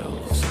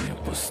yourselves and your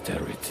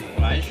posterity.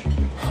 Go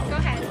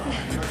ahead.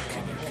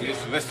 Yes,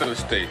 Western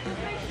state.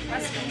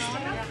 Western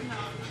style?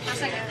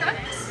 Just like it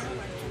cooks?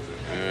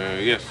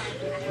 Yes.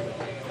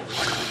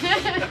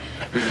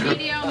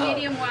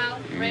 Medium well,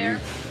 rare.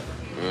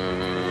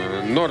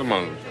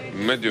 Normal, medium.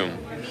 Medium?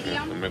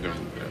 Yeah, medium.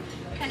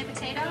 Yeah. Kind of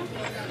potato?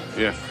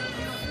 Yes,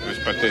 with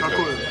potato. I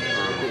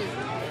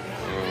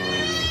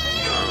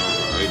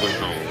don't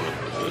know.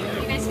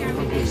 You guys here on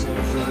vacation?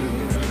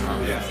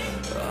 Yes.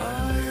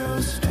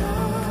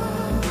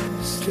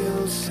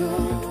 Still so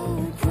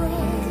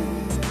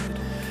bright.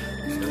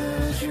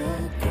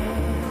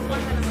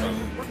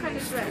 What kind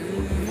of dress?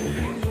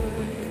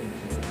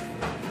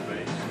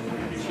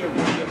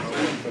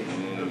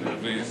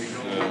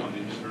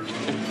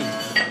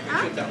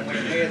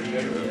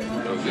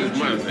 This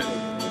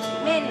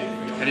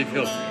Mayonnaise. How do you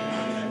feel?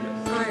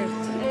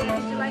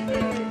 Did you like the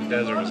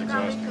Desert was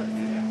exhausting.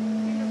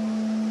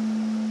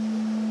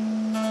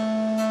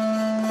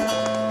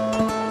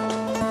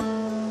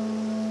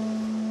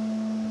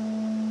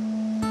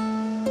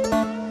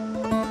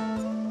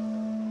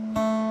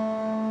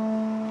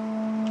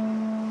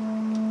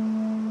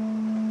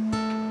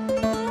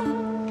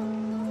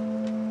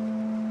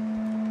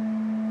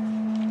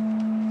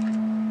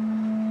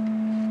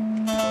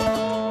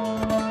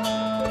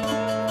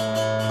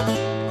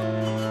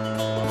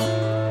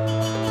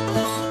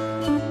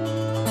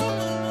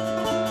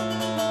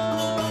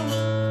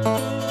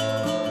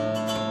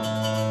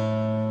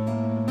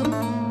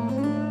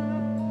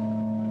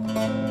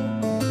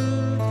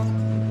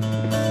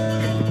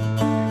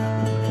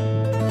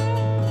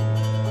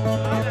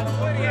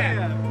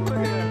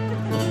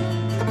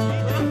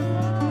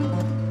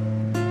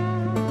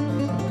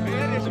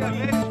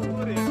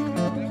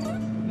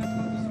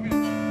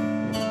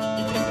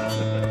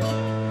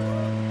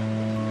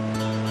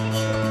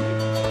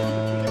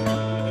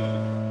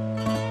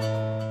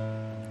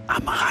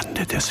 Am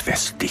Rande des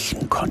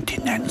westlichen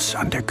Kontinents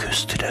an der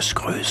Küste des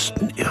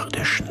größten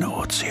irdischen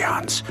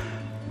Ozeans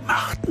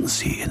machten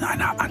sie in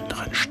einer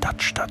anderen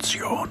Stadt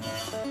Station.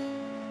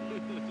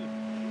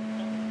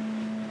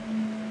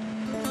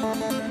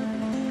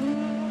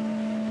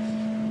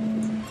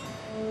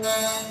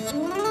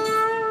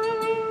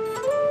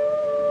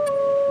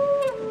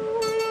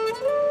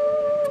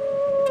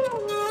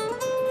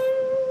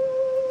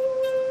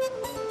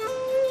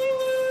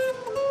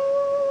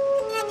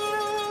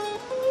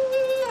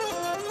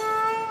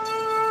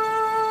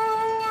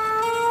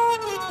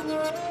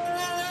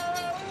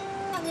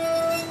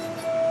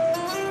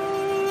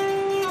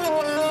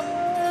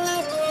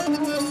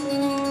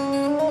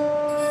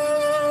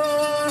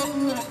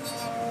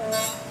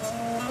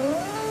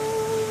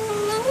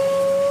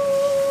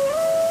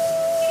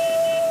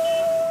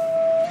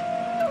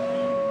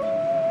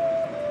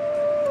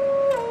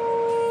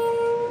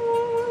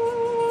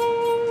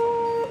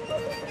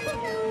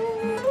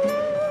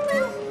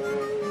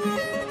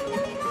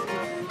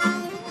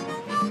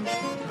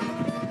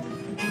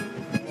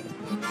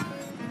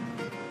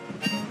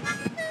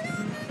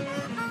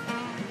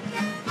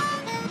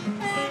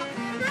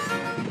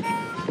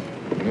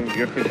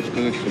 Я хочу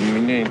сказать, что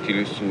меня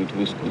интересуют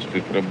в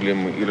искусстве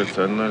проблемы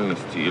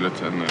иррациональности и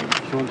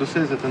рациональности. He wants to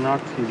say that in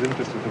art he's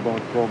interested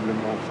about problem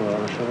of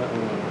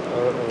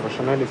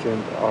rationality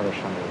and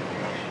irrationality.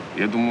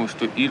 Я думаю,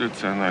 что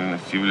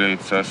иррациональность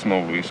является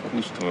основой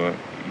искусства,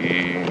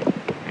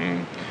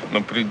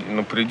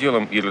 но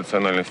пределом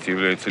иррациональности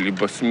является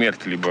либо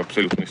смерть, либо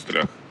абсолютный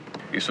страх.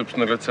 И,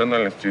 собственно,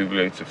 рациональностью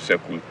является вся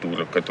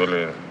культура,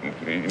 которая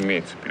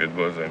имеется перед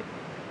глазами.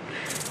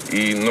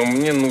 Но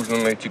мне нужно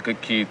найти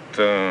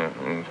какие-то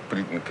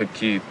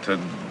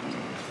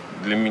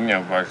для меня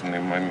важные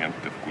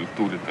моменты в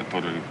культуре,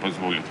 которые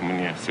позволят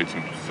мне с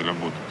этим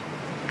заработать,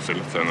 с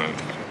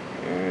рациональностью.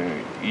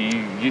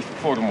 И есть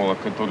формула,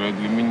 которая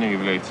для меня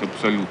является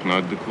абсолютно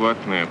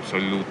адекватной,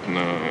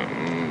 абсолютно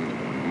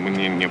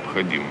мне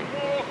необходимой.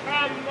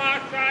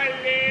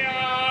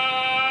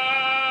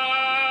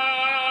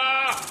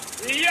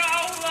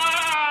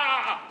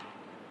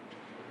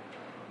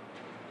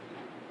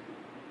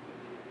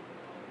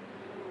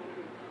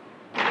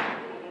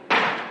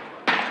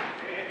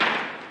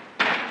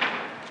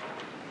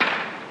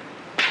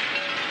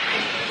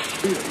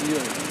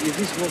 Is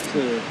this what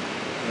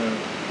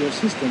your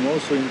system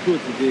also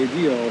includes the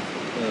idea of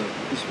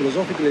this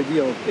philosophical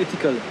idea of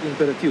ethical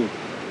imperative?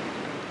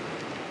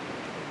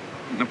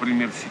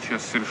 Например,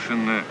 сейчас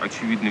совершенно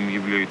очевидным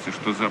является,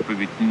 что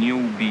заповедь «не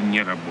убей»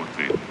 не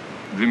работает.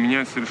 Для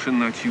меня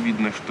совершенно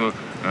очевидно, что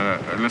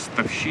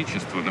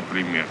ростовщичество,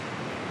 например,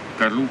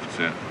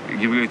 коррупция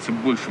является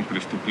большим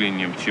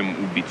преступлением, чем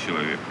убить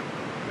человека.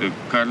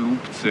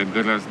 Коррупция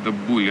гораздо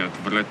более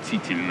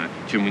отвратительна,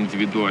 чем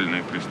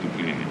индивидуальное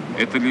преступление.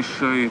 Это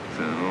лишает...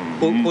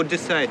 Who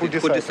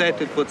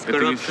decided what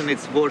corruption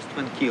is worse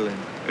than killing?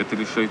 Это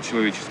решает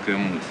человеческая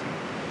мысль.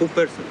 Who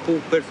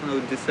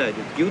personally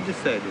decided? You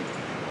decided?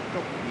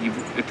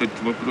 Этот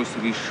вопрос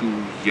решил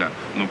я,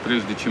 но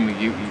прежде чем...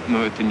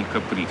 Но это не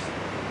каприз.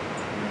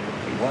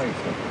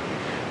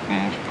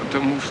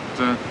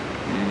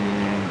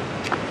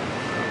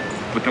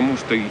 Потому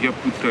что я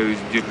пытаюсь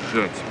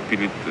держать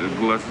перед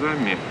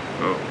глазами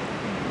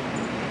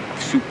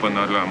всю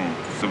панораму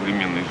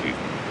современной жизни.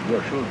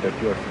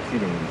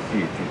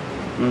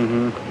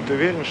 Ты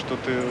уверен, что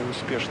ты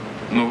успешный?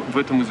 Но в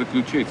этом и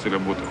заключается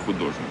работа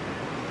художника.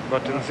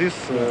 But in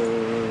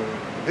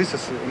this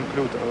is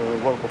include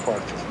work of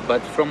artists.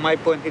 But from my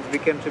point, it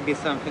became to be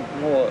something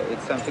more.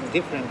 It's something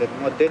different and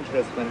more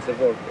dangerous than the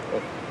work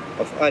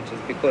of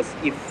artists. Because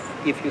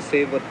if you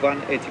say what one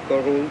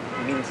ethical rule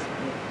means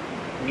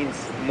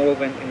more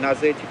than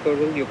another ethical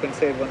rule, you can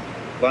say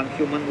one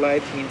human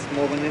life means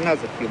more than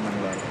another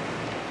human life.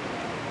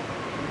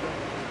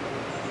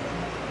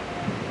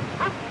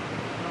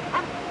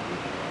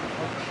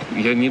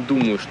 Я не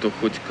думаю, что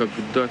хоть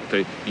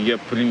когда-то я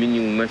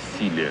применил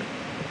насилие.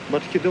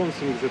 But he don't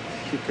think that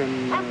he can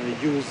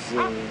use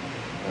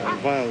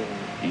violence.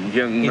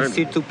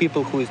 Instead to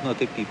people who is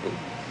not a people.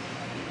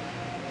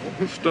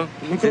 Что?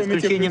 За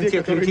исключением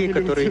тех людей,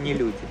 которые не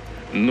люди.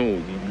 Ну,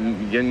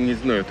 я не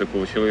знаю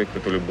такого человека,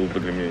 который был бы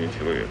для меня не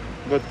человеком.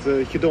 But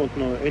he don't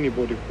know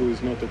anybody who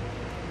is not a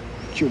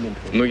human.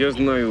 Но я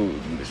знаю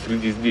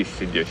среди здесь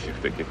сидящих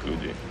таких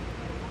людей.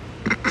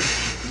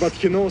 But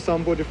he knows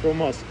somebody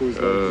from us who is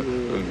not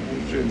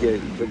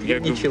Я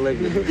не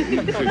человек.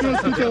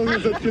 Just tell me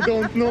that you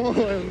don't know.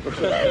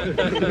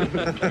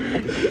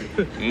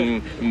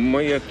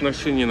 Мои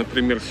отношения,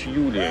 например, с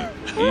Юрием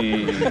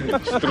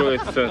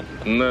строятся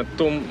на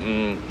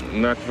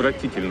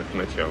отвратительных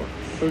началах.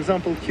 For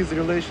example, his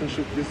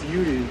relationship with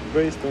Yuri is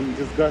based on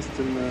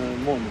disgusting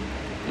moment.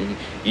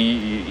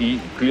 И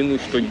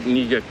клянусь, что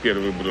не я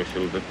первый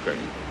бросил этот камень.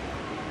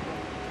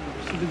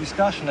 Through the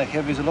discussion I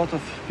have with a lot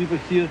of people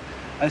here,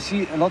 I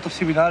see a lot of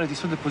similarities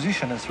through the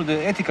position and through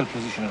the ethical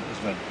position as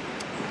well.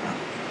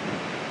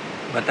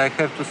 But I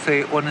have to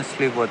say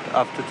honestly, what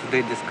after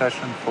today's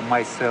discussion, for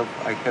myself,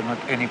 I have not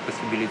any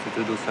possibility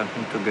to do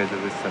something together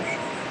with Sasha.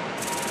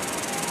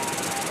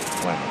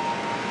 Why?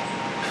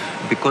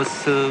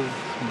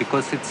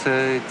 Because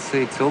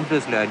it's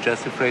obviously I'm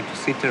just afraid to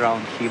sit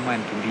around him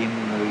and to be in,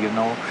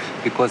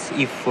 because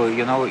if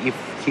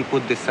he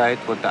could decide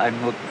what I'm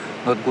not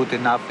good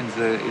enough as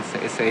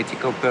an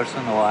ethical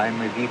person, or I'm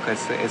a weak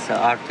as an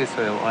artist,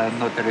 or I'm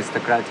not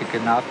aristocratic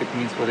enough, it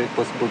means what it's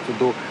possible to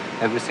do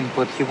everything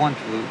what he wants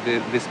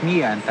with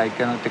me, and I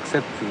cannot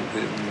accept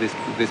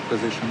this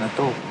position at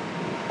all.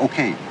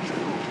 Okay,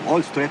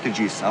 our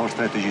strategies are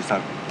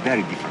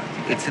very different.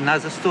 It's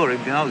another story,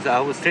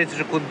 our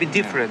strategy could be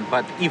different,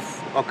 but if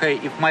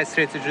my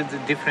strategy is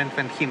different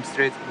than his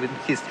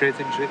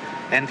strategy,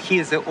 and he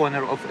is the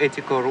owner of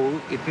ethical rule,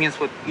 it means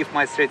what if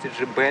my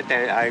strategy bad,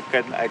 I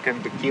can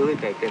be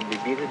killed, I can be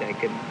beaten,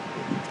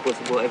 it's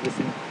possible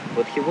everything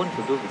what he wants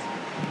to do with me.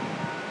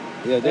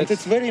 Yeah, and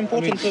it's very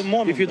important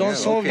moment. If you don't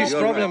solve this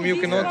problem, you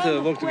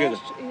cannot work together.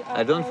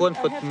 I don't want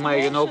what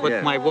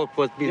my work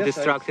was be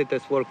distracted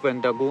as work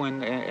when Dagu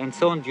and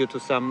so on due to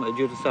some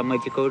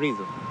ethical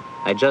reason.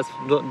 I just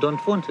don't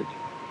want it.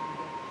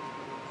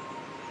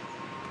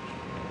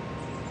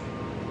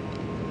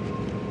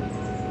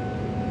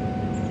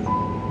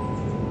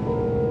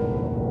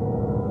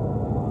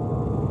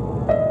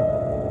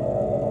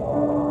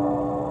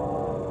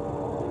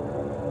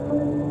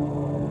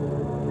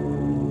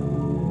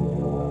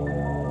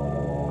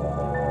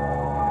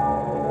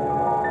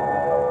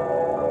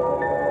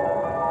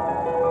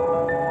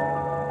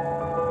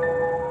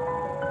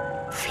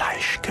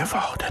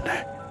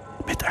 gewordene,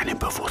 mit einem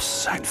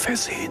Bewusstsein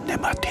versehene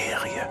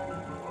Materie.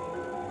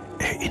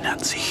 Erinnern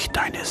sich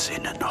deine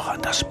Sinne noch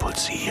an das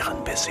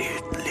Pulsieren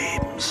beseelten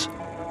Lebens?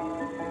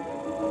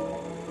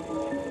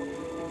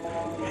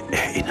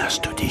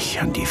 Erinnerst du dich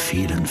an die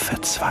vielen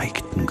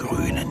verzweigten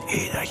grünen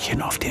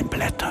Äderchen auf den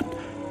Blättern,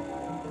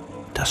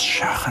 das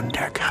Scharren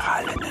der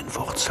Krallen in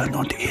Wurzeln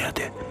und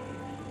Erde,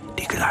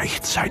 die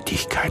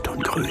Gleichzeitigkeit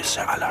und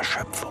Größe aller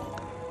Schöpfung?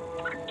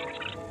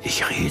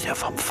 Ich rede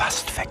vom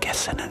fast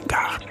vergessenen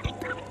Garten,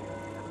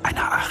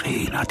 einer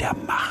Arena der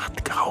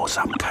Macht,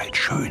 Grausamkeit,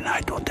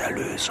 Schönheit und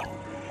Erlösung.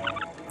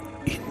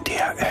 In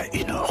der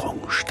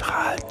Erinnerung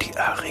strahlt die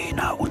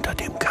Arena unter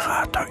dem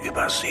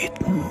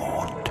kraterübersäten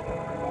Mond.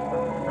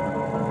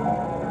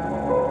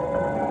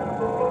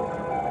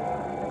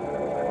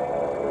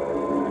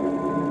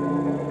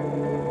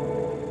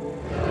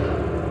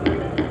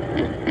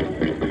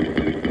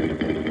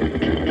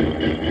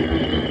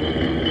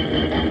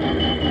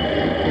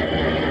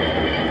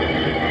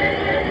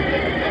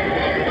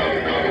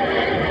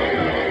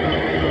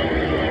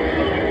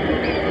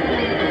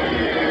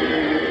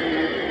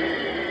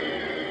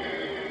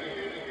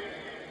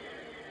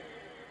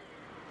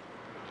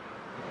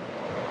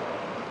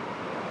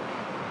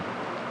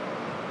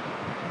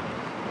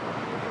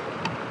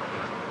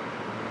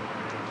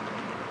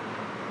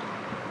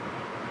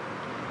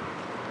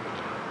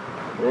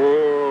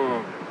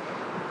 Oh.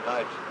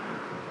 Right.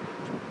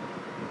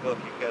 Look,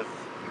 he has...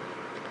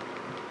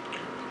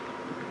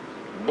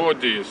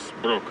 Body is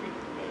broken.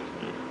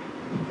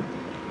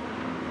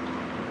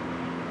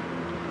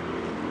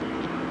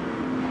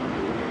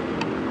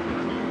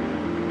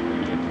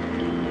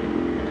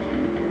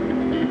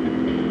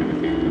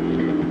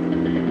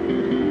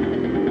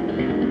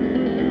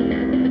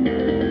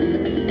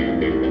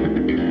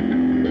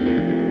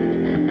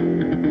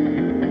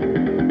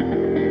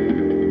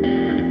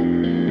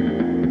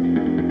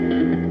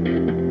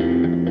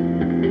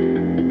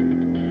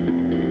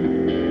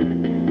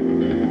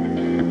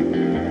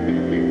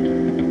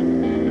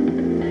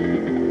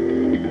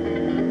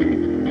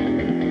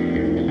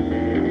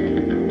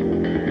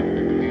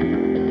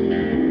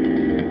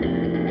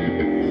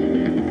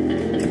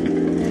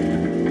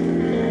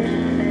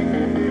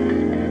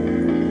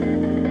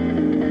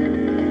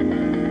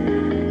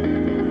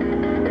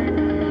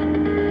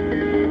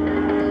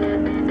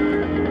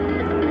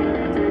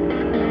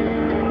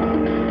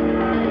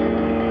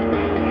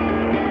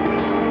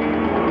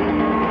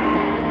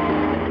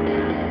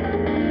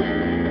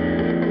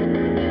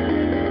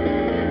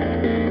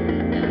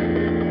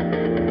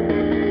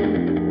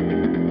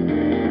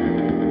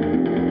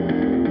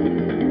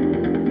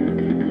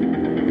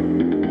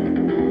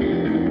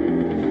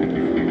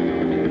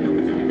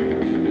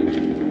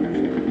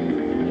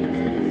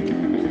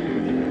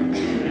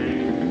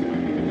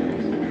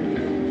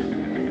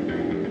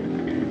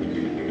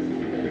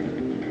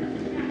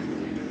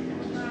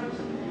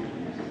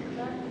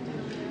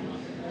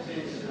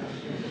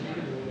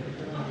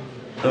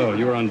 So,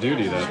 you were on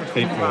duty that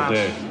fateful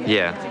day.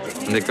 Yeah.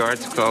 And the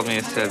guards called me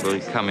and said, well,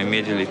 you come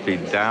immediately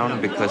down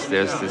because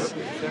there's this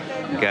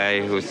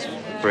guy who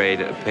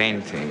sprayed a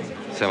painting.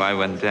 So I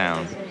went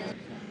down.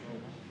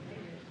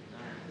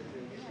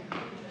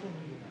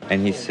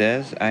 And he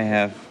says, I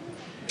have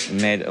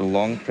made a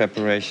long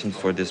preparation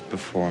for this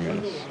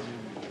performance.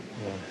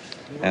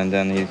 And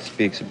then he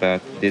speaks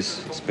about this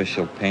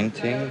special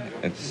painting.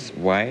 It's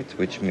white,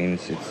 which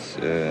means it's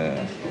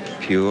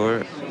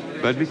pure.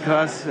 But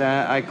because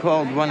I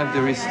called one of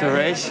the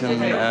restoration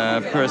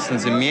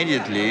persons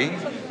immediately,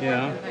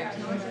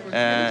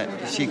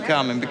 she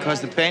came, and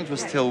because the paint was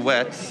still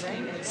wet,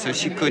 so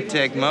she could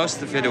take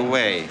most of it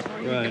away.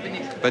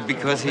 Right. But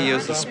because he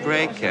used a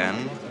spray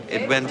can,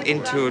 it went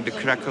into the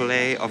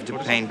craquelé of the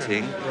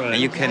painting,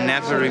 and you can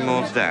never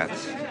remove that.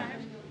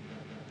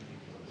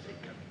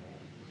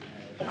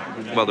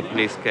 Well, the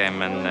police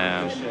came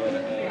and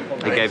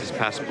he gave his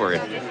passport.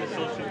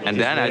 And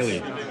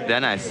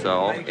then I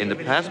saw in the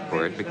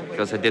passport,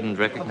 because I didn't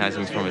recognize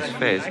him from his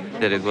face,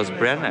 that it was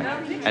Brenner.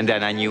 And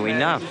then I knew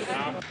enough.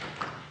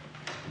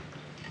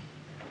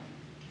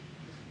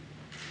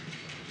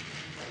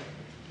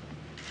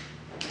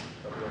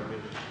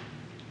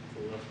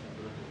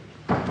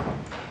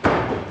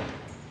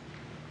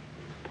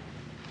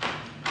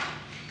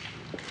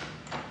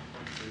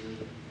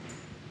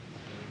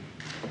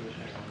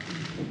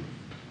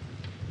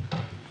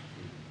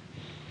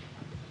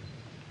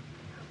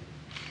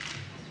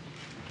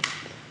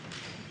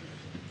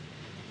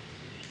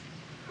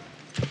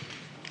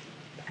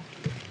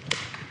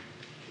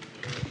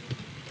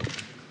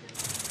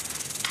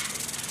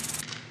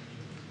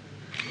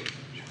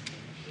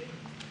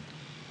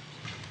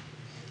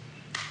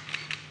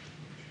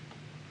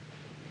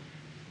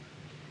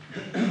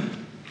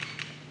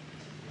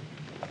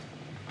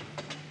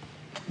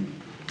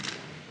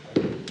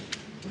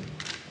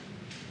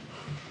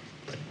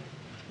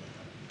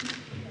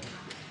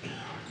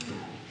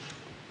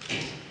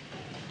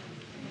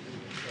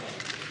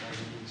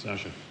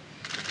 Sasha.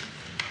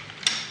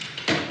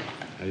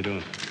 How you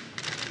doing?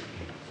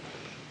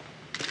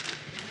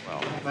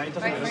 Well,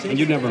 And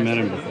you'd never met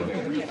him before?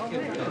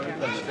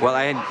 Well,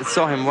 I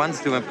saw him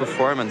once do a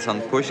performance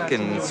on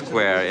Pushkin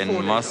Square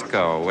in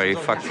Moscow, where he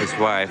fucked his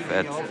wife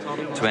at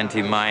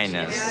 20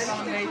 minus.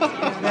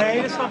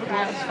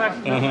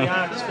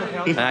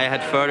 And I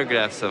had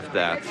photographs of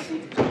that.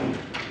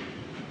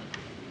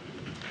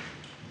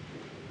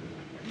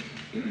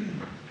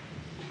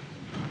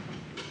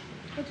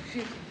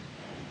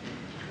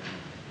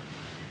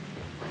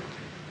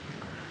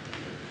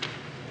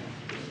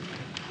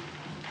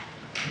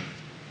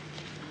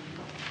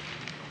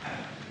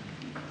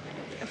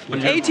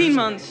 But 18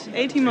 months.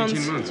 18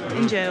 months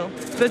in jail.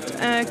 But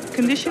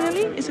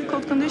conditionally, is it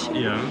called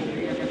conditionally? Yeah.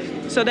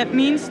 So that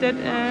means that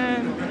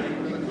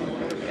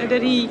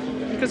that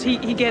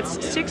he gets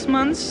 6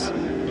 months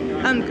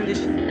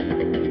unconditional.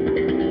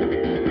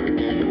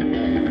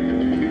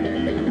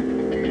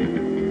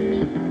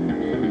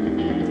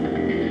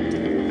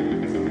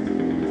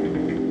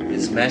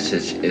 His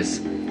message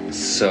is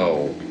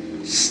so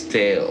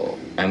stale.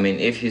 I mean,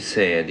 if you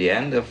say at the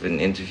end of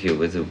an interview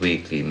with a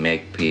weekly,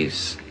 make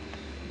peace,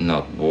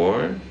 not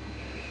war,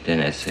 then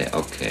I say,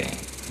 okay,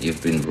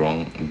 you've been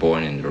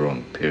born in the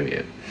wrong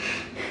period.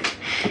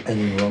 And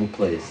in the wrong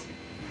place.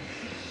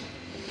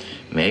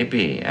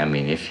 Maybe, I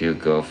mean, if you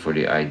go for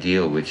the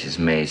ideal, which is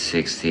May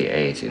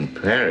 68 in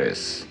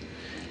Paris,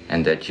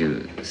 and that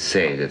you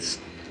say that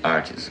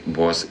art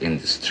was in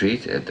the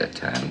street at that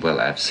time, well,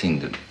 I've seen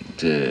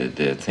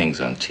the things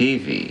on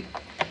TV.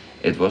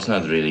 It was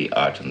not really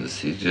art on the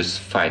street, just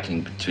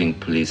fighting between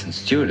police and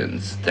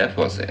students. That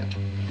was it.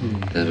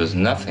 There was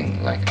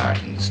nothing like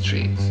art in the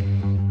streets.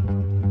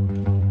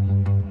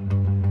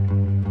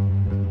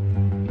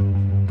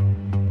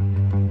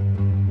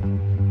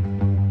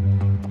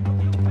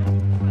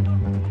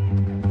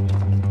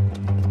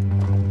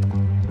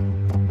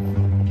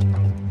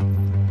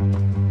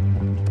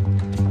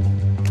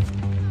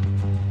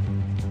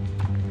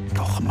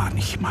 Doch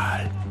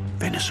manchmal,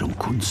 wenn es um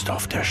Kunst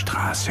auf der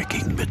Straße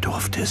ging,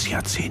 bedurfte es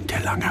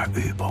jahrzehntelanger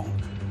Übung.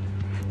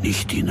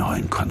 Nicht die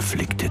neuen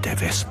Konflikte der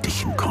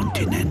westlichen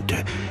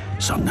Kontinente,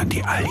 sondern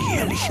die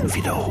alljährlichen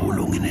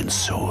Wiederholungen in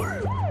Seoul.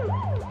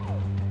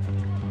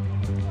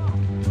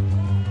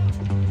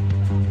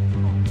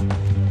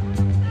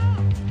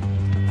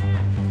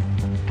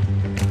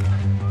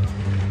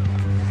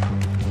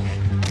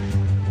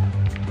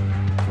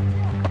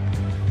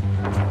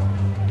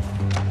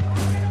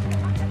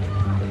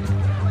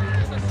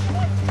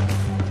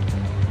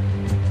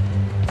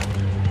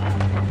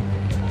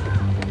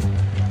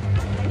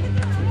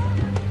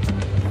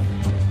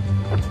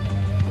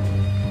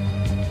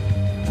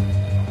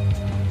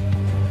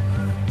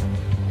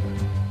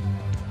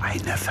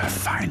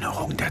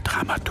 Verfeinerung der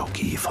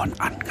Dramaturgie von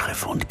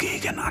Angriff und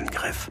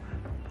Gegenangriff.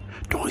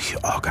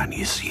 Durch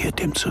organisiert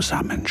im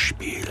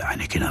Zusammenspiel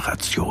eine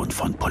Generation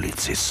von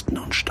Polizisten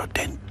und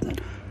Studenten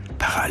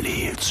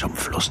parallel zum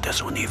Fluss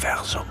des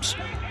Universums.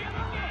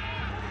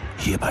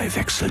 Hierbei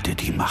wechselte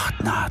die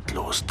Macht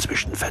nahtlos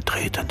zwischen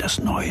Vertretern des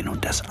Neuen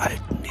und des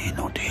Alten hin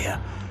und her.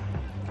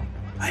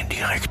 Ein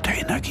direkter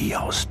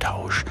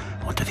Energieaustausch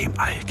unter dem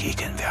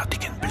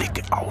allgegenwärtigen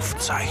Blick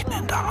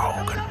aufzeichnender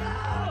Augen.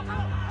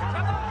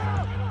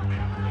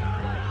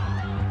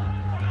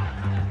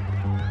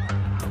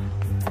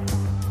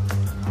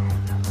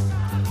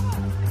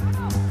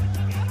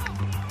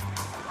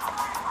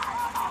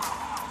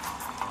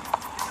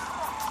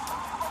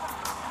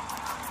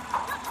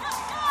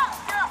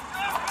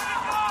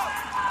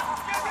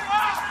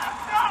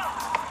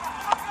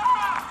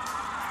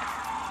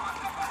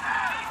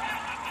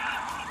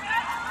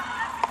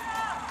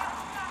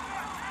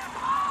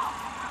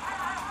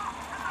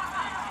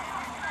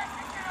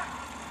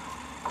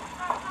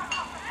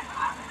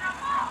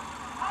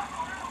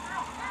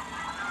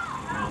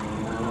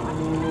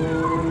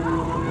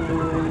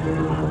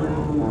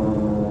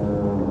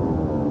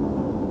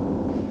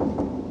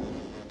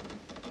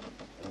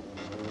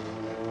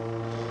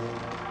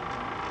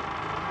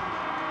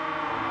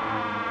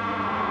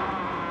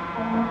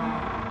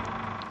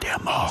 Der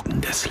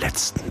Morgen des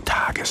letzten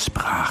Tages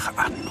brach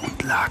an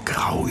und lag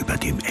grau über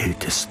dem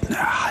ältesten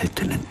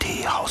erhaltenen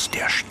Teehaus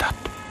der Stadt.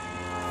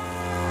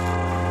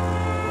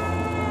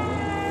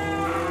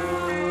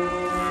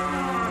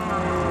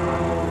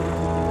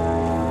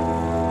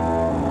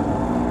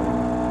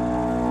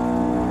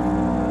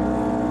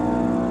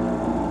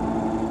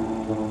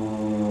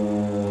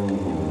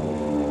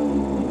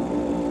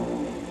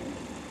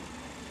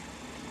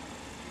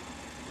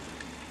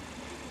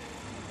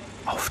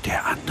 Auf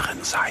der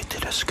anderen Seite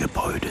des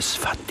Gebäudes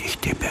fand ich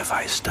den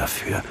Beweis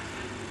dafür,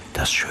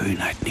 dass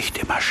Schönheit nicht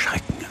immer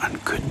Schrecken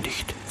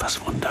ankündigt,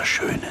 was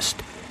wunderschön ist,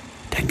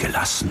 denn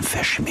gelassen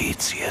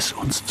verschmäht sie es,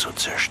 uns zu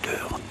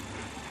zerstören.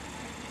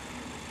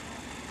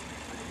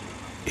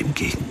 Im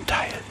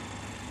Gegenteil,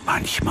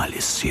 manchmal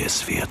ist sie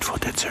es wert, vor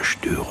der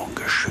Zerstörung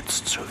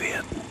geschützt zu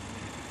werden.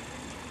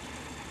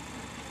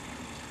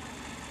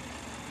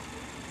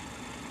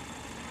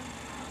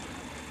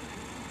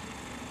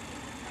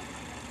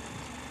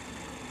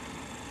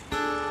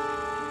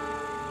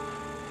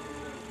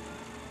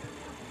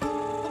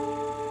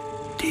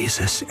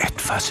 Dieses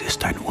Etwas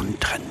ist ein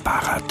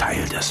untrennbarer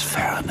Teil des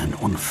fernen,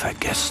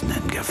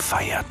 unvergessenen,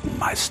 gefeierten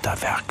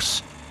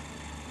Meisterwerks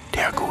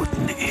der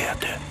guten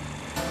Erde.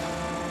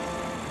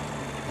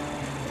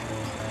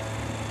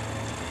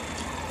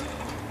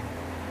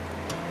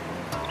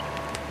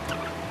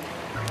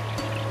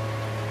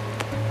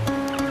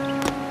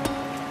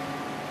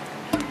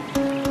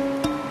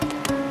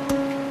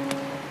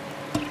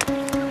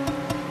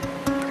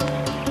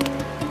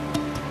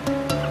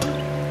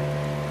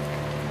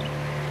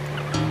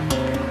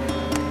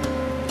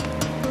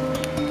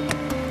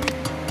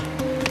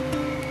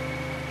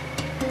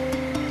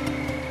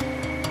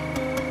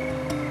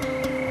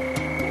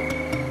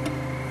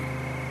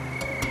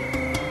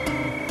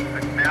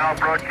 Now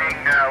approaching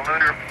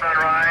lunar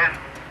sunrise,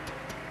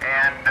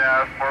 and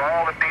for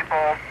all the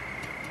people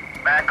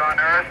back on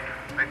Earth,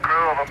 the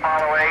crew of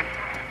Apollo 8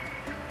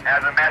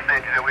 has a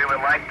message that we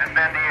would like to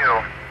send to you.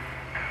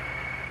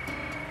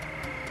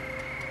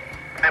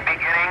 In the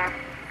beginning,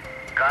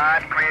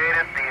 God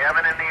created the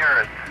heaven and the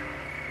earth,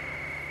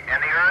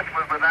 and the earth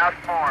was without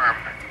form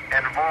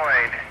and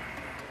void,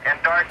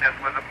 and darkness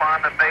was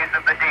upon the face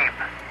of the deep.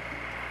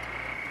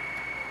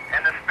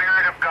 And the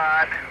Spirit of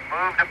God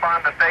moved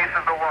upon the face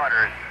of the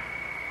waters.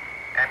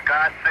 And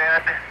God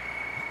said,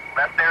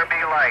 "Let there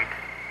be light."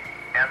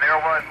 And there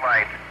was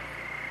light.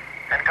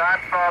 And God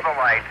saw the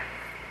light,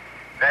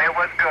 that it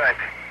was good.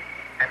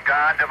 And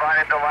God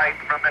divided the light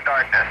from the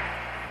darkness.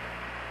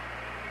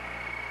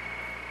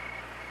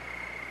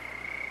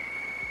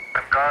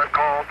 And God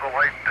called the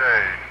light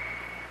day,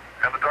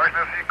 and the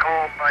darkness he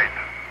called night.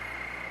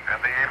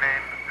 And the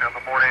evening and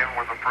the morning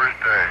was the first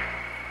day.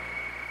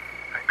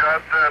 And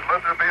God said,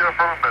 "Let there be a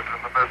firmament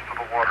in the midst of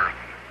the waters.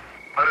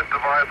 Let it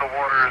divide the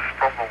waters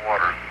from the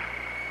waters."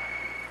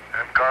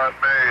 And God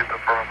made the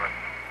firmament,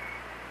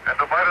 and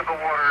divided the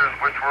waters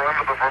which were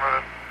under the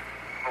firmament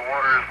from the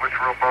waters which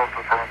were above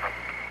the firmament.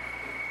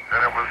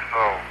 And it was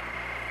so.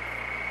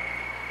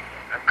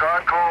 And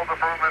God called the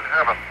firmament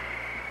heaven,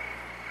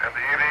 and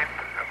the evening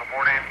and the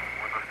morning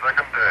was the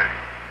second day.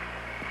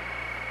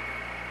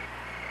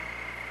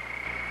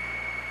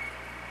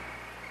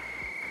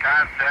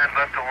 God said,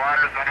 "Let the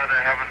waters under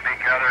the heaven be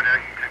gathered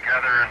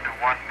together into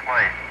one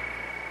place,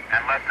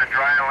 and let the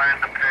dry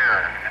land appear."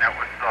 And it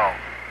was so.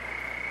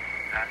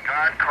 And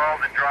God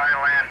called the dry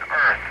land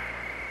earth,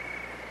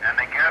 and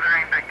the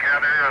gathering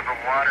together of the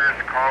waters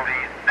called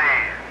he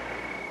seas.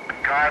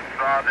 God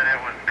saw that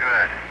it was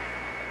good.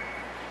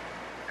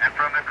 And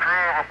from the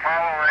crew of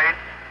Apollo 8,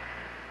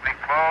 we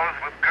close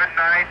with good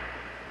night,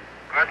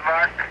 good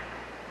luck,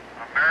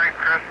 a Merry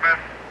Christmas,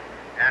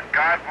 and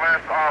God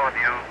bless all of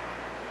you